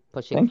seen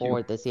pushing Thank you.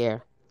 forward this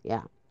year.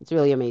 Yeah, it's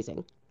really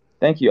amazing.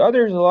 Thank you.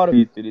 There's a lot of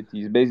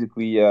utilities.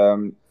 Basically,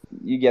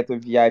 you get the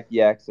VIP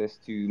access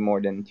to more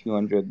than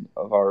 200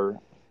 of our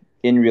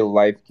in real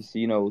life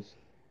casinos.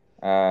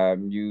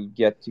 You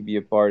get to be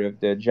a part of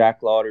the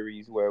Jack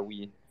lotteries where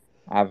we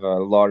have a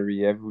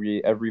lottery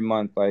every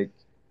month. Like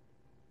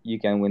you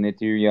can win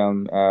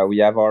Ethereum. We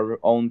have our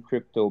own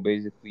crypto,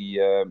 basically.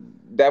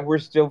 That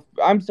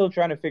I'm still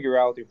trying to figure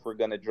out if we're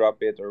gonna drop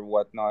it or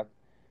whatnot.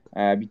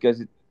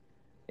 Because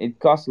it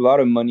costs a lot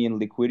of money and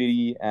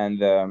liquidity,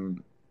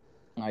 and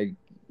I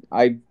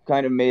I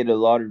kind of made a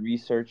lot of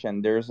research,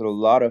 and there's a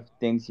lot of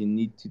things you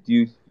need to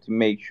do to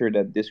make sure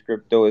that this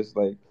crypto is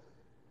like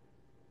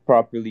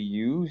properly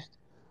used.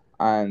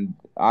 And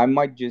I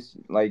might just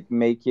like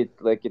make it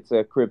like it's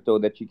a crypto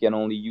that you can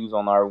only use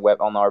on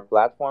our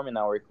platform in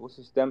our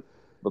ecosystem.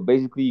 But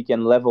basically, you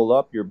can level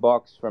up your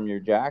box from your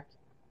jack,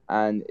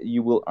 and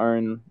you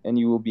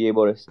will be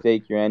able to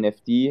stake your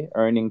NFT,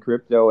 earn in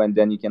crypto, and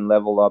then you can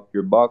level up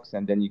your box,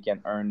 and then you can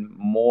earn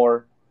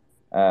more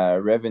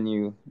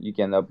revenue. You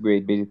can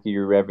upgrade basically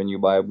your revenue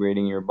by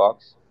upgrading your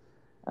box.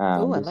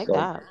 Oh, I This is like all,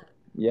 that.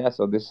 yeah.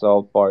 So this is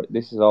all part.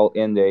 This is all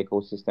in the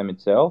ecosystem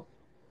itself.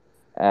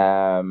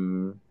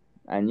 Um,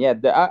 and yeah,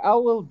 I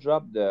will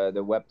drop the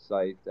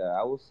website.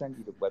 I will send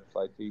you the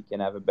website so you can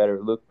have a better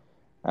look.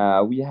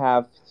 We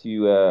have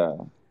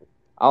to.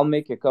 I'll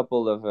make a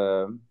couple of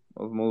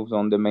moves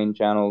on the main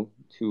channel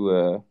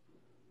to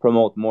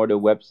promote more the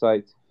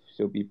website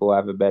so people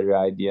have a better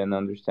idea and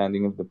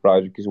understanding of the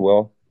project as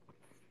well.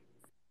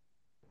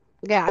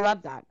 Yeah, I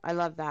love that. I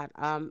love that.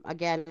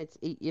 Again,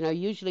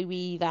 usually we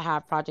either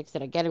have projects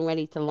that are getting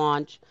ready to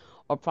launch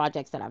or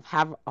projects that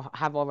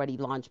have already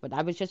launched. But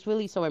I was just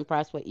really so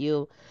impressed with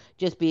you,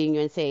 just being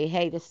you and saying,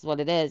 hey, this is what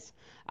it is.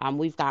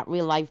 We've got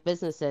real life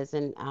businesses,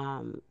 and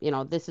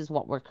this is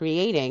what we're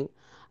creating,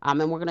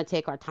 and we're gonna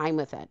take our time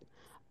with it.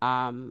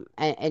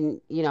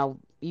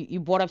 You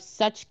brought up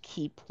such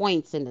key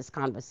points in this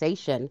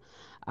conversation.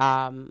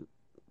 Um,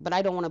 but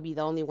I don't want to be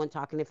the only one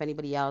talking. If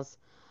anybody else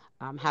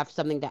have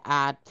something to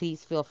add,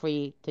 please feel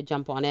free to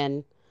jump on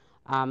in.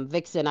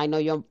 Vixen, I know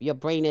your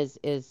brain is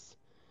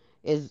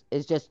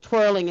just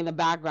twirling in the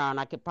background.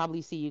 I could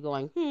probably see you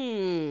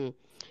going,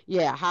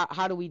 yeah,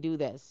 how do we do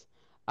this?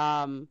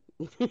 Um,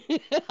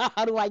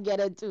 how do I get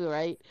into it,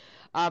 right?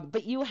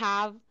 But you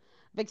have,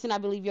 Vixen, I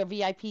believe your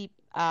VIP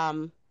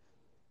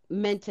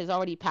mint has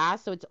already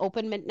passed, so it's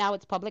open mint now,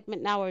 it's public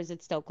mint now, or is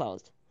it still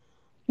closed?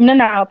 No,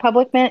 no,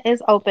 public mint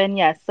is open,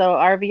 yes. So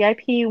our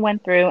VIP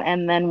went through,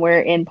 and then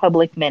we're in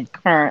public mint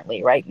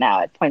currently right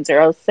now at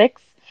 0.06.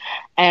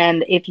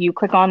 And if you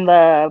click on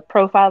the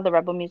profile, the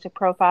Rebel Music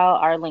profile,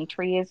 our link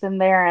tree is in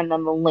there, and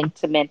then the link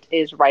to mint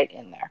is right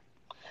in there.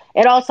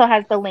 It also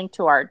has the link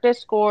to our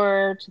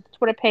Discord, to the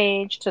Twitter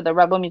page, to the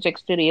Rebel Music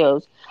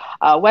Studios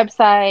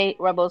website.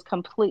 Rebel's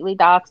completely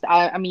doxxed.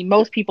 I mean,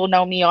 most people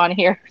know me on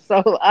here,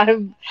 so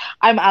I'm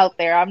out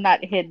there. I'm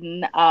not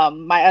hidden.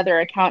 My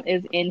other account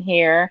is in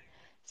here,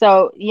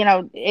 so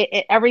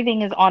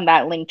everything is on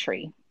that link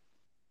tree.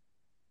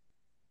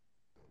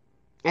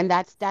 And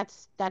that's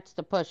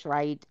the push,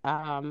 right?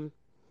 I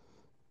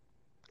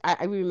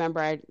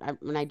remember,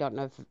 and I don't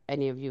know if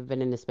any of you have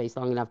been in the space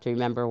long enough to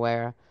remember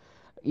where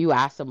you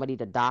ask somebody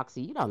to dox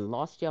you, you done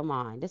lost your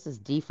mind. This is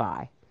DeFi.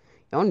 You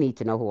don't need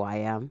to know who I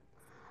am.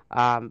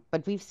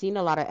 But we've seen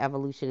a lot of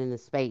evolution in the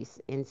space.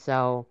 And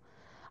so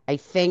I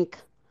think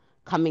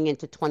coming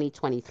into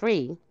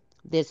 2023,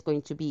 there's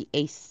going to be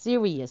a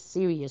serious,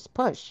 serious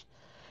push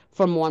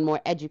for more and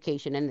more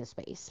education in this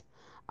space.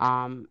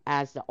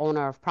 As the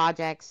owner of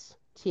projects,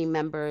 team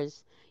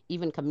members,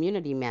 even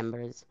community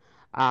members,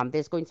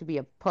 there's going to be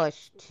a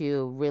push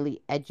to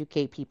really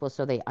educate people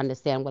so they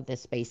understand what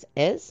this space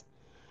is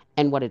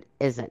and what it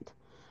isn't.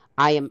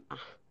 I am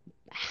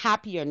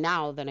happier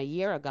now than a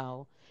year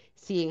ago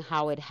seeing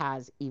how it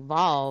has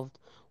evolved,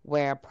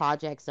 where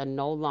projects are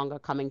no longer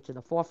coming to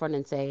the forefront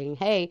and saying,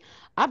 hey,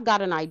 I've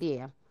got an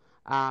idea.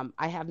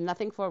 I have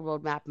nothing for a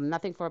roadmap,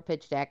 nothing for a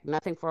pitch deck,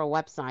 nothing for a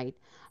website,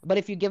 but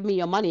if you give me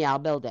your money, I'll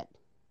build it.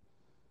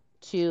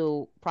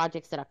 To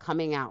projects that are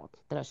coming out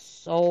that are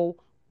so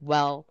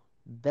well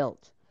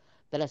built,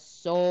 that are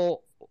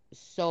so,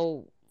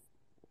 so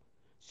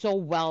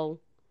well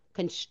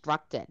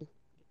constructed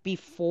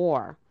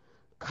before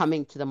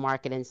coming to the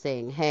market and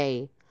saying,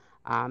 hey,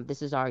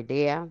 this is our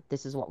idea,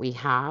 this is what we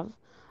have,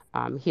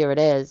 here it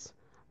is,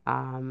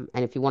 and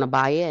if you want to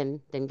buy in,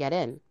 then get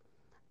in.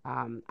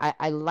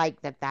 I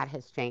like that that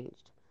has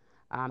changed,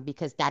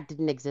 because that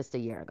didn't exist a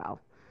year ago.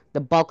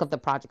 The bulk of the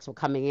projects were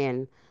coming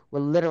in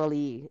with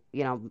literally,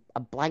 a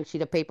blank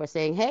sheet of paper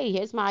saying, hey,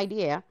 here's my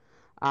idea.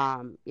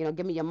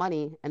 Give me your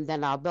money and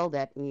then I'll build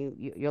it. And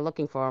you're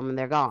looking for them and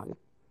they're gone.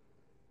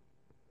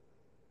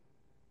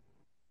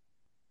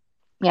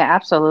 Yeah,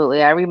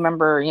 absolutely. I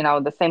remember,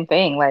 the same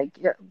thing, like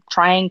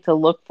trying to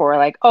look for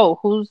like, oh,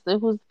 who's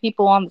the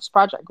people on this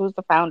project? Who's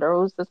the founder?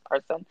 Who's this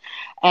person?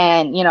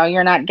 And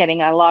you're not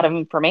getting a lot of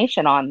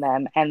information on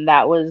them. And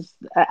that was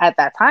at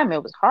that time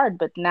it was hard,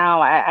 but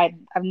now I've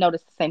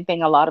noticed the same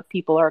thing. A lot of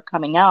people are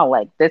coming out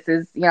like this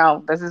is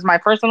my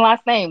first and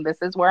last name.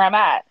 This is where I'm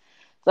at.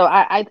 So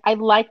I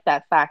like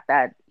that fact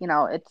that,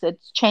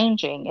 it's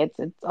changing. It's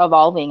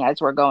evolving as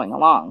we're going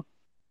along.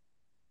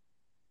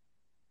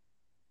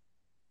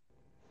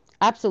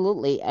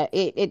 Absolutely.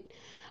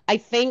 I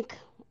think,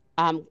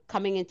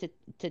 coming into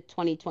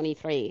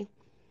 2023,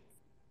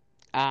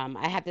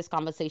 I had this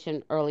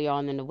conversation early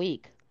on in the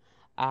week.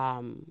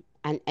 And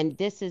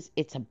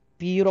it's a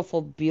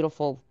beautiful,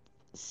 beautiful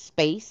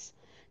space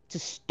to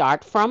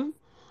start from,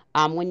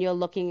 when you're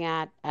looking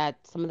at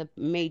some of the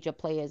major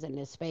players in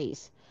this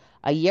space.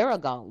 A year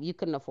ago, you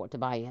couldn't afford to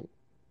buy in.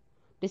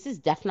 This is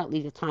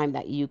definitely the time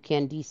that you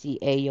can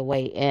DCA your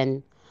way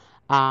in,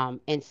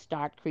 and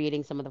start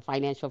creating some of the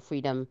financial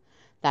freedom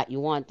that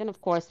you want. And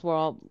of course,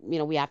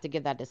 we have to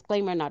give that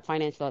disclaimer, not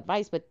financial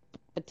advice, but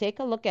take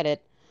a look at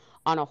it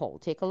on a whole.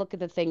 Take a look at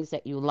the things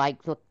that you like.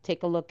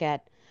 Take a look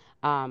at,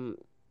 um,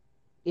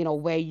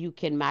 where you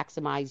can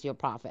maximize your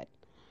profit,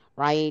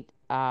 right?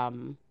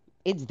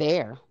 It's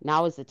there.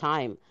 Now is the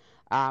time.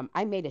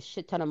 I made a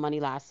shit ton of money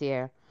last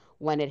year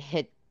when it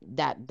hit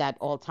that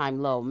all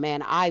time low.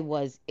 Man, I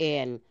was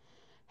in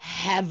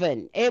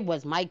heaven. It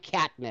was my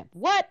catnip.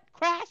 What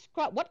crash?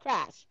 What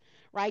crash?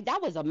 Right?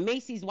 That was a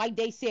Macy's White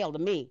Day sale to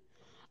me.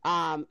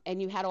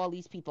 And you had all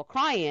these people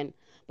crying,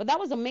 but that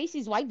was a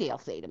Macy's White Day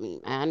sale to me,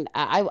 man.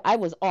 I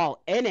was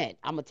all in it.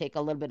 I'm gonna take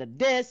a little bit of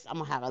this. I'm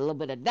gonna have a little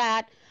bit of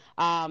that.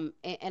 And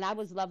I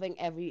was loving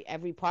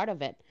every part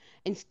of it,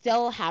 and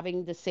still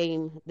having the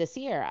same this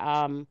year.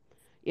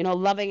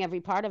 Loving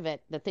every part of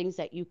it. The things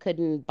that you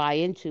couldn't buy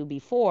into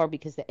before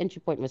because the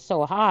entry point was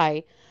so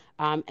high,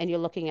 and you're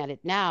looking at it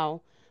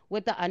now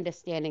with the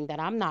understanding that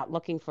I'm not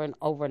looking for an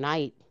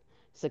overnight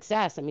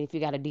success. I mean, if you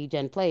got a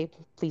DGen play,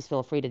 please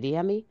feel free to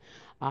DM me.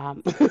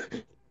 Um,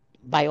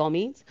 by all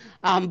means.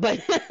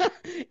 But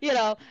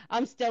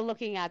I'm still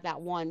looking at that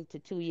 1 to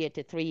 2 year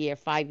to 3 year,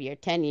 5 year,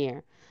 10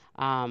 year.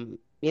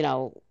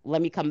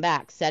 Let me come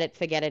back, set it,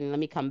 forget it, and let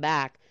me come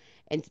back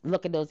and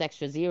look at those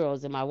extra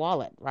zeros in my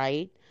wallet,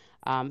 right?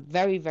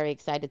 Very, very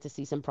excited to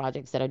see some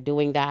projects that are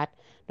doing that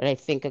I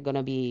think are going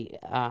to be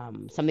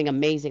something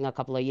amazing a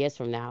couple of years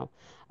from now.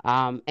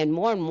 And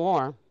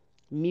more,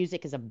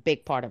 music is a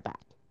big part of that.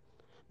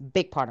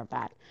 Big part of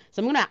that.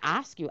 So I'm going to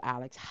ask you,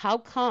 Alex, how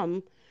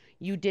come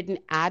you didn't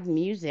add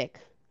music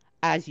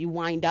as you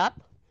wind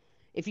up?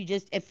 If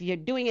you're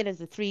doing it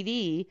as a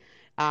 3D,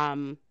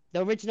 the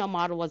original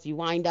model was you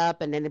wind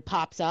up and then it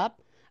pops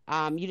up.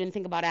 You didn't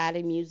think about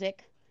adding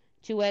music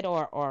to it,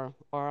 or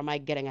am I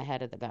getting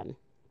ahead of the gun?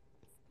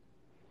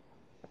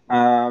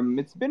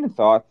 It's been a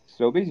thought.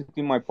 So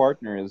basically, my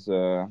partner is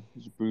a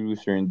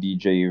producer and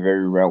DJ,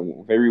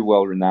 very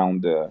well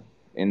renowned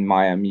in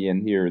Miami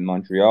and here in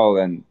Montreal,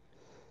 and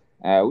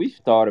we've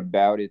thought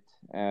about it.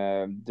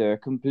 The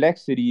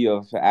complexity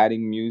of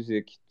adding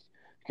music,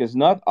 because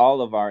not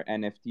all of our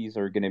NFTs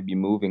are gonna be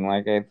moving.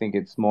 Like I think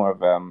it's more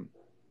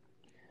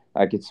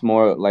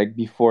like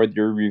before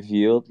they're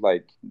revealed,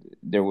 like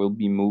there will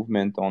be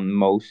movement on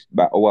most,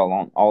 but well,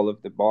 on all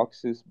of the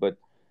boxes, but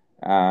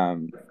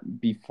um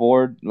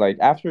before, like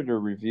after they're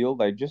revealed,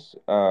 like just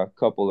a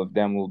couple of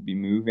them will be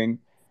moving.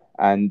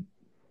 And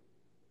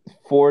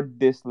for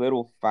this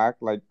little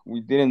fact, like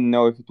we didn't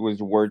know if it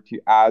was worth to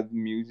add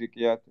music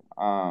yet.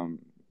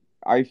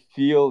 I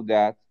feel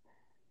that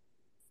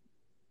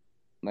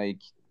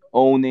like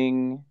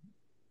owning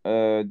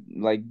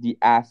like the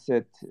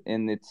asset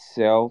in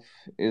itself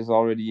is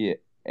already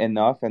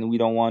enough, and we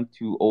don't want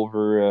to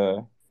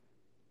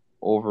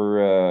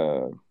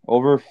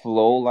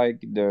overflow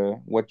like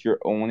the what you're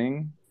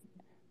owning.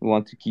 We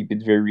want to keep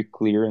it very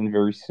clear and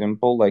very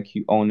simple, like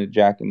you own a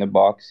Jack in the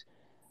Box,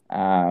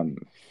 um,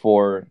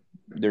 for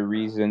the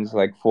reasons,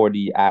 like for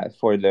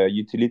the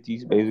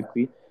utilities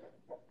basically,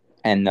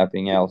 and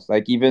nothing else.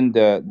 Like even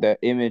the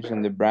image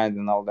and the brand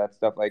and all that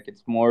stuff, like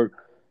it's more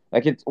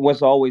like it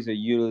was always a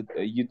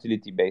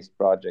utility based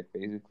project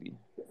basically.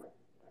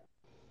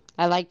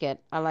 I like it.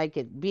 I like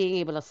it. Being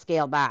able to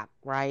scale back,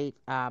 right?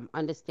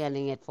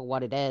 Understanding it for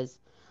what it is.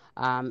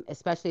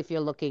 Especially if you're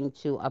looking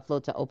to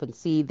upload to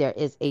OpenSea, there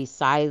is a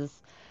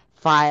size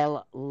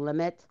file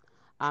limit.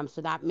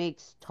 So that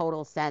makes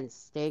total sense.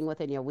 Staying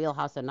within your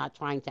wheelhouse and not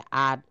trying to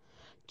add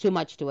too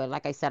much to it.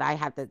 Like I said, I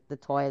had the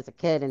toy as a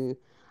kid, and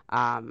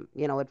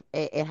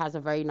it has a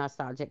very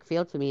nostalgic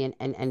feel to me,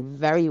 and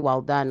very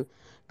well done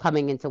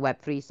coming into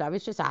Web3. So I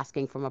was just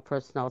asking from a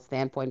personal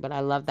standpoint, but I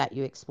love that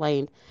you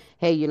explained,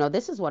 hey,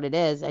 this is what it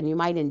is, and you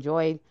might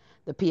enjoy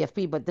the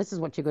PFP, but this is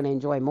what you're going to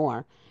enjoy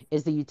more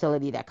is the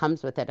utility that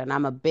comes with it. And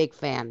I'm a big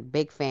fan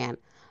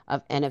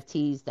of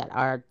NFTs that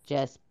are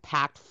just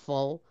packed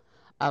full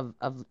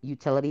of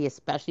utility,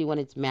 especially when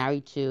it's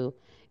married to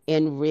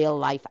in real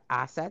life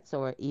assets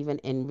or even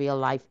in real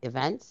life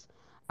events.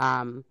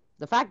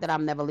 The fact that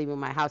I'm never leaving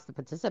my house to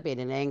participate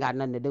in it ain't got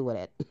nothing to do with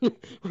it,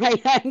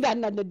 right? I ain't got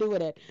nothing to do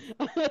with it.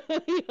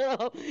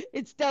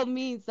 It still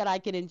means that I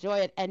can enjoy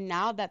it. And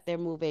now that they're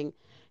moving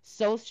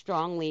so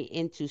strongly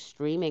into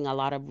streaming a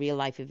lot of real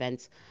life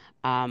events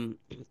um,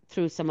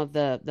 through some of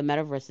the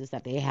metaverses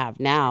that they have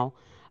now,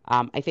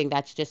 I think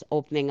that's just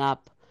opening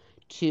up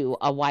to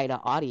a wider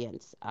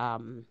audience.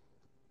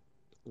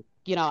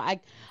 You know, I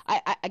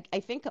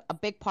think a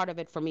big part of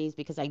it for me is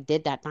because I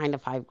did that 9 to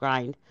 5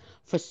 grind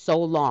for so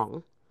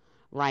long,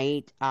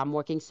 right?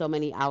 Working so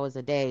many hours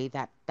a day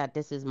that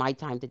this is my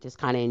time to just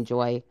kind of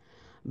enjoy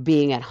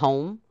being at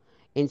home.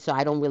 And so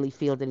I don't really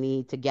feel the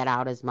need to get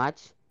out as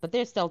much. But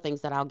there's still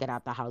things that I'll get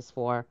out the house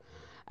for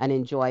and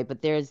enjoy.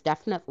 But there's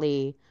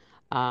definitely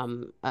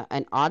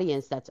an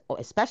audience that's,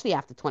 especially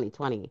after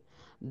 2020,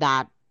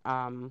 that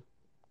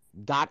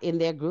got in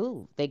their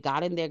groove. They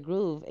got in their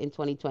groove in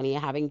 2020,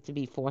 having to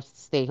be forced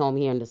to stay home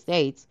here in the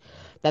States,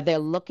 that they're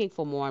looking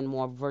for more and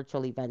more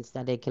virtual events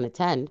that they can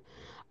attend.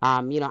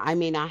 I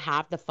may not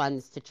have the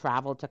funds to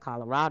travel to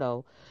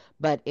Colorado,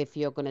 but if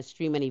you're going to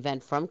stream an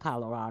event from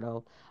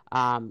Colorado,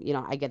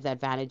 I get the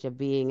advantage of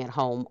being at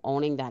home,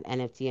 owning that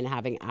NFT, and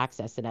having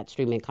access to that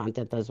streaming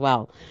content as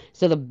well.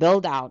 So the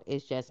build out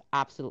is just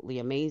absolutely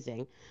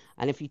amazing.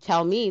 And if you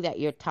tell me that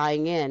you're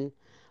tying in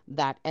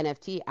that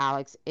NFT,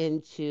 Alex,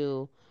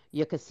 into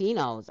your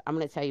casinos, I'm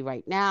going to tell you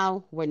right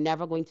now, we're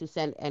never going to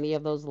send any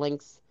of those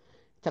links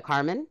to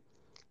Carmen.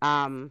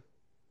 Um,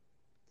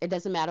 it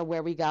doesn't matter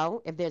where we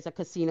go. If there's a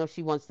casino,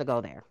 she wants to go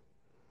there,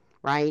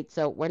 right?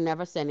 So we're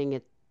never sending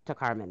it to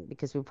Carmen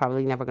because we're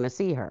probably never going to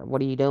see her.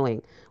 What are you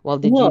doing? Well,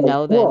 did you Whoa,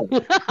 know that?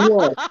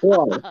 whoa,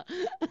 whoa, whoa.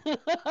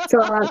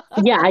 So,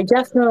 yeah, I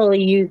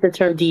definitely use the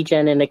term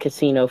degen in a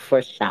casino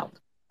for shout,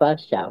 for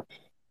shout.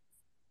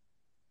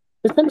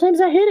 But sometimes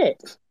I hit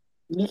it.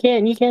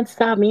 You can't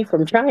stop me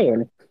from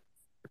trying.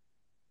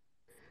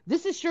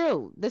 This is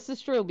true. This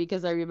is true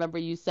because I remember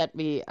you sent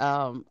me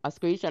a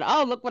screenshot.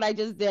 Oh, look what I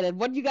just did. And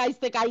what do you guys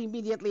think I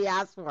immediately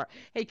asked for?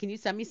 Hey, can you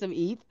send me some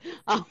ETH?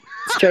 Um,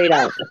 Straight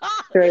up,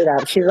 straight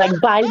up. She's like,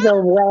 by the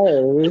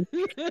way,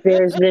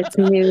 there's this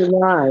new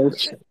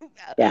launch.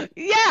 Yeah,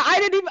 Yeah,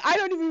 I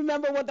don't even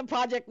remember what the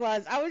project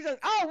was. I was just,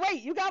 oh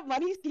wait, you got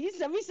money? Can you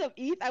send me some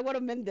ETH? I want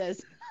to mint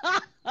this.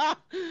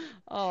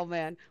 Oh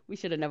man, we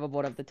should have never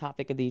brought up the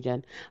topic of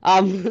degen.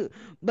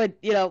 But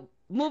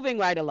moving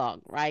right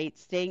along, right?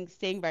 Staying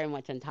very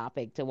much on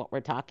topic to what we're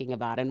talking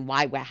about and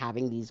why we're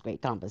having these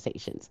great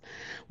conversations.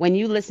 When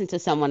you listen to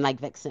someone like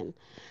Vixen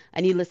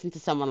and you listen to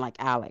someone like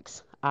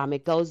Alex,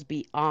 it goes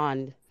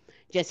beyond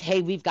just,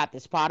 hey, we've got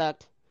this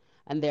product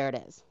and there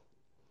it is.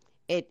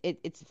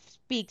 It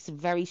speaks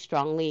very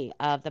strongly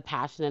of the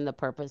passion and the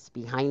purpose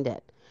behind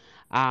it,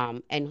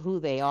 and who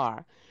they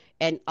are.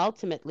 And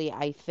ultimately,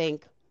 I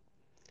think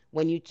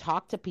when you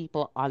talk to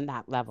people on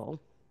that level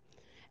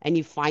and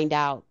you find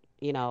out,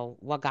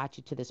 what got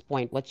you to this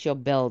point, what's your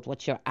build,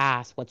 what's your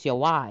ask, what's your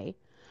why,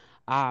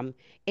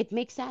 it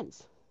makes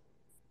sense.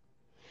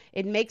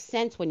 It makes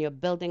sense when you're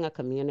building a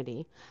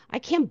community. I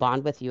can't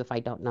bond with you if I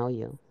don't know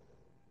you,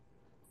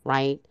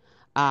 right?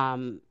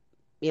 Um,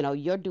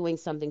 you're doing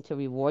something to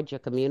reward your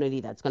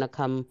community that's going to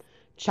come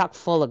chock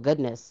full of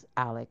goodness,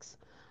 Alex.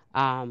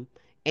 Um,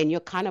 and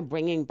you're kind of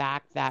bringing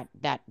back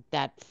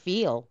that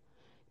feel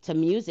to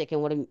music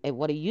and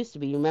what it used to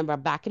be. You remember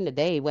back in the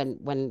day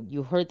when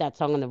you heard that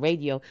song on the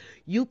radio,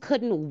 you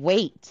couldn't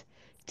wait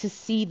to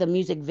see the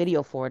music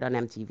video for it on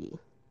MTV,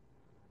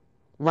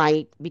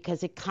 right?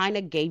 Because it kind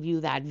of gave you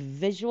that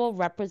visual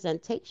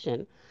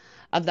representation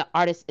of the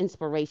artist's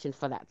inspiration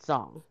for that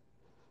song,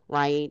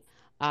 right?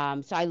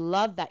 So I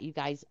love that you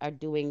guys are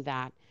doing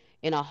that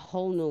in a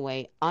whole new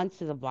way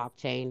onto the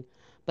blockchain,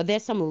 but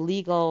there's some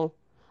legal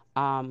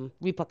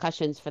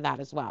repercussions for that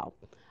as well.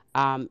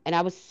 And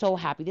I was so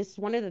happy. This is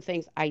one of the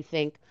things I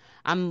think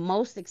I'm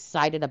most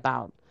excited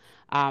about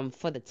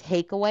for the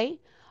takeaway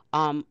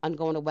on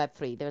going to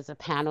Web3. There's a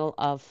panel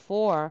of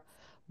 4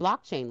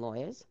 blockchain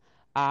lawyers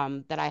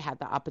that I had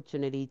the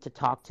opportunity to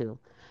talk to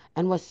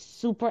and was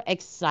super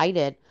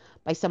excited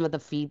by some of the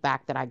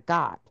feedback that I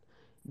got,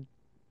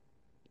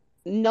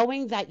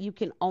 knowing that you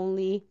can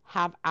only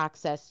have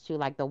access to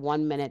like the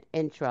 1 minute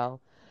intro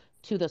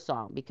to the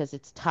song because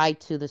it's tied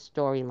to the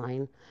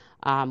storyline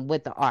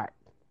with the art,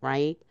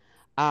 right?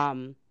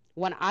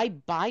 When I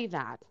buy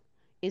that,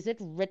 is it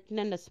written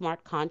in the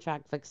smart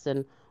contract,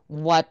 Vixen,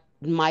 what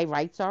my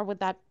rights are with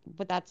that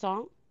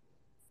song?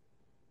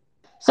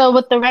 So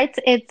with the rights,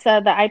 it's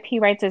the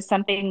IP rights is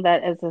something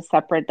that is a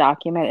separate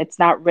document. It's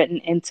not written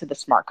into the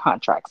smart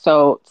contract.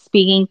 So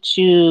speaking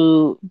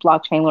to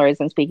blockchain lawyers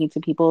and speaking to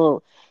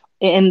people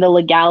in the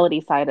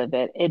legality side of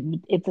it,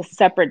 it's a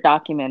separate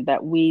document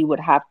that we would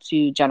have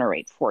to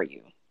generate for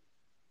you.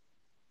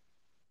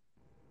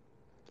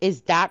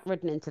 Is that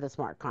written into the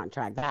smart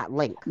contract? That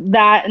link?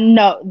 That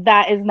no,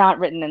 that is not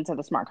written into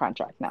the smart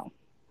contract. No.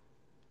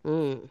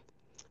 Mm.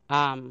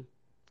 Um,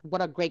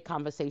 what a great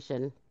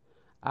conversation.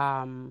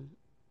 Um,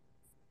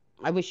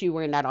 I wish you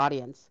were in that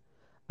audience.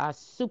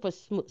 Super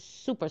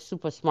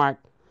smart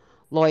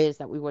lawyers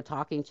that we were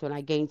talking to, and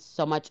I gained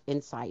so much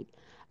insight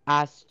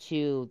as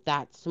to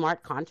that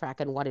smart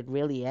contract and what it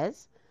really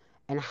is,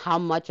 and how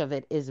much of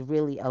it is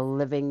really a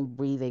living,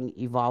 breathing,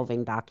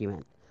 evolving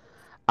document.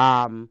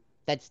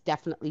 That's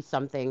definitely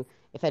something.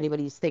 If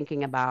anybody's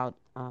thinking about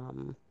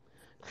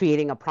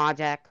creating a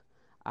project,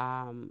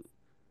 um,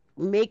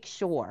 make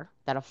sure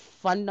that a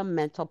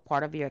fundamental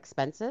part of your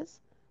expenses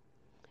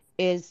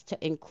is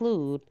to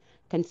include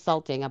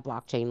consulting a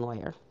blockchain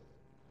lawyer.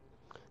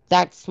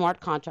 That smart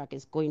contract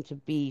is going to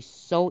be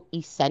so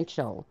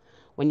essential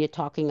when you're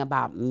talking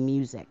about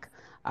music,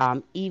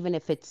 even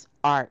if it's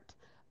art,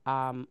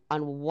 on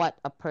what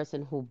a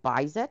person who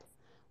buys it,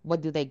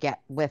 what do they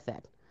get with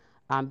it?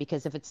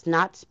 Because if it's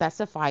not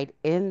specified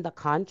in the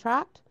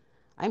contract,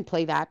 I can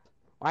play that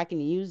or I can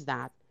use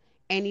that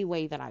any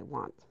way that I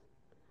want.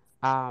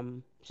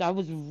 So I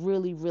was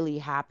really, really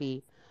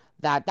happy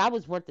that that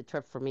was worth the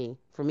trip for me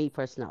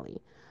personally,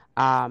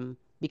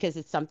 because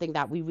it's something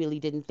that we really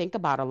didn't think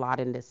about a lot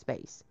in this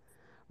space,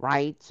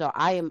 right? So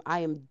I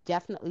am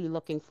definitely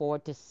looking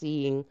forward to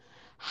seeing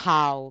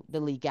how the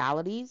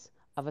legalities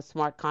of a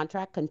smart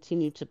contract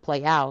continue to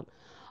play out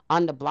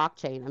on the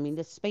blockchain. I mean,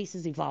 this space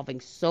is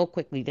evolving so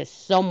quickly. There's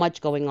so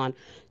much going on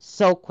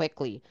so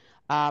quickly.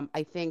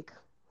 I think,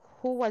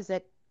 who was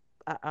it?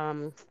 Uh,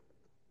 um,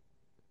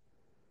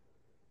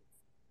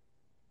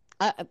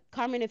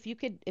 Carmen, if you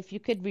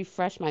could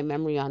refresh my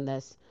memory on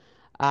this,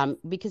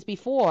 because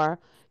before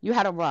you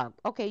had a rug.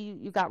 Okay,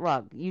 you got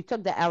rug. You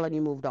took the L and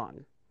you moved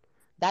on.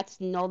 That's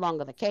no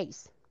longer the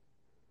case,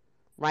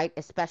 right?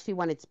 Especially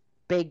when it's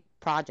big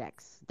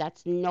projects.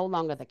 That's no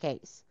longer the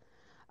case.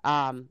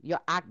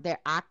 They're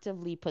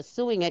actively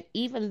pursuing it,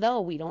 even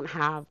though we don't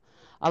have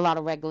a lot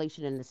of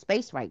regulation in the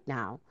space right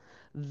now.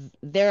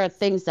 There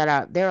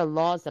are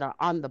laws that are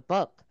on the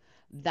book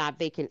that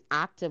they can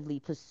actively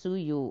pursue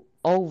you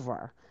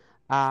over.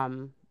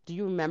 Do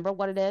you remember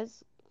what it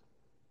is,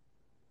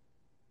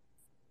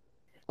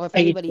 or if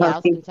Are you anybody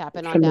else talking can tap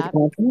in on from the that?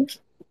 conference?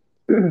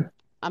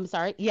 I'm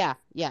sorry. Yeah,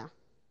 yeah.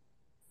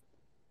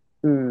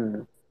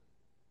 Hmm,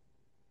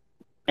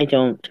 I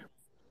don't.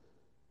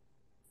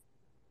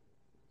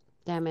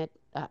 Damn it.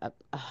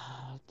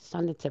 It's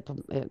on the tip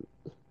of.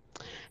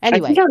 I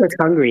think Anyway, I was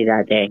hungry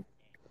that day.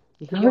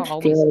 I you're was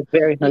always, feeling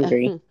very yeah,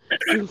 hungry.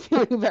 you're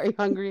feeling very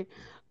hungry.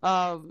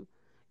 Um,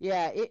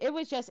 yeah, it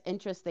was just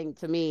interesting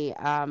to me,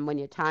 when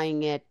you're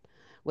tying it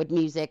with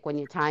music, when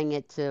you're tying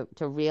it to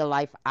real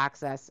life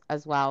access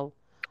as well,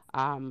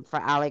 for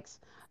Alex.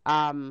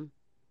 Um,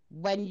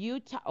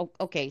 when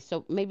okay,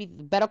 so maybe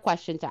the better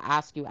question to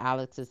ask you,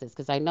 Alex, is this,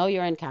 because I know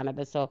you're in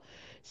Canada, so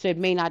it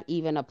may not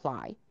even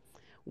apply.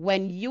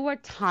 When you are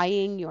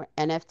tying your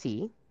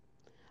NFT,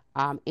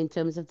 in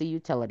terms of the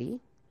utility,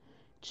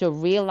 to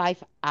real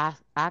life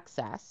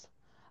access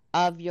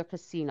of your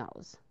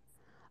casinos.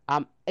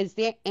 Is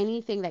there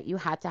anything that you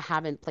had to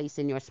have in place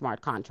in your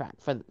smart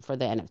contract for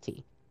the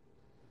NFT?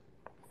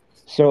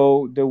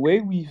 So the way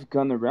we've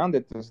gone around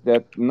it is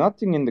that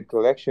nothing in the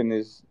collection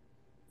is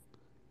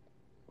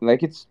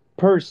like it's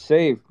per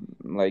se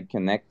like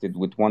connected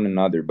with one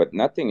another, but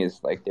nothing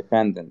is like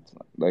dependent.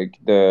 Like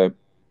the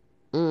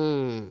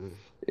Mm.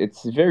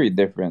 it's very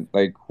different.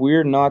 Like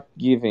we're not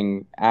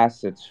giving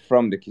assets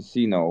from the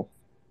casino.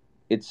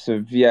 It's a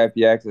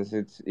VIP access.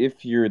 It's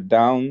if you're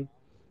down,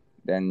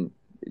 then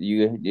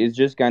you it's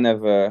just kind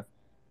of a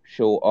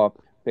show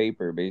up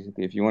paper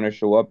basically. If you want to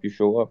show up, you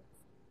show up.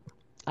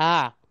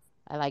 Ah,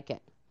 I like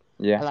it.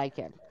 I Yeah. like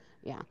it.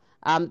 Yeah.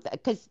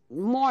 Because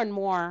more and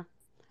more,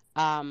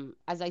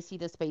 as I see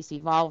the space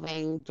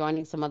evolving,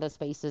 joining some other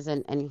spaces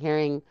and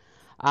hearing,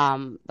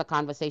 the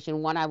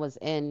conversation. One I was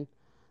in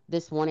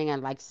this morning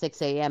at like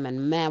 6 a.m.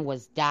 and man,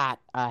 was that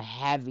a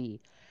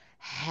heavy,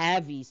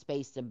 heavy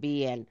space to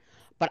be in.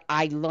 But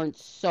I learned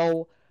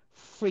so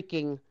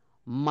freaking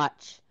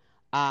much.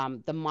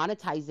 The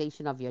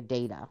monetization of your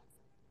data,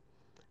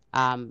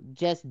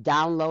 just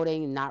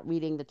downloading, not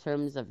reading the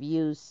terms of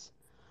use,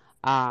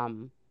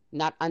 um,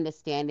 not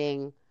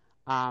understanding,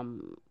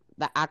 um,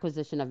 the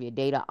acquisition of your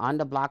data on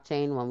the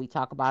blockchain. When we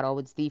talk about, oh,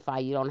 it's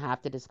DeFi, you don't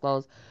have to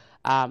disclose.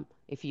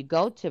 If you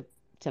go to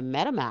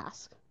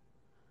MetaMask,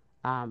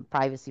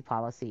 privacy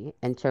policy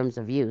in terms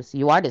of use,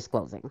 you are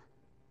disclosing.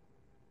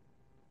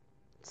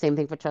 Same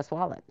thing for Trust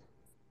Wallet.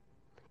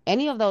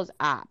 Any of those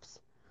apps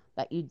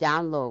that you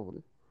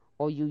download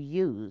or you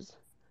use,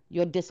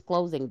 you're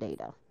disclosing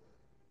data.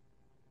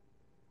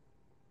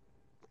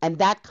 And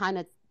that kind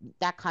of,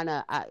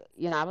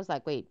 I was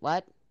like, wait,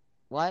 what,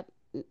 what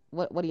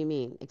do you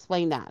mean?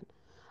 Explain that.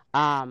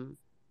 Um,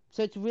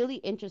 so it's really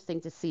interesting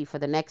to see for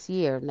the next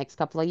year, next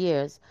couple of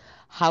years,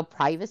 how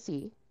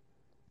privacy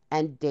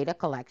and data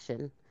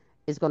collection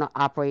is going to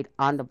operate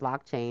on the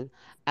blockchain,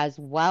 as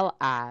well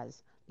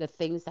as the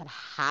things that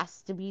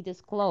has to be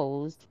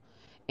disclosed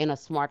in a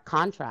smart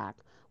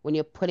contract when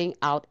you're putting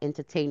out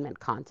entertainment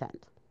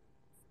content.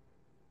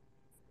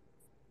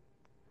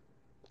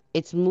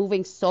 It's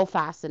moving so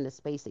fast in the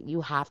space that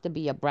you have to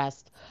be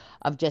abreast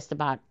of just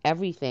about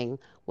everything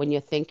when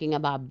you're thinking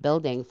about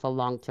building for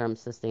long-term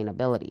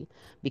sustainability,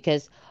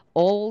 because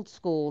old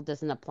school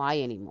doesn't apply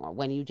anymore.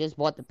 When you just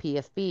bought the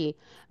PFP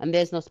and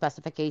there's no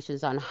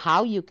specifications on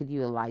how you could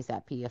utilize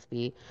that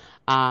PFP,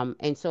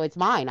 and so it's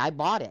mine, I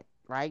bought it,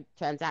 right?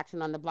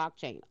 Transaction on the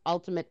blockchain,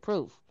 ultimate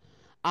proof,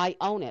 I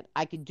own it,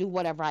 I could do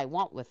whatever I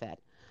want with it.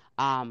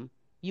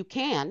 You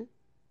can,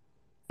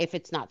 if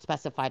it's not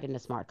specified in the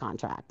smart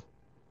contract.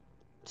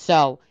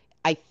 So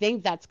I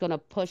think that's going to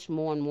push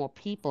more and more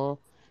people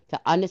to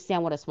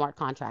understand what a smart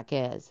contract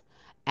is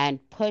and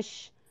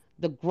push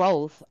the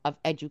growth of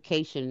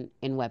education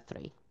in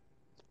Web3.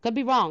 Could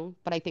be wrong,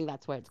 but I think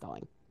that's where it's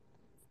going.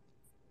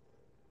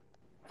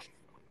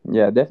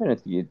 Yeah,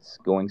 definitely it's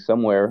going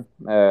somewhere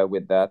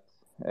with that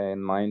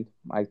in mind.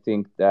 I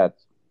think that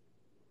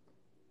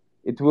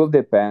it will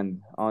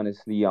depend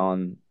honestly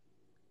on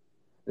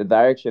the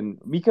direction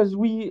because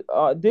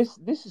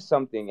this is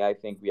something I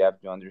think we have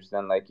to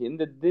understand. Like in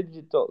the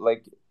digital,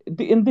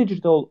 in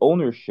digital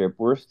ownership,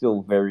 we're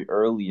still very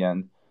early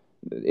and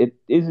it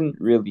isn't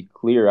really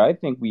clear. I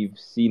think we've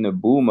seen a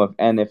boom of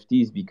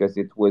NFTs because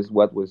it was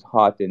what was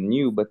hot and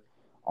new, but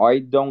I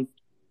don't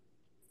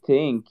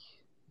think,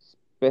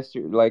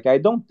 especially like I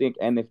don't think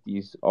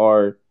NFTs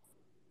are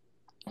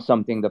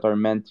something that are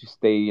meant to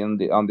stay in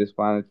the on this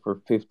planet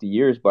for 50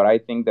 years. But I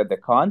think that the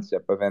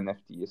concept of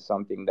NFT is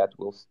something that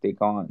will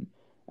stick on.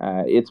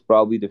 It's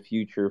probably the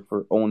future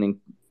for owning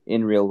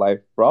in real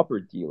life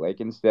property. Like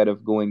instead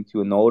of going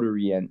to a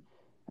notary and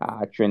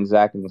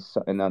transact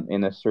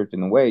in a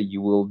certain way,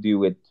 you will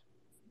do it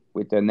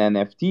with an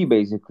NFT.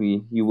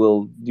 Basically, you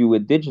will do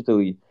it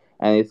digitally,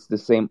 and it's the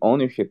same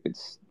ownership.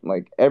 It's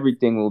like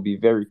everything will be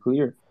very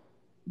clear.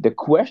 The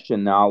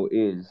question now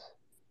is,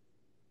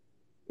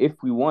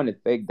 if we want to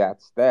take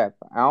that step,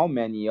 how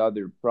many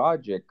other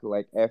projects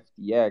like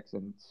FTX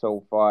and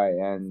SoFi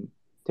and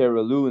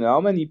Terra Luna,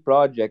 how many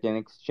project and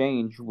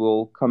exchange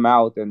will come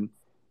out and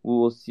we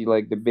will see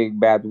like the big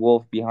bad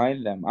wolf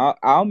behind them?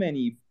 How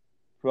many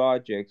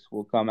projects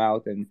will come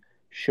out and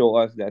show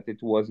us that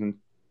it wasn't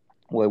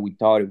what we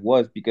thought it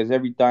was? Because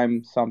every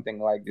time something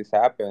like this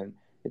happens,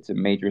 it's a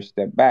major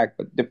step back.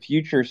 But the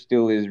future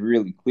still is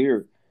really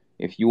clear.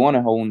 If you want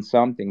to own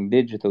something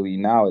digitally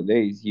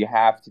nowadays, you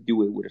have to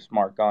do it with a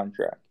smart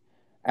contract.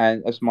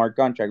 And a smart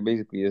contract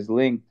basically is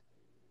linked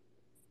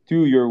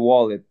to your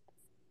wallet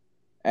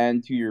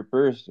and to your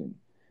person.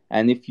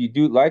 And if you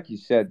do, like you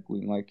said,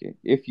 Queen, like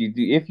if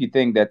you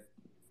think that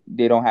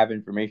they don't have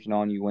information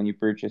on you when you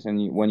purchase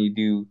and when you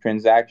do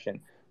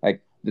transaction,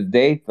 like the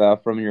data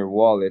from your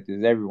wallet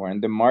is everywhere,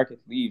 and the market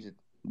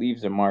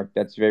leaves a mark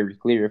that's very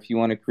clear. If you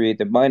want to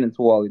create a Binance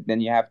wallet,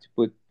 then you have to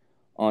put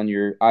on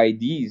your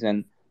IDs,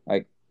 and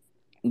like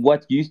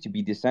what used to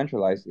be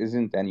decentralized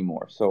isn't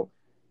anymore. So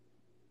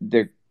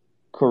the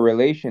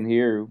correlation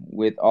here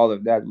with all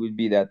of that would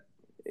be that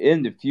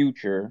in the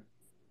future,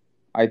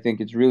 I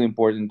think it's really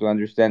important to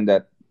understand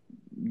that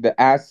the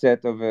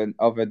asset of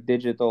a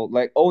digital,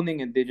 like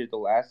owning a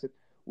digital asset,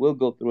 will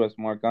go through a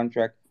smart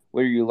contract.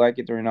 Whether you like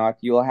it or not,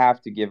 you'll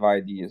have to give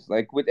ideas.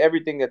 Like with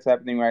everything that's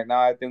happening right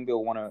now, I think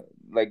they'll want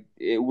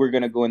to we're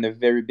gonna go in a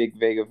very big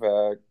vague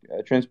of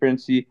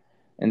transparency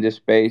in this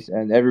space,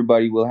 and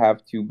everybody will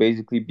have to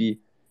basically be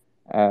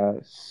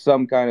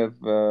some kind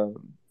of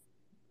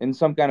in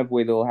some kind of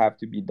way they'll have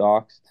to be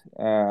doxxed,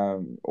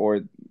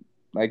 or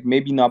like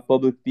maybe not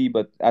publicly,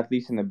 but at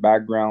least in the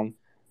background,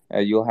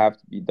 you'll have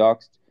to be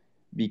doxxed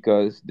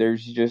because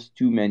there's just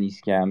too many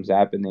scams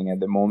happening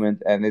at the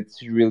moment, and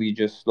it's really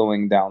just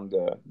slowing down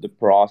the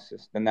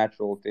process, the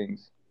natural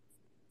things.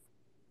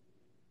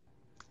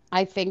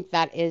 I think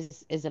that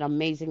is an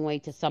amazing way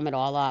to sum it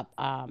all up,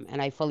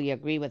 and I fully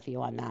agree with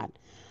you on that.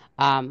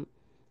 Um,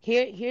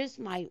 here's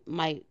my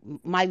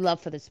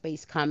love for the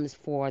space comes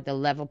for the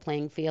level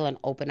playing field and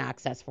open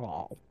access for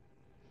all.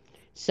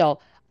 So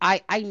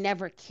I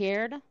never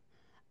cared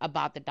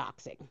about the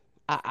doxing.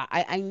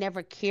 I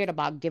never cared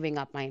about giving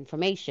up my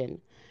information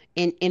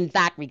in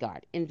that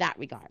regard. In that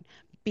regard,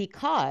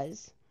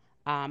 because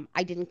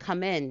I didn't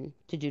come in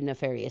to do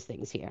nefarious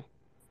things here,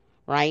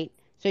 right?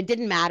 So it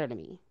didn't matter to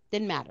me.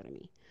 Didn't matter to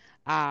me.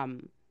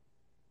 Um,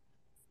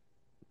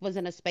 was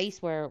in a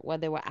space where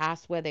they were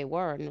asked where they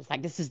were, and it's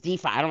like, this is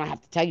DeFi. I don't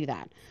have to tell you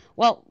that.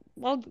 Well,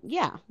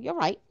 yeah, you're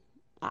right.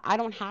 I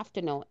don't have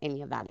to know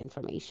any of that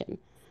information,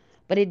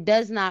 but it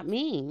does not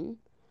mean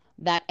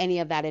that any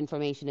of that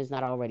information is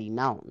not already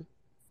known.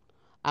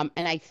 And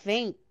I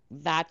think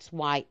that's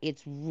why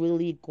it's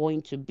really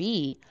going to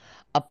be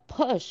a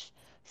push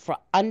for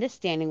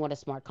understanding what a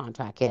smart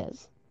contract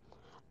is,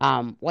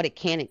 what it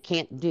can and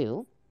can't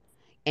do,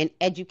 and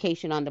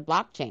education on the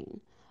blockchain.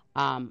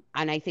 And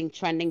I think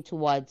trending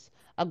towards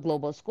a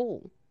global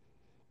school,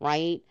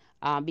 right?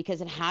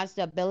 Because it has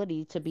the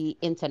ability to be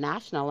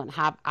international and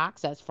have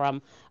access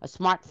from a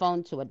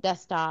smartphone to a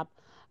desktop,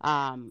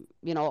 or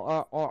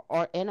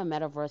in a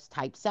metaverse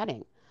type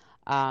setting.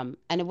 And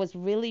it was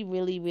really,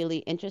 really, really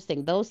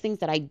interesting. Those things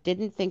that I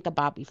didn't think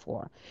about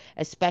before,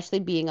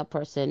 especially being a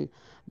person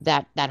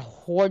that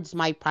hoards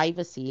my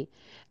privacy,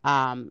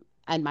 and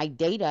my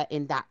data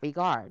in that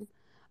regard.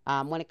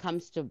 When it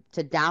comes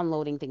to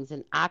downloading things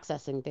and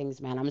accessing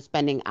things, man, I'm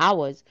spending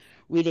hours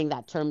reading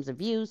that terms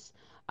of use,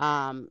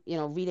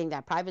 reading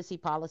that privacy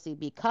policy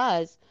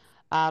because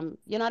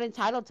you're not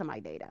entitled to my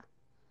data,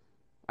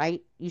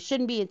 right? You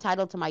shouldn't be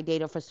entitled to my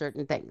data for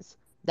certain things.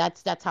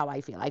 That's how I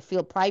feel. I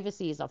feel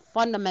privacy is a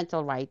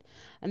fundamental right,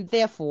 and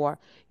therefore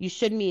you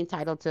shouldn't be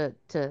entitled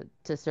to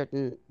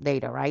certain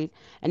data, right?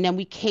 And then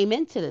we came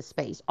into this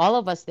space, all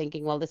of us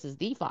thinking, well, this is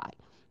DeFi.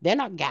 They're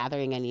not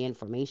gathering any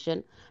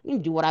information. I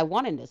can do what I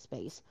want in this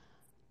space,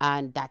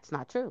 and that's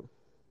not true.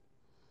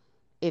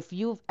 If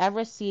you've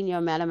ever seen your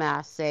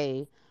MetaMask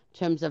say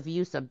terms of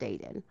use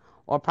updated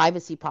or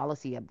privacy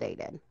policy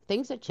updated,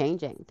 things are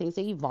changing, things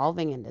are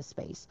evolving in this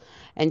space.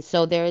 And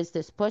so there is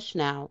this push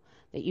now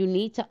that you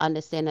need to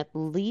understand at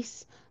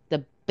least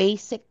the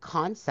basic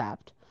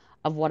concept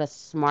of what a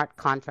smart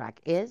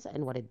contract is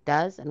and what it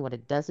does and what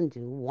it doesn't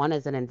do. One,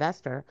 as an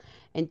investor,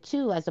 and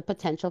two, as a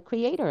potential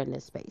creator in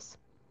this space.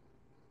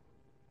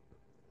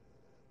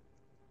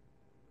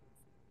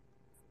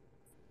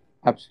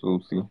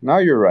 Absolutely. Now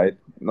you're right.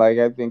 Like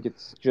I think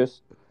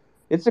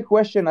it's a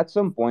question at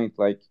some point.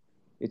 Like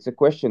it's a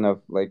question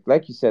of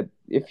like you said,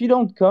 if you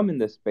don't come in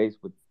the space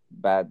with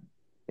bad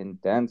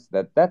intense.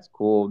 That's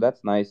cool.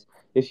 That's nice.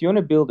 If you want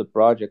to build a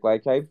project,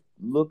 like I've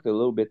looked a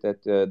little bit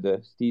at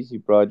the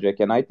Steezy project,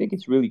 and I think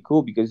it's really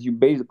cool because you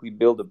basically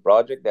build a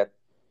project that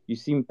you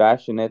seem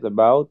passionate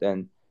about,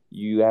 and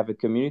you have a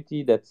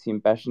community that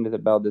seem passionate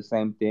about the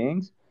same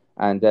things,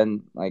 and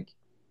then like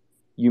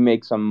you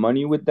make some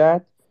money with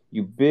that.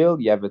 You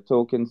build, you have a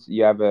tokens,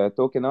 you have a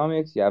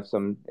tokenomics, you have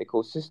some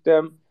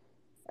ecosystem,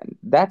 and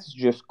that's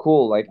just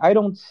cool. Like I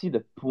don't see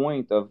the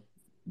point of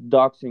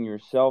doxing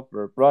yourself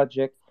for a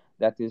project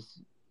that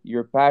is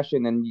your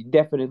passion, and you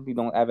definitely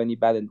don't have any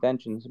bad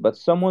intentions. But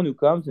someone who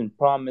comes and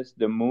promise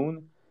the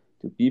moon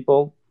to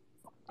people,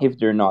 if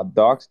they're not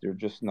doxed, they're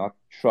just not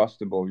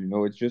trustable. You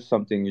know, it's just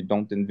something you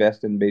don't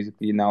invest in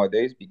basically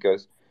nowadays,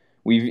 because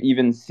we've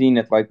even seen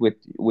it like with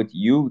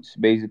youths,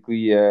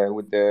 basically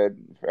with the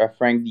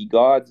Frank D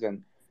Gods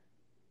and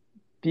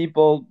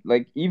people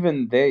like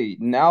even they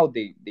now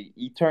they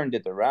he turned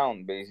it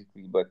around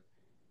basically, but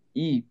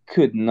he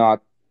could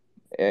not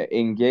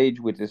engage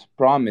with this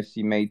promise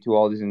he made to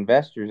all these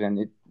investors, and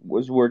it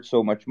was worth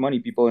so much money.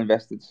 People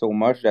invested so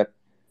much that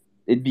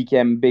it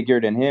became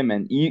bigger than him,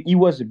 and he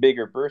was a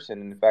bigger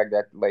person in the fact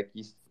that like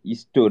he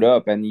stood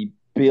up and he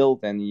built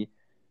and he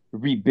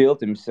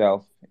rebuilt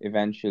himself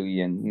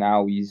eventually, and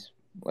now he's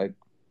like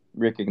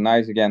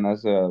recognized again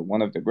as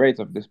one of the greats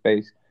of the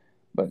space.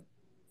 But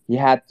he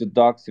had to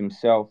dox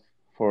himself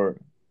for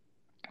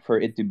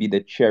it to be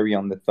the cherry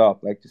on the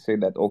top, like to say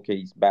that okay,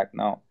 he's back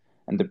now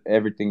and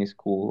everything is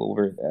cool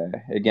over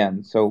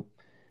again. So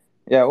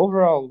yeah,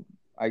 overall,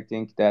 I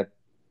think that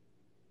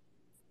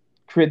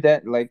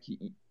like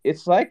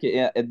it's like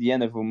at the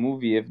end of a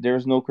movie, if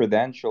there's no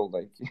credential,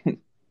 like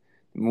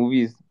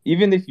movies,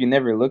 even if you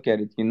never look at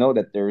it, you know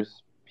that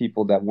there's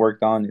people that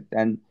worked on it,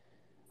 and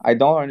I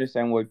don't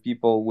understand why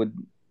people would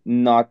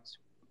not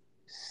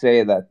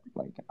say that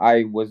like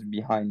I was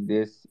behind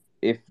this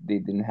if they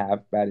didn't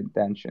have bad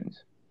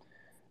intentions.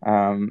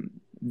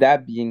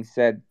 That being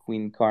said,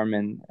 Queen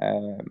Carmen,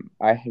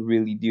 I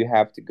really do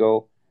have to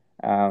go.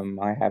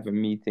 I have a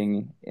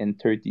meeting in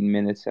 13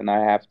 minutes and I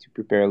have to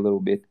prepare a little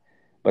bit.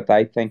 But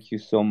I thank you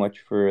so much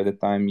for the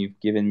time you've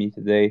given me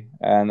today.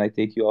 And I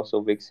thank you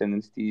also, Vixen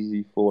and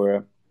Steezy,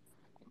 for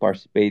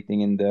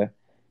participating in the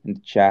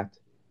chat.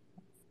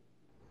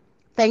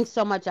 Thanks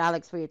so much,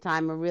 Alex, for your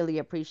time. I really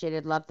appreciate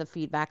it. Love the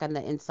feedback and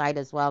the insight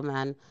as well,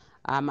 man.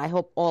 I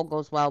hope all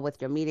goes well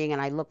with your meeting,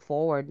 and I look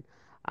forward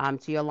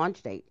to your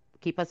launch date.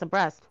 Keep us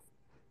abreast,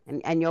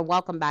 and you're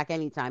welcome back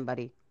anytime,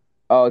 buddy.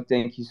 Oh,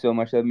 thank you so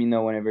much. Let me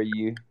know whenever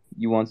you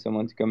want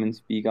someone to come and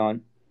speak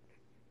on.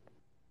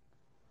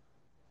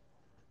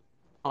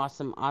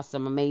 Awesome,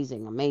 awesome,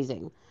 amazing,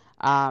 amazing.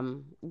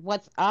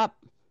 What's up?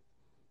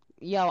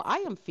 Yo, I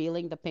am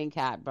feeling the pink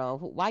hat, bro.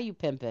 Why you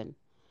pimping?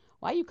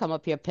 Why you come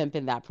up here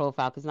pimping that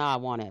profile? Because now I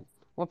want it.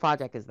 What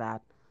project is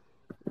that?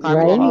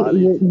 Carmen, Right? I need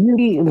Little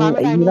Eve.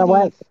 Carmen, I You know need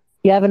what? Eve.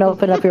 You haven't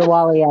opened up your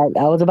wallet yet.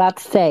 I was about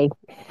to say,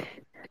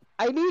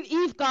 I need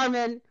Eve,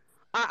 Carmen.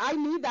 I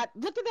need that.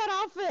 Look at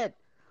that outfit.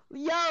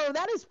 Yo,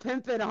 that is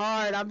pimping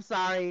hard. I'm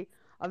sorry.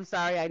 I'm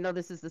sorry. I know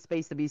this is the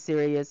space to be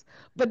serious.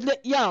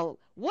 But yo,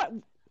 what?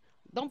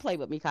 Don't play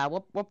with me, Kyle.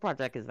 What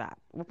project is that?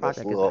 What That's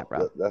project is that,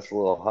 bro? that's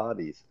little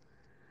hotties.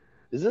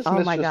 Is this Oh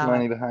my Mistress God.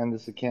 Money behind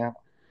this account?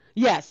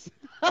 Yes.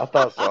 I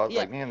thought so. I was Yeah.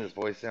 like, man, this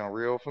voice sounds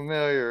real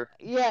familiar.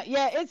 Yeah,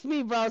 yeah, it's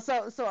me, bro.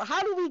 So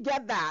how do we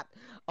get that?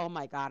 Oh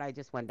my God, I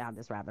just went down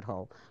this rabbit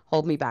hole.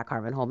 Hold me back,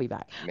 Carmen. Hold me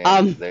back.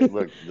 Man, they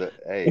look. if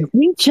Hey,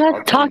 we I'll just tell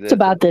you talked this.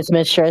 about this,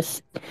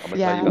 mistress. I'm gonna tell you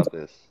Yeah. about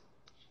this.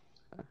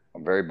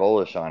 I'm very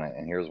bullish on it,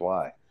 and here's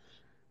why.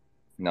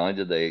 Not only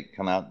did they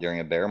come out during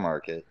a bear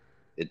market,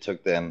 it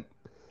took them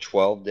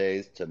 12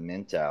 days to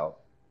mint out.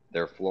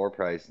 Their floor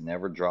price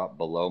never dropped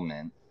below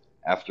mint.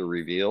 After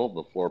reveal,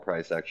 the floor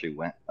price actually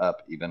went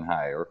up even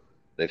higher.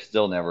 They've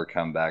still never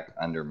come back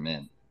under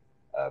mint.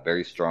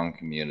 Very strong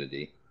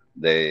community.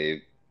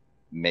 They've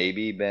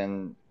maybe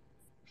been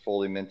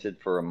fully minted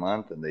for a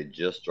month, and they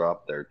just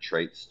dropped their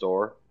trait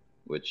store,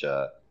 which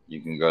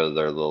you can go to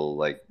their little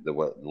like the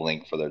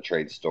link for their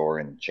trade store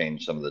and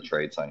change some of the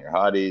traits on your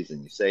hotties,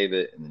 and you save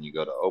it, and then you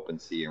go to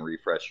OpenSea and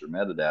refresh your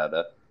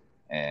metadata,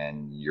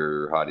 and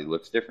your hottie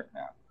looks different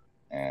now,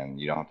 and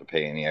you don't have to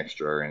pay any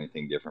extra or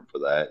anything different for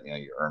that. You know,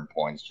 you earn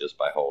points just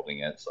by holding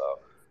it. So,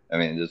 I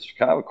mean, it's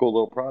kind of a cool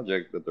little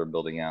project that they're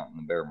building out in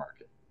the bear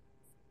market.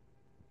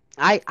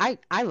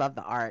 I love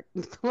the art.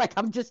 Like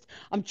I'm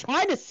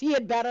trying to see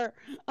it better,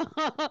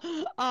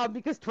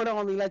 because Twitter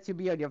only lets you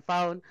be on your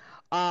phone.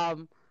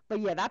 Um, but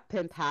yeah, that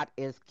pimp hat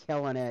is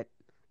killing it.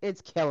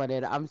 It's killing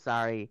it. I'm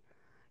sorry,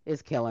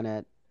 it's killing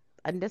it.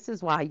 And this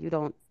is why you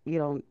don't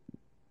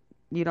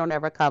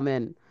ever come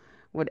in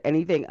with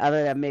anything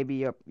other than maybe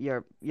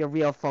your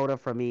real photo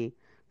for me,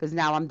 because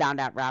now I'm down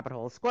that rabbit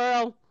hole.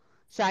 Squirrel,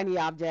 shiny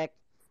object.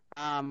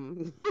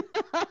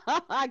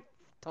 I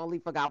totally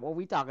forgot what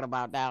we're talking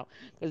about now,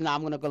 because now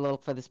I'm gonna go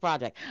look for this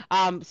project.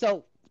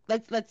 So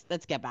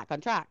let's get back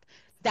on track.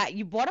 That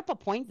you brought up a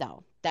point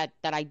though that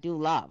I do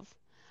love.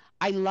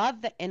 I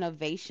love the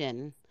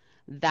innovation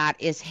that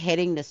is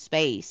hitting the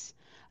space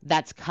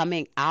that's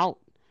coming out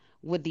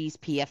with these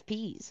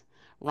PFPs,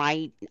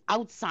 right?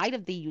 Outside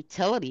of the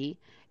utility,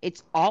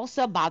 it's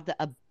also about the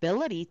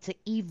ability to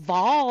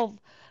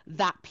evolve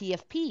that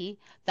PFP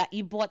that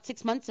you bought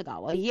 6 months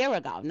ago, a year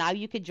ago. Now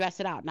you could dress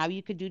it out. Now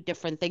you could do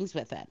different things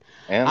with it.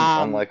 And Um,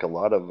 unlike a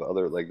lot of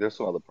other, like there's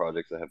some other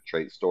projects that have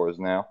trait stores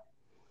now,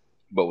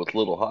 but with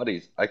little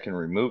hotties, I can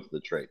remove the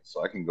traits.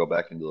 So I can go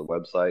back into the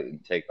website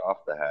and take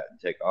off the hat and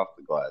take off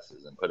the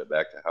glasses and put it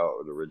back to how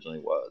it originally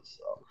was.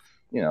 So,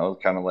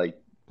 kind of like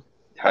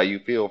how you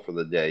feel for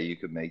the day, you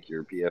could make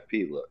your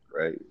PFP look,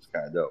 right? It's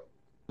kind of dope.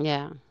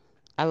 yeah,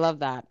 I love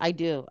that. I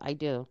do. I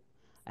do.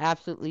 I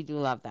absolutely do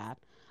love that.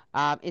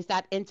 It's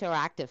that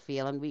interactive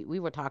feel, and we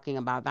were talking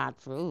about that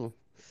for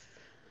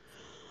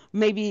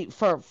maybe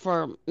for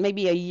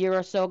maybe a year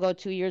or so ago,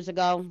 2 years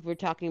ago. We are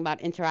talking about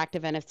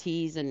interactive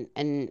NFTs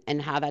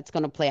and how that's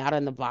going to play out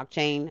in the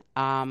blockchain.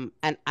 And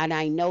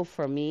I know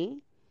for me,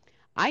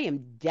 I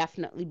am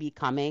definitely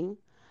becoming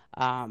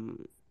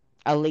um,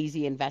 a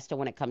lazy investor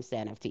when it comes to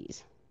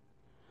NFTs,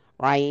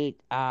 right?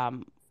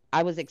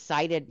 I was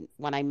excited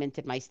when I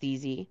minted my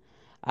Steezy.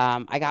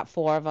 I got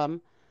four of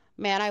them.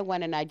 Man, I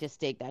went and I just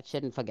staked that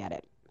shit and forget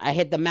it. I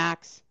hit the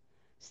max,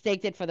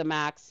 staked it for the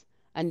max,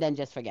 and then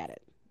just forget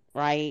it,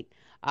 right?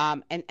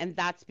 And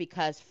that's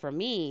because for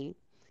me,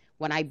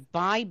 when I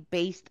buy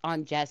based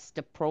on just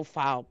the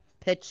profile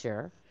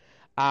picture,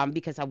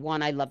 because I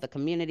love the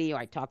community or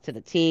I talk to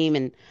the team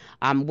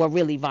and we're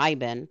really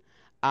vibing,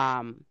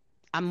 um,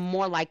 I'm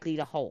more likely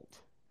to hold.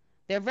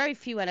 There are very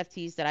few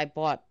NFTs that I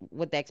bought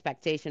with the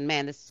expectation,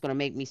 man, this is going to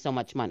make me so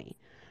much money,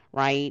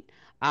 right?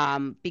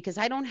 Because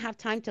I don't have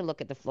time to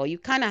look at the flow. You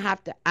kind of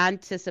have to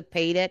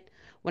anticipate it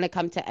when it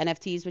comes to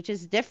NFTs, which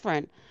is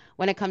different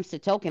when it comes to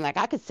token. Like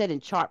I could sit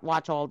and chart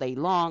watch all day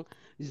long,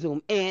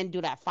 zoom in,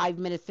 do that 5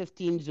 minute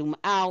 15, zoom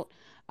out.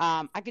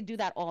 I could do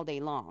that all day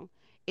long.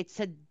 It's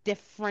a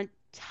different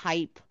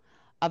type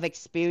of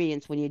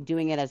experience when you're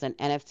doing it as an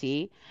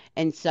NFT.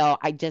 And so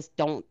I just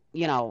don't,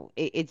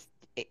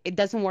 it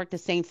doesn't work the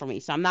same for me.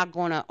 So I'm not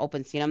going to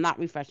OpenSea. I'm not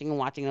refreshing and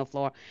watching the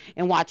floor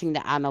and watching the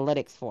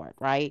analytics for it,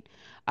 right?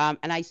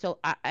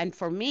 And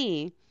for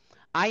me,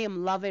 I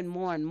am loving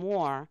more and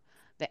more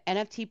the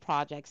NFT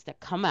projects that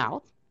come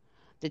out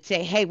that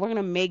say, hey, we're going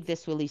to make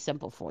this really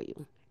simple for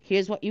you.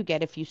 Here's what you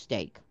get if you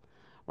stake,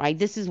 right?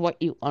 This is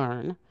what you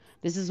earn.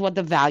 This is what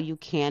the value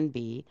can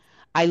be.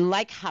 I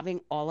like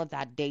having all of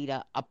that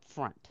data up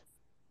front,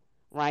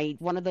 right?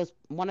 One of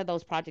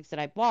those projects that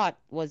I bought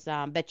was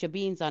Bet Your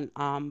Beans on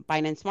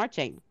Binance Smart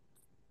Chain.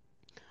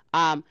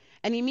 And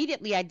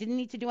immediately I didn't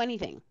need to do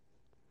anything.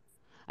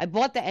 I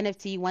bought the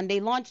NFT. When they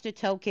launched the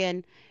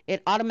token,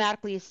 it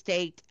automatically is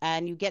staked,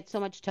 and you get so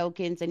much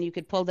tokens, and you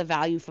could pull the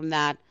value from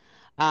that.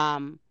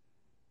 Um,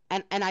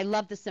 and I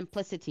love the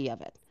simplicity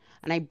of it.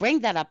 And I bring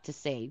that up to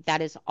say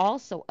that is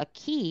also a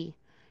key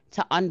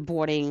to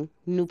onboarding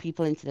new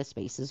people into the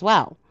space as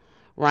well,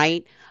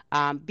 right?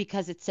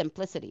 Because it's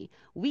simplicity.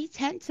 We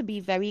tend to be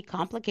very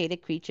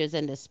complicated creatures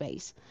in this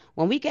space.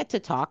 When we get to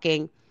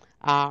talking,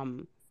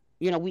 um,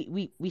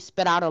 we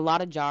spit out a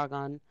lot of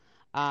jargon.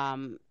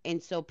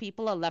 And so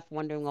people are left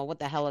wondering, well, what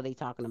the hell are they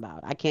talking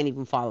about? I can't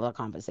even follow a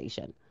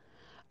conversation.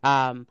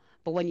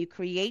 But when you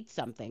create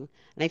something,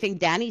 and I think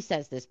Danny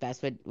says this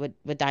best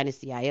with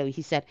Dynasty IO,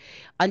 he said,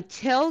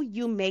 until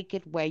you make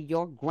it where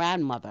your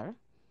grandmother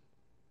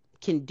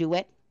can do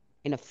it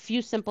in a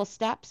few simple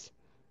steps,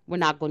 we're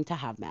not going to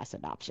have mass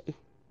adoption.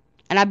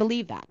 And I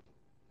believe that.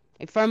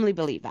 I firmly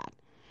believe that.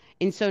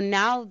 And so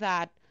now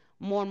that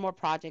more and more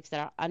projects that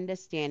are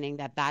understanding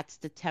that that's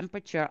the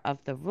temperature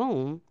of the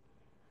room,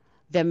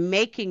 they're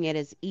making it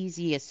as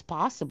easy as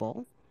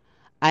possible.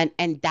 And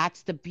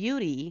that's the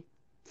beauty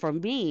for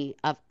me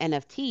of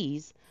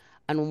NFTs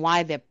and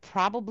why they're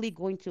probably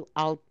going to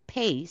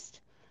outpace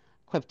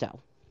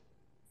crypto.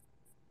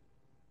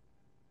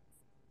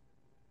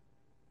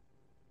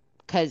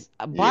 Because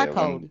a Yeah,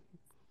 when barcode,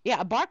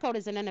 yeah, a barcode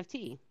is an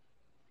NFT.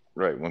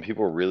 right, when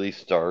people really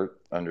start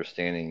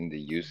understanding the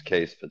use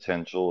case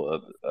potential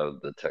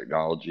of the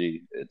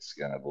technology, it's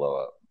gonna blow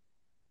up.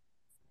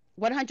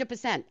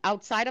 100%.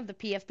 Outside of the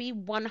PFP,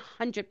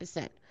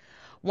 100%.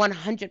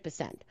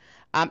 100%.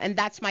 And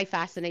that's my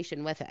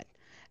fascination with it.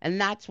 And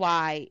that's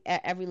why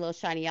every little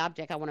shiny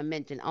object I want to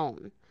mint and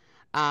own.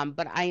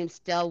 But I am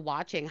still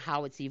watching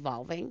how it's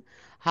evolving.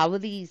 How are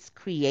these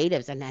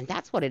creatives, and then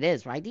that's what it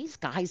is, right? These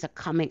guys are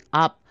coming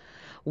up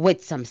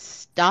with some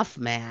stuff,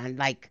 man.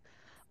 Like,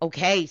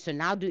 okay, so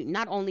now do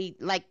not only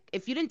like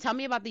if you didn't tell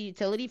me about the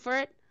utility for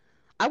it,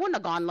 I wouldn't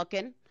have gone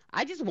looking.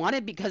 I just want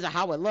it because of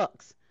how it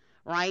looks,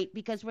 right?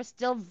 Because we're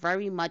still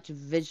very much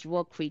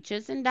visual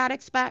creatures in that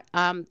extent,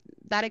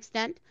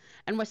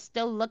 and we're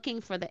still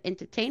looking for the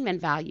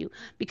entertainment value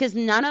because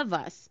none of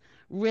us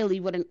really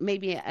wouldn't,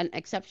 maybe an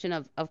exception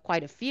of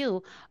quite a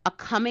few, are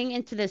coming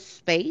into this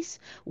space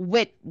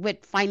with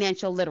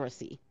financial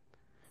literacy.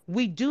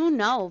 We do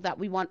know that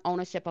we want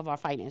ownership of our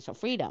financial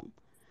freedom,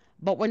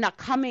 but we're not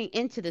coming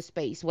into the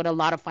space with a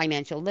lot of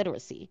financial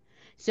literacy.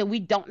 So we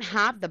don't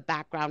have the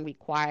background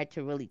required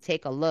to really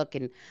take a look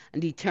and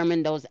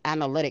determine those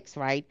analytics,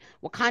 right?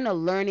 We're kind of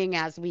learning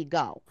as we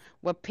go.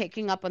 We're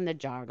picking up on the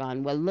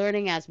jargon. We're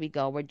learning as we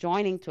go. We're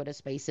joining Twitter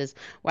spaces.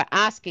 We're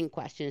asking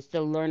questions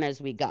to learn as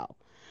we go.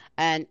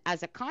 And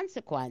as a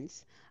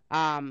consequence,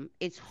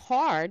 it's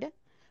hard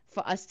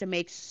for us to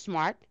make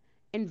smart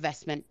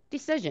investment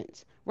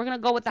decisions. We're going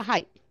to go with the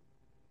hype.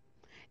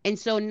 And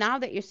so now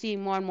that you're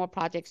seeing more and more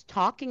projects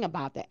talking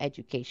about the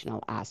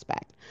educational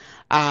aspect,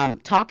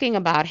 talking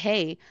about,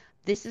 hey,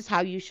 this is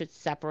how you should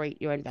separate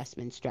your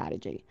investment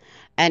strategy,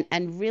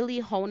 and really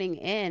honing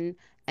in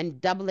and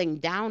doubling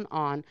down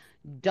on,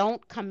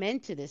 don't come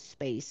into this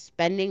space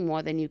spending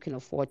more than you can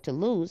afford to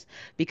lose,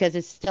 because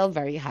it's still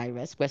very high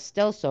risk. We're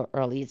still so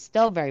early. It's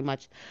still very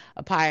much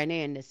a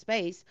pioneer in this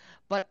space.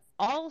 But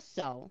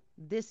also,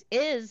 this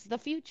is the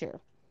future.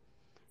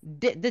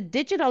 The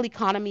digital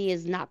economy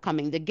is not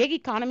coming. The gig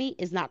economy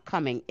is not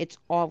coming. It's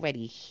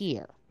already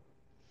here.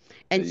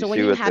 But And you so when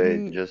see you what have,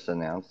 they just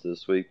announced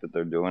this week that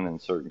they're doing in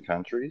certain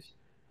countries?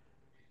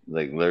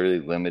 Like literally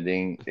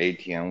limiting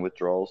ATM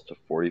withdrawals to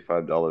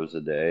 $45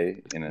 a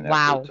day in an effort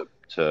wow,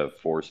 to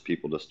force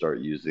people to start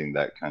using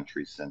that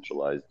country's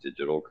centralized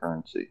digital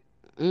currency.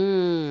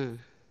 mm,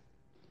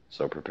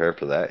 So prepare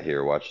for that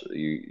here. Watch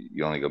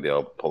you only gonna be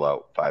able to pull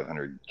out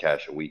 500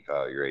 cash a week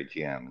out of your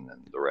ATM, and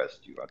then the rest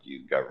you have to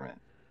use government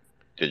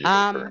digital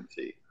um,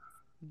 currency,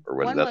 or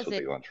what? when That's was what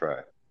they it? want to try.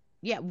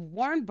 Yeah,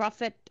 Warren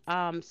Buffett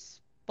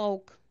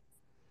spoke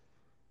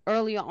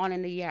earlier on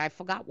in the year. I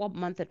forgot what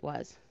month it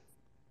was.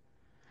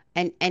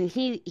 And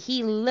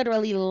he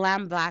literally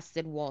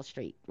lambasted Wall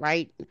Street,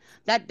 right?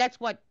 That's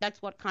what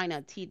kind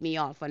of teed me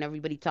off when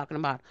everybody talking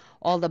about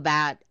all the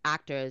bad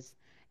actors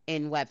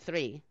in Web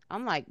 3.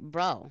 I'm like,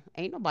 bro,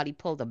 ain't nobody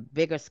pulled a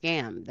bigger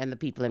scam than the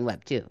people in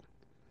Web 2.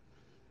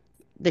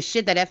 The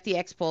shit that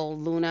FTX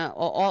pulled, Luna,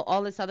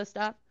 all this other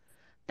stuff,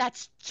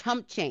 that's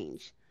chump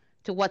change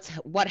to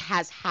what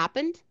has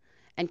happened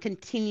and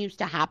continues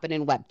to happen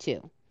in Web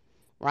 2,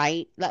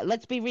 right?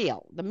 Let's be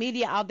real. The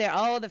media out there,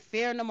 oh, the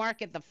fear in the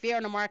market, the fear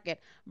in the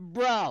market.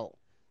 Bro,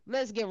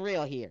 let's get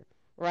real here,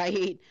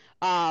 right?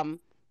 Um,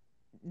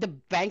 the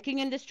banking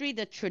industry,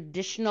 the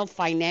traditional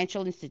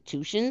financial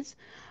institutions,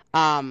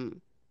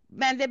 um,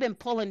 man, they've been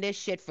pulling this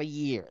shit for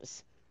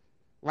years,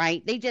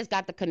 right? They just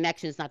got the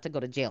connections not to go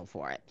to jail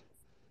for it,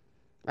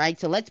 right?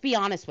 So let's be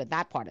honest with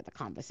that part of the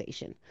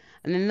conversation.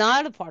 And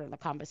another part of the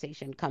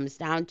conversation comes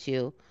down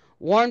to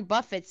Warren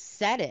Buffett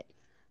said it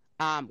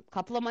a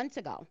couple of months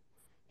ago.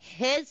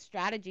 His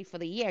strategy for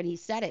the year, and he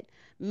said it,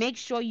 make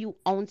sure you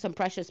own some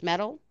precious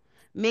metal.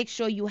 Make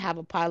sure you have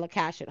a pile of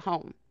cash at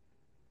home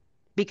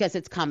because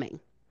it's coming.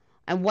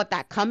 And what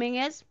that coming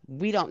is,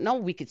 we don't know.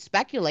 We could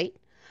speculate,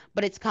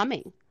 but it's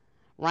coming,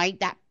 right?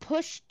 That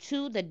push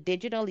to the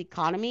digital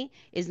economy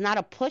is not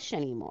a push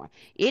anymore.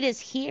 It is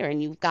here,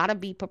 and you've got to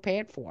be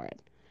prepared for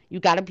it. You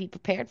got to be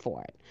prepared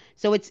for it.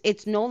 So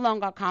it's no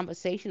longer a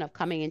conversation of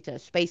coming into a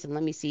space and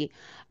let me see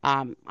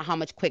how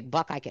much quick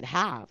buck I could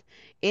have.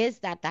 Is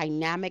that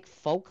dynamic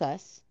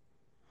focus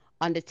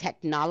on the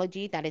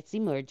technology that it's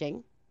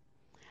emerging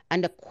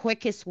and the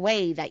quickest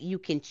way that you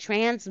can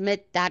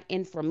transmit that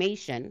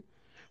information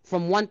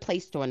from one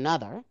place to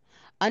another,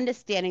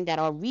 understanding that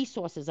our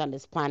resources on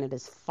this planet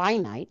is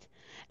finite,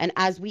 and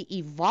as we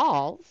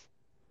evolve,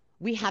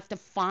 we have to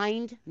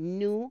find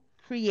new,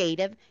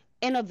 creative,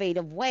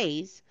 innovative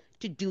ways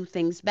to do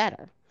things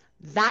better.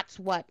 That's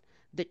what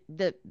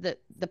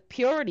the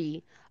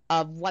purity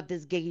of what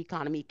this gig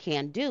economy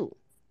can do.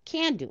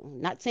 Can do.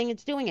 Not saying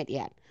it's doing it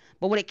yet,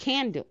 but what it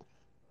can do.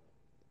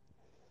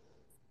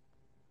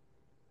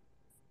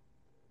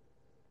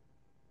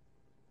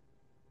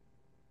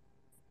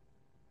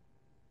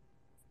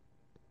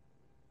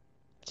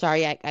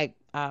 Sorry, I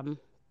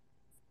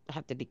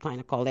have to decline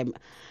a call there.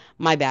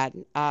 My bad.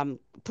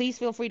 Please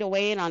feel free to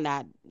weigh in on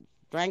that.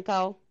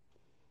 Franco,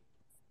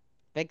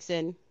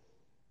 Vixen,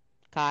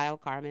 Kyle,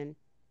 Carmen.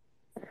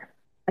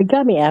 It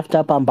got me effed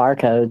up on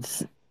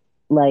barcodes.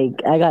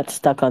 Like, I got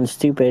stuck on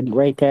stupid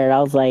right there. I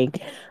was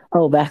like,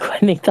 oh, back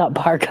when they thought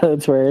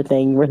barcodes were a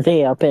thing, were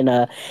they up in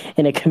a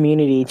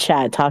community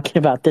chat talking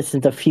about this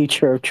is the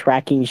future of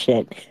tracking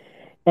shit?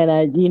 And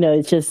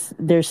it's just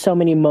there's so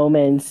many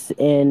moments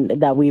in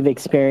that we've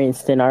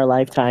experienced in our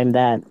lifetime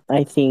that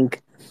I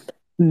think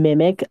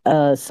mimic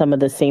some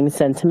of the same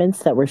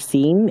sentiments that we're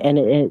seeing, and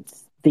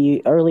it's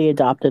the early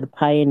adopter, the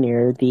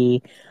pioneer,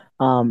 the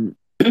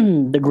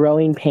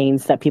growing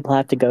pains that people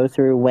have to go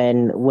through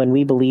when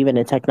we believe in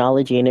a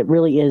technology, and it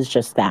really is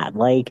just that.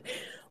 Like,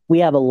 we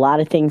have a lot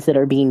of things that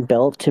are being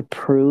built to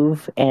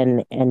prove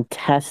and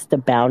test the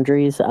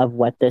boundaries of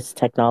what this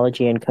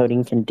technology and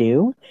coding can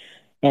do,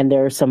 and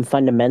there are some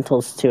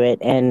fundamentals to it,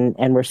 and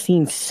we're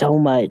seeing so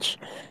much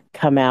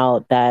come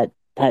out that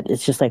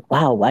it's just like,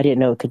 wow, I didn't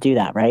know it could do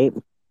that, right?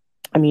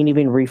 I mean,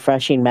 even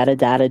refreshing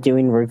metadata,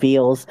 doing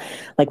reveals,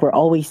 like we're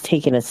always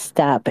taking a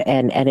step,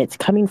 and it's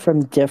coming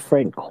from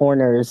different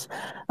corners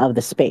of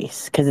the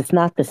space because it's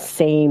not the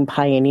same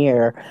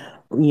pioneer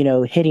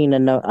hitting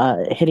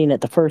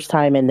it the first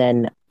time and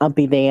then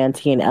upping the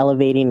ante and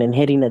elevating and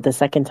hitting it the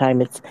second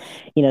time. It's,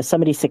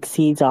 somebody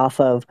succeeds off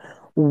of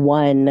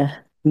one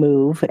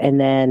move, and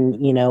then,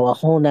 a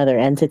whole nother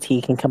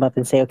entity can come up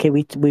and say, okay,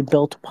 we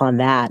built upon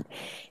that,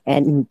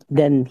 and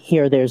then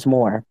here there's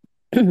more.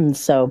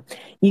 So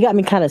you got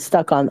me kind of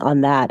stuck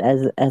on that,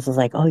 as I was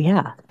like, oh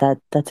yeah,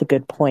 that's a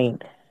good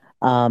point.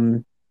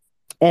 Um,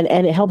 and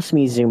it helps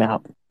me zoom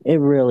out. It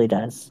really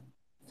does.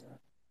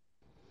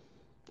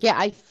 Yeah,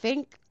 I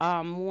think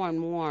more and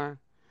more,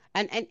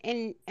 and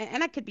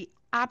I could be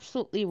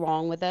absolutely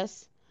wrong with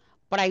this,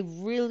 but I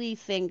really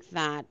think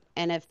that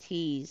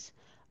NFTs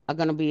are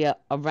going to be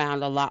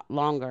around a lot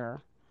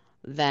longer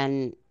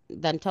than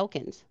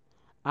tokens,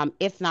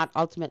 if not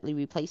ultimately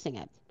replacing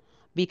it,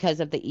 because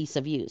of the ease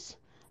of use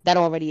that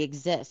already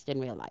exists in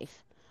real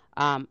life,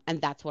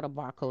 and that's what a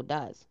barcode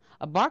does.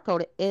 A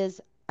barcode is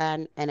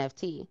an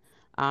NFT.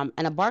 And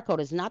a barcode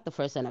is not the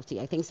first NFT.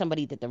 I think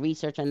somebody did the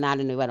research on that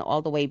and it went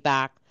all the way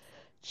back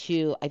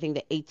to I think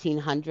the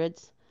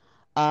 1800s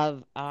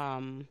of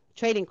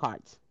trading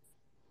cards,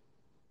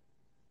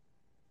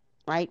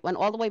 right? Went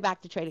all the way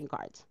back to trading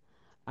cards.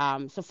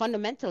 So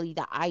fundamentally,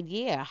 the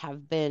idea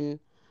have been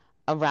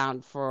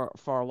around for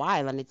a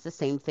while, and it's the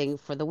same thing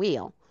for the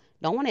wheel.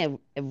 Don't want to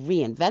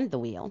reinvent the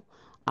wheel.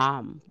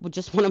 We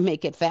just want to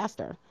make it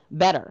faster,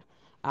 better,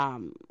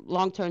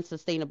 long-term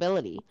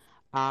sustainability,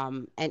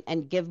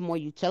 and give more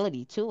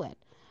utility to it.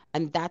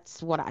 And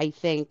that's what I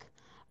think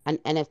an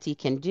NFT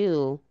can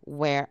do,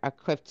 where a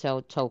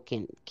crypto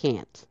token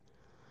can't.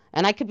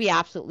 And I could be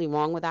absolutely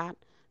wrong with that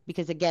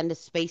because again, the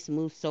space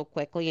moves so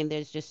quickly and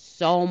there's just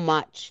so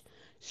much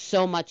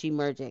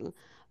emerging,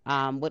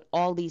 with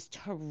all these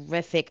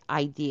terrific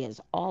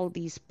ideas, all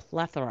these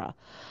plethora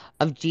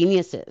of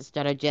geniuses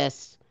that are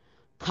just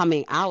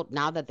coming out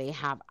now that they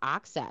have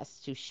access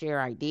to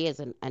share ideas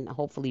and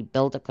hopefully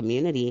build a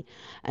community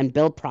and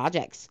build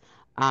projects,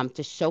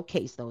 to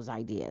showcase those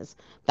ideas.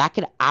 That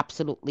could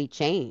absolutely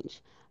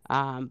change.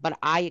 But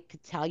I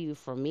could tell you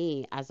for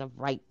me, as of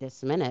right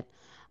this minute,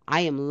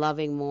 I am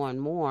loving more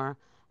and more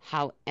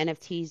how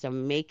NFTs are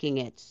making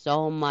it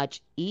so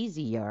much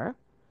easier,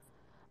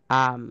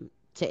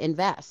 to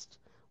invest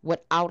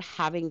without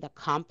having the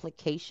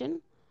complication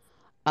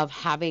of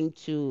having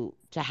to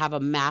have a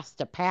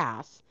master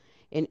pass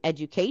in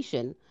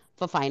education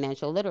for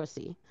financial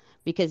literacy.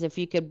 Because if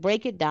you could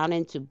break it down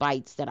into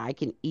bites that I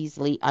can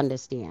easily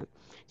understand.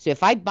 So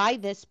if I buy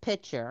this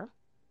picture,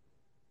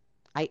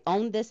 I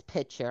own this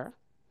picture,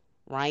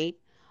 right?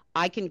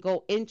 I can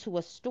go into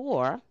a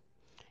store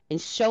and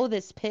show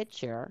this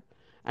picture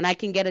and I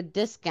can get a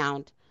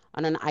discount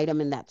on an item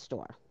in that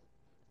store.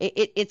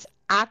 It's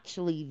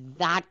actually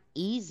that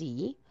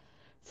easy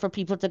for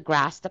people to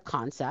grasp the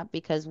concept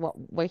because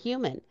we're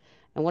human.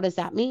 And what does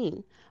that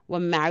mean? We're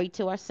married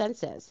to our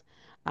senses.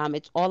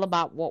 It's all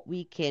about what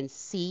we can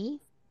see,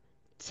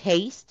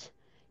 taste,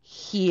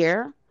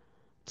 hear,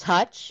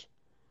 touch,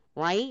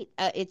 right?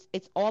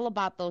 It's all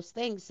about those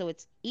things. So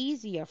it's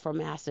easier for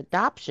mass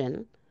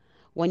adoption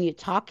when you're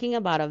talking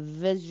about a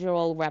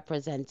visual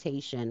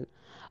representation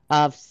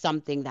of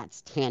something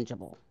that's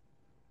tangible.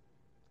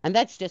 And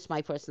that's just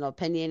my personal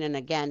opinion. And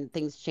again,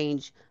 things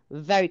change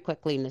very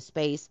quickly in the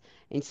space.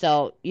 And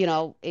so, you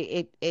know,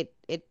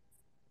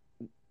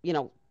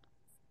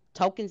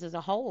 tokens as a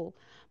whole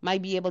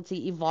might be able to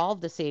evolve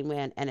the same way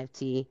an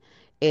NFT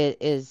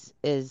is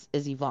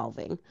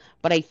evolving.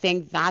 But I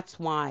think that's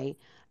why,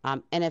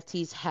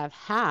 NFTs have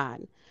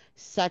had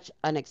such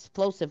an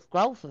explosive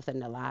growth within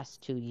the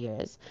last 2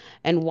 years,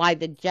 and why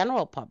the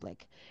general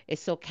public is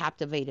so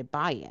captivated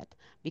by it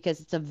because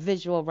it's a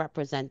visual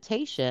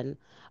representation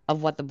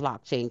of what the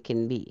blockchain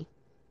can be.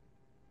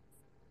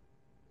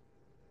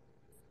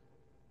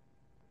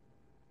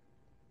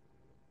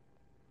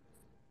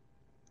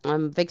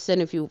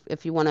 Vixen, if you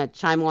want to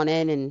chime on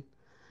in and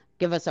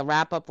give us a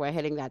wrap up, we're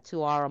hitting that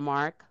 2 hour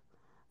mark.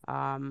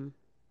 Um,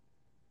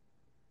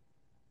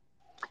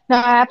 No,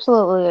 I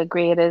absolutely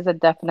agree. It is a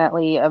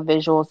definitely a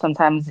visual.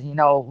 Sometimes,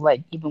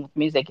 like even with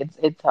music,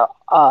 it's a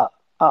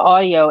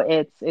audio.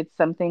 It's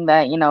something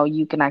that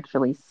you can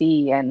actually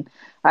see, and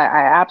I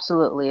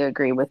absolutely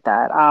agree with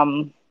that.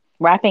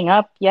 Wrapping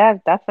up, yeah,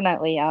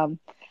 definitely.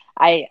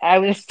 I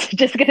was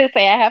just gonna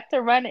say I have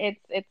to run.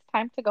 It's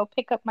time to go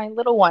pick up my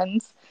little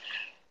ones.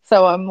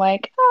 So I'm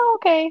like, oh,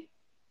 okay.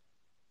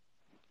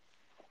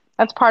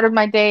 That's part of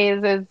my day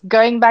is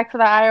going back to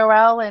the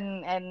IRL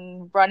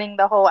and running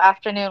the whole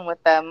afternoon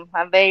with them.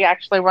 And they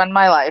actually run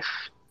my life.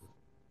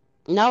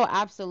 No,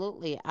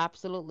 absolutely,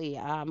 absolutely.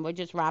 We're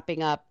just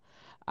wrapping up,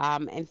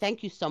 and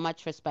thank you so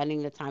much for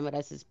spending the time with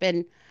us. It's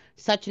been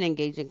such an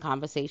engaging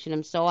conversation.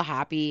 I'm so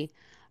happy,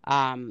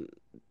 um,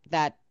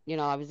 that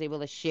I was able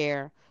to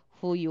share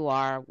who you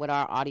are with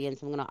our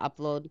audience. I'm going to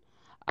upload,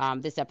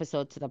 this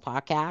episode to the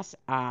podcast.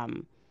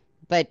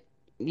 But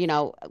you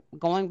know,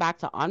 going back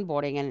to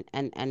onboarding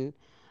and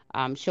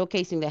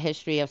showcasing the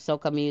history of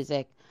soca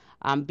music.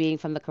 Being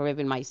from the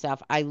Caribbean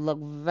myself, I look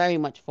very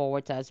much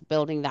forward to us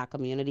building that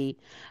community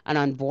and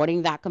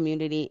onboarding that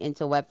community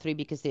into Web3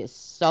 because there's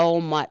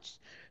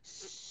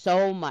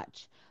so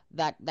much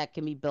that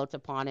can be built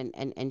upon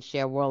and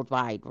share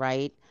worldwide,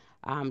 right?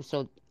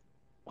 So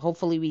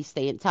hopefully we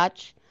stay in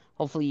touch.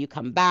 Hopefully you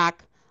come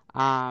back.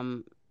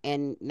 Um,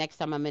 and next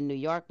time I'm in New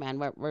York, man,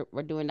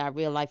 we're doing that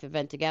real life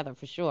event together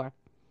for sure.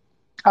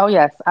 Oh,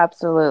 yes,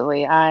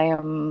 absolutely. I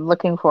am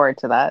looking forward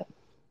to that.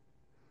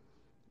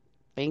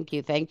 Thank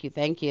you, thank you,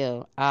 thank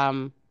you.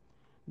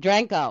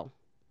 Dranko,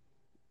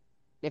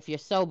 if you're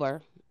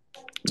sober.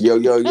 Yo,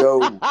 yo,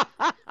 yo.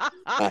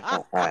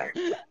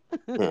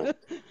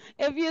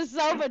 If you're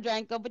sober,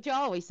 Dranko, but you're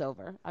always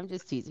sober. I'm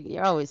just teasing.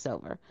 You're always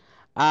sober.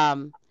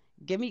 Um,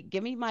 give me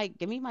my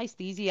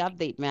steezy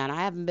update, man.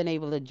 I haven't been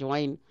able to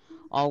join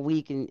all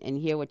week and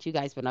hear what you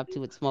guys been up to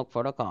with Smoke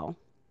Protocol.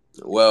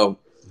 Well,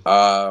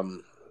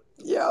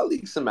 yeah, I'll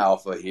leak some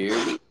alpha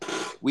here.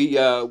 We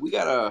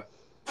got a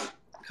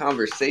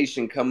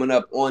conversation coming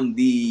up on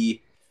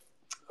the.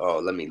 Oh,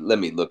 let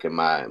me look at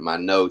my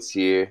notes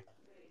here.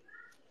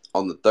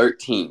 On the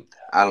 13th,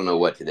 I don't know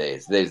what today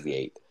is. Today's the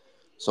 8th.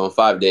 So in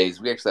 5 days,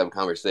 we actually have a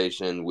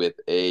conversation with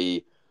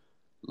a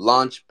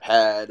launch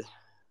pad,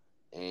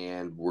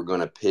 and we're going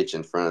to pitch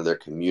in front of their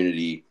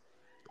community.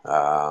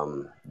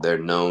 They're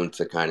known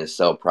to kind of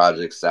sell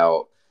projects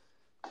out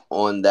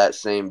on that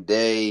same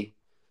day.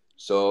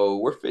 So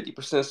we're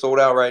 50% sold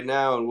out right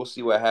now, and we'll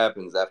see what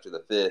happens after the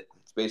 5th.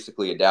 It's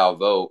basically a Dow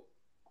vote.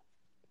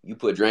 You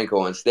put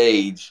Dranko on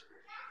stage,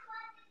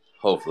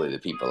 hopefully the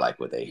people like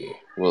what they hear.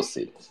 We'll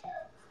see.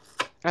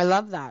 I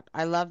love that.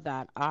 I love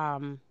that.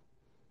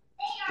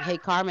 Hey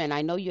Carmen,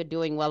 I know you're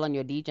doing well on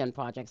your DGen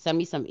project. Send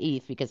me some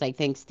ETH because I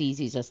think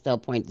Steezy's are still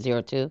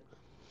 0.02.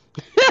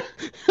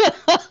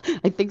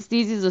 I think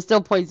Steezy's are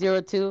still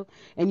 0.02,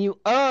 and you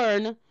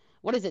earn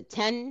what is it,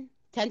 10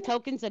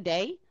 tokens a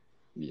day?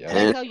 Yeah,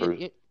 10, Dranko, per,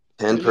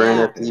 10 per per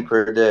yeah, NFT spin.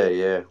 per day.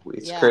 Yeah,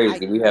 it's yeah,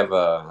 crazy. We have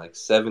like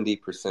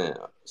 70%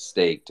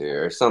 staked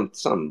here, or some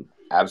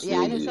yeah,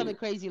 I know absolutely something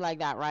crazy like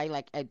that, right?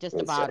 Like just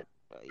insane. about,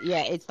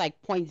 yeah, it's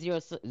like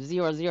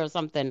 0.000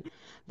 something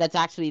that's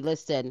actually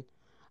listed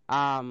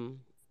um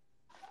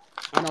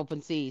on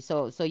OpenSea.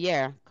 So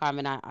yeah,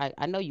 Carmen,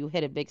 I know you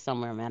hit it big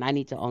somewhere, man. I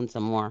need to own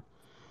some more.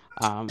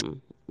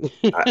 Um,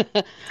 I,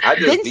 I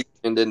just Vince,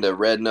 deepened into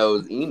Red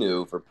Nose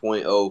Inu for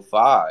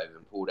 0.05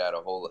 and pulled out a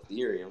whole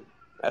Ethereum.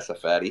 That's a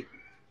fatty.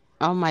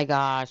 oh my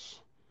gosh,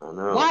 I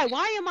know.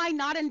 why am I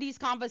not in these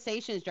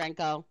conversations,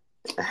 Dranko?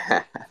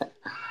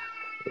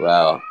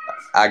 Well,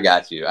 I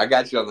got you. I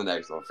got you on the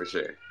next one for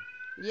sure.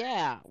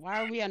 Yeah,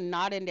 why are we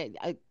not in it?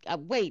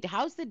 Wait,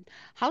 how's the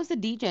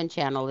DGen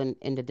channel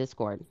in the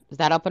Discord? Is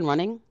that up and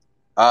running?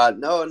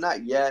 No,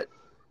 not yet.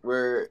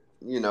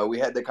 We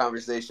had the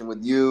conversation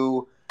with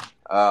you.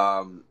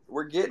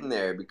 We're getting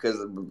there because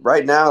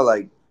right now,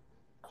 like,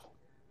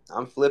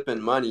 I'm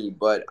flipping money,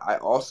 but I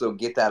also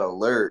get that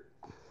alert.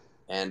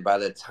 And by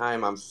the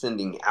time I'm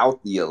sending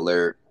out the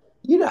alert,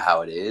 you know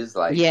how it is.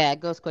 Like, Yeah, it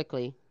goes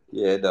quickly.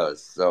 yeah, it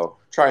does. So,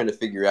 trying to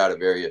figure out a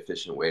very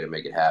efficient way to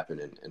make it happen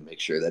and make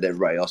sure that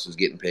everybody else is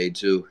getting paid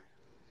too.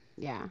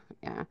 Yeah,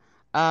 yeah.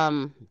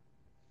 Um,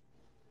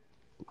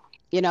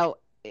 you know,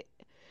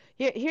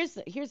 here's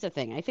the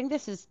thing. I think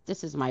this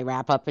is my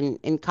wrap up.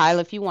 And Kyle,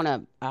 if you want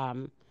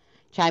to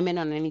chime in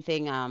on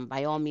anything,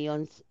 by all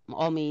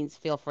means,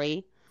 feel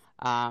free.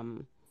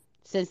 Um,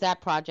 since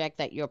that project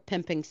that you're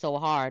pimping so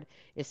hard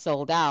is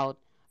sold out,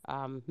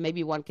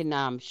 maybe one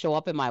can show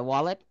up in my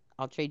wallet.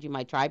 I'll trade you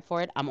my tribe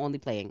for it. I'm only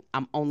playing.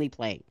 I'm only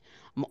playing.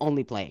 I'm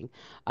only playing.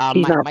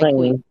 She's My not my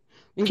queen. playing.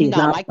 She's No,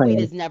 not my queen playing.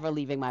 is never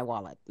leaving my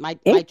wallet. My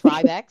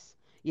tribe X.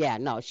 Yeah,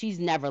 no, she's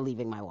never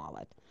leaving my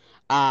wallet.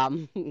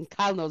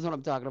 Kyle knows what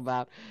I'm talking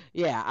about.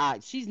 Yeah,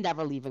 she's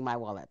never leaving my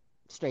wallet.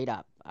 Straight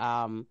up.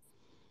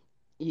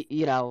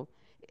 You know,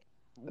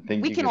 I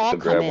think we you can can all still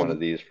come grab one in of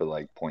these for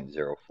like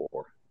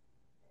 0.04.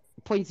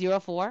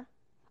 0.04.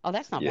 Oh,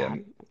 that's not Yeah, bad.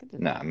 I could do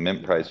nah, that.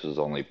 mint price was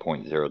only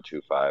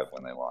 0.025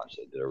 when they launched.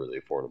 They did a really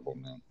affordable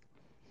mint.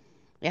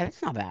 Yeah,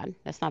 that's not bad.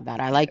 That's not bad.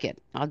 I like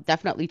it. I'll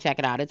definitely check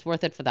it out. It's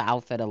worth it for the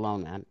outfit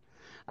alone, man.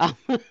 Um,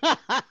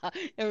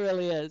 it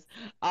really is.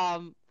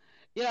 Um,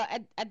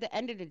 at the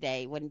end of the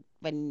day, when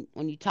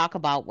you talk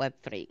about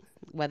Web3,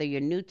 whether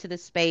you're new to the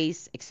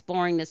space,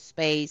 exploring the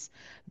space,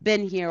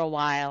 been here a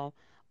while,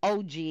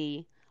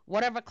 OG,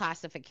 whatever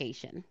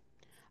classification,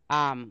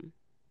 um,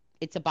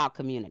 it's about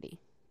community.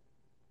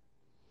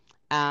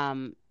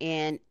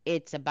 And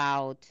it's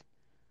about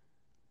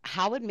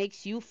how it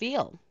makes you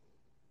feel.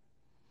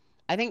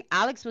 I think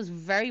Alex was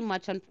very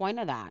much on point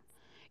of that.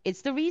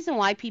 It's the reason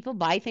why people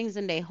buy things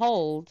and they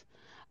hold,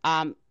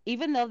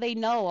 even though they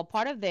know a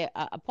part of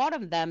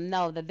them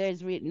know that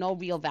there's no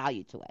real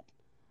value to it.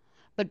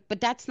 But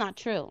that's not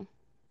true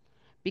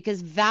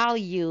because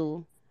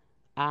value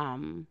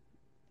um,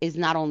 is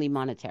not only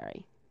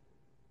monetary.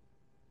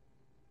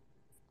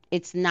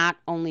 It's not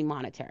only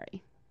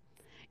monetary.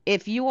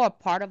 If you are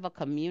part of a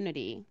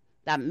community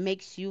that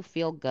makes you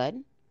feel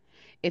good,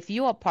 if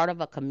you are part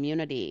of a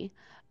community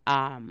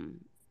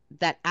um,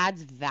 that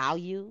adds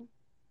value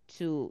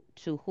to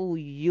who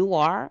you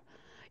are,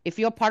 if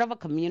you're part of a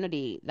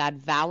community that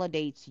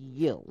validates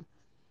you,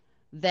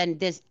 then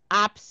there's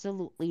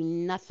absolutely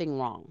nothing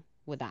wrong.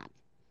 with that.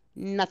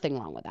 Nothing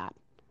wrong with that.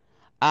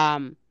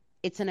 Um,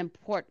 it's an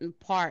important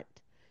part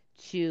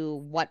to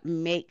what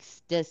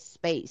makes this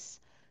space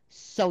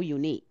so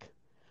unique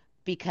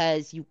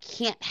because you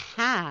can't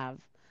have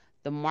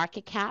the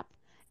market cap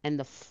and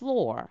the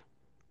floor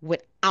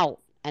without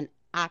an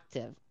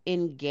active,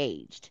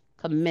 engaged,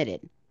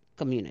 committed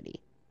community.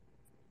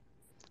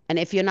 And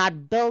if you're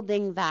not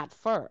building that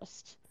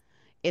first,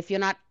 if you're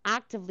not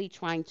actively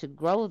trying to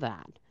grow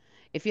that,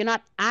 if you're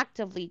not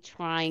actively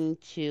trying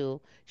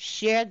to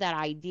share that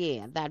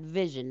idea, that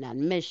vision, that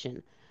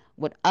mission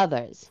with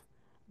others,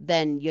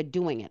 then you're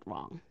doing it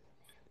wrong.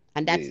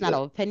 And that's The not the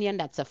an opinion,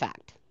 that's a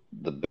fact.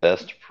 the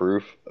best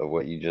proof of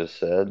what you just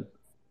said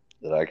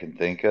that I can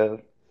think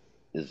of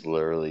is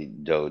literally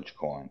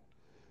Dogecoin.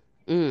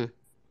 Mm,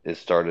 It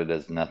started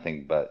as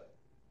nothing but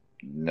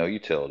no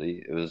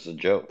utility. It was a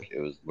joke. It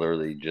was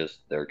literally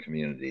just their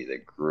community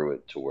that grew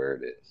it to where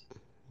it is.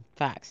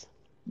 facts.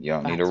 You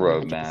don't need a Facts,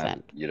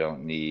 roadmap. 100%. You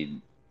don't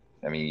need,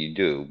 I mean, you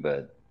do,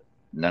 but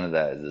none of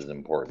that is as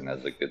important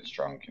as a good,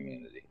 strong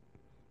community.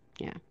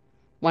 Yeah.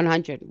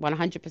 100%,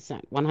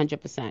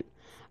 100%.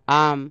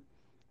 Um,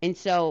 and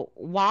so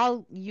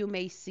while you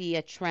may see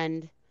a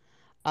trend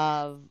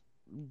of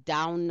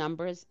down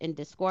numbers in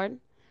Discord,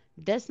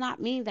 does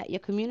not mean that your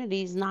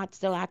community is not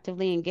still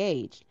actively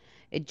engaged.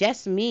 It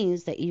just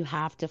means that you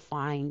have to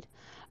find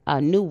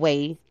a new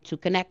way to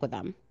connect with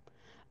them.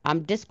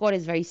 Discord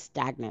is very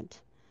stagnant.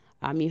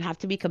 You have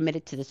to be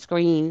committed to the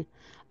screen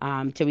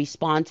to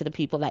respond to the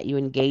people that you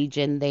engage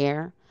in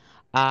there.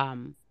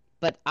 Um,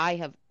 but I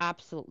have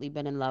absolutely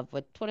been in love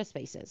with Twitter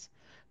Spaces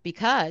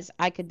because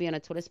I could be on a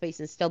Twitter Space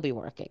and still be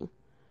working.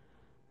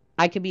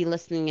 I could be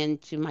listening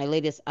into my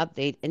latest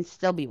update and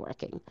still be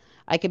working.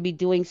 I could be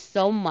doing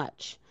so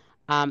much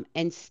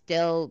and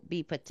still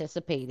be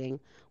participating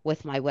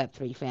with my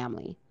Web3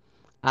 family.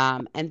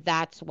 And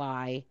that's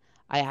why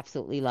I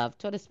absolutely love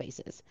Twitter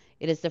Spaces.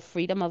 It is the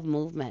freedom of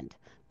movement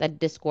that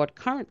Discord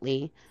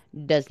currently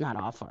does not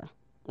offer,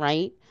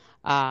 right?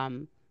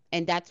 Um,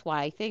 and that's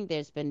why I think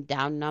there's been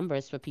down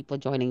numbers for people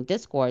joining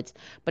Discords,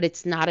 but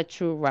it's not a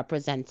true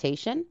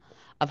representation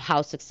of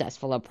how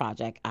successful a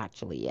project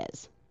actually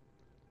is.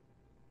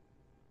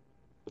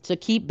 So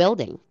keep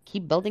building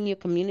your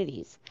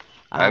communities,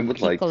 I would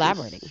keep like to,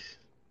 collaborating.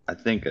 I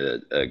think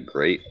a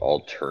great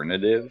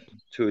alternative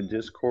to a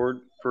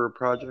Discord for a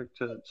project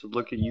to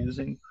look at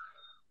using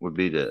would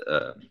be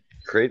to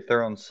create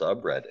their own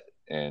subreddit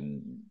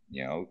and,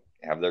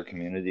 have their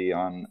community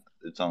on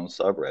its own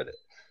subreddit.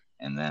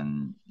 And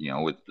then,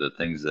 with the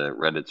things that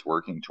Reddit's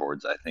working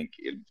towards, I think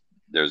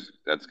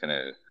that's going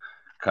to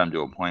come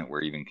to a point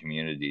where even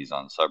communities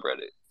on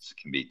subreddits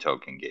can be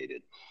token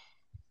gated.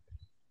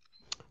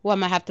 Well, I'm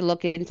gonna have to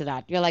look into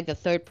that. You're like the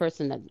third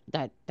person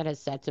that has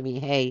said to me,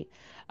 "Hey,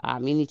 you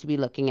need to be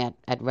looking at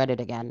Reddit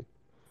again."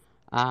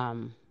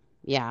 Um,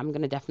 yeah, I'm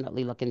gonna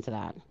definitely look into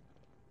that.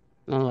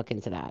 I'm gonna look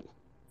into that.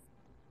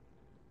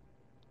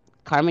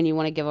 Carmen, you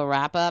want to give a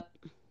wrap up?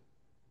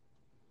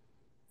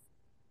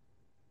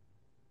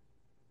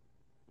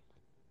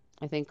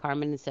 I think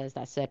Carmen says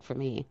that's it for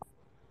me.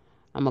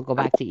 I'm gonna go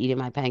back to eating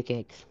my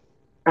pancakes.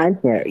 I'm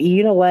here.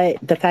 You know what?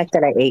 The fact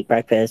that I ate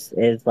breakfast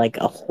is like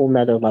a whole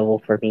nother level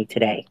for me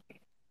today.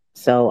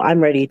 So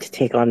I'm ready to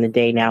take on the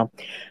day now.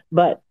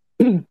 But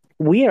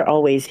we are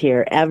always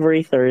here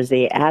every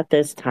Thursday at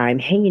this time,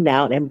 hanging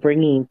out and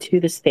bringing to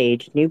the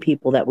stage new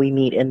people that we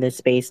meet in this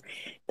space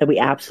that we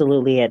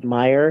absolutely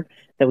admire,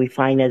 that we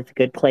find as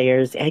good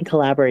players and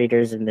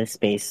collaborators in this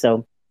space.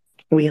 So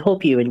we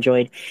hope you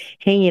enjoyed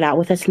hanging out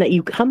with us and that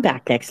you come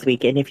back next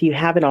week. And if you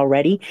haven't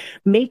already,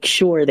 make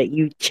sure that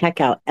you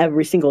check out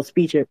every single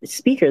speaker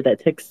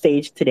that took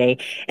stage today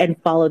and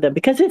follow them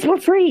because it's for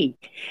free.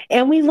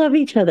 And we love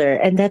each other.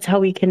 And that's how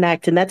we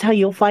connect. And that's how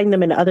you'll find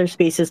them in other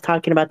spaces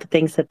talking about the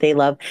things that they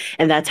love.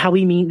 And that's how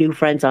we meet new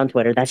friends on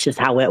Twitter. That's just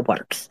how it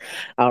works.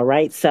 All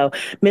right. So,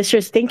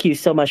 Mistress, thank you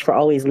so much for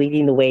always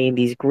leading the way in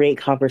these great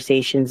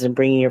conversations and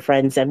bringing your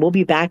friends. And we'll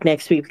be back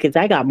next week because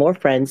I got more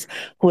friends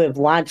who have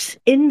launched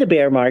in the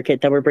bear market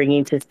that we're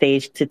bringing to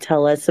stage to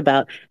tell us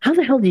about how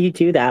the hell do you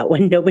do that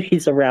when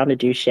nobody's around to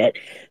do shit.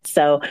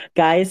 So,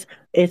 guys,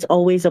 it's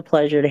always a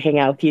pleasure to hang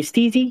out with you.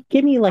 Steezy,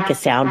 give me like a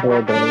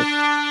soundboard, bro.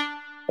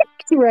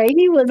 Right,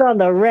 he was on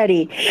the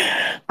ready.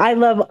 I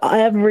love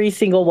every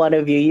single one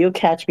of you. You'll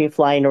catch me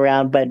flying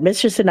around, but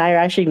Mistress and I are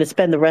actually going to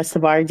spend the rest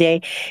of our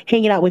day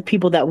hanging out with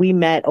people that we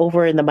met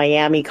over in the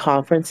Miami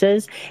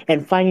conferences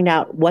and finding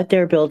out what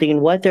they're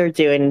building, what they're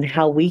doing, and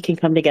how we can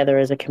come together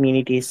as a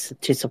community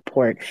to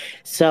support.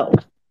 So,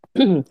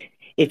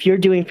 if you're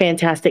doing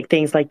fantastic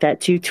things like that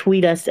too,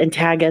 tweet us and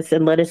tag us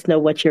and let us know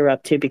what you're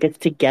up to because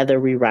together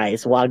we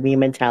rise. Wild me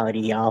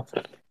mentality, y'all.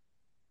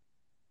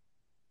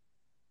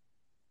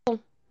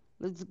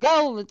 Let's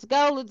go, let's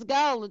go, let's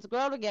go. Let's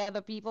grow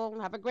together, people.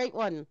 Have a great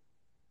one.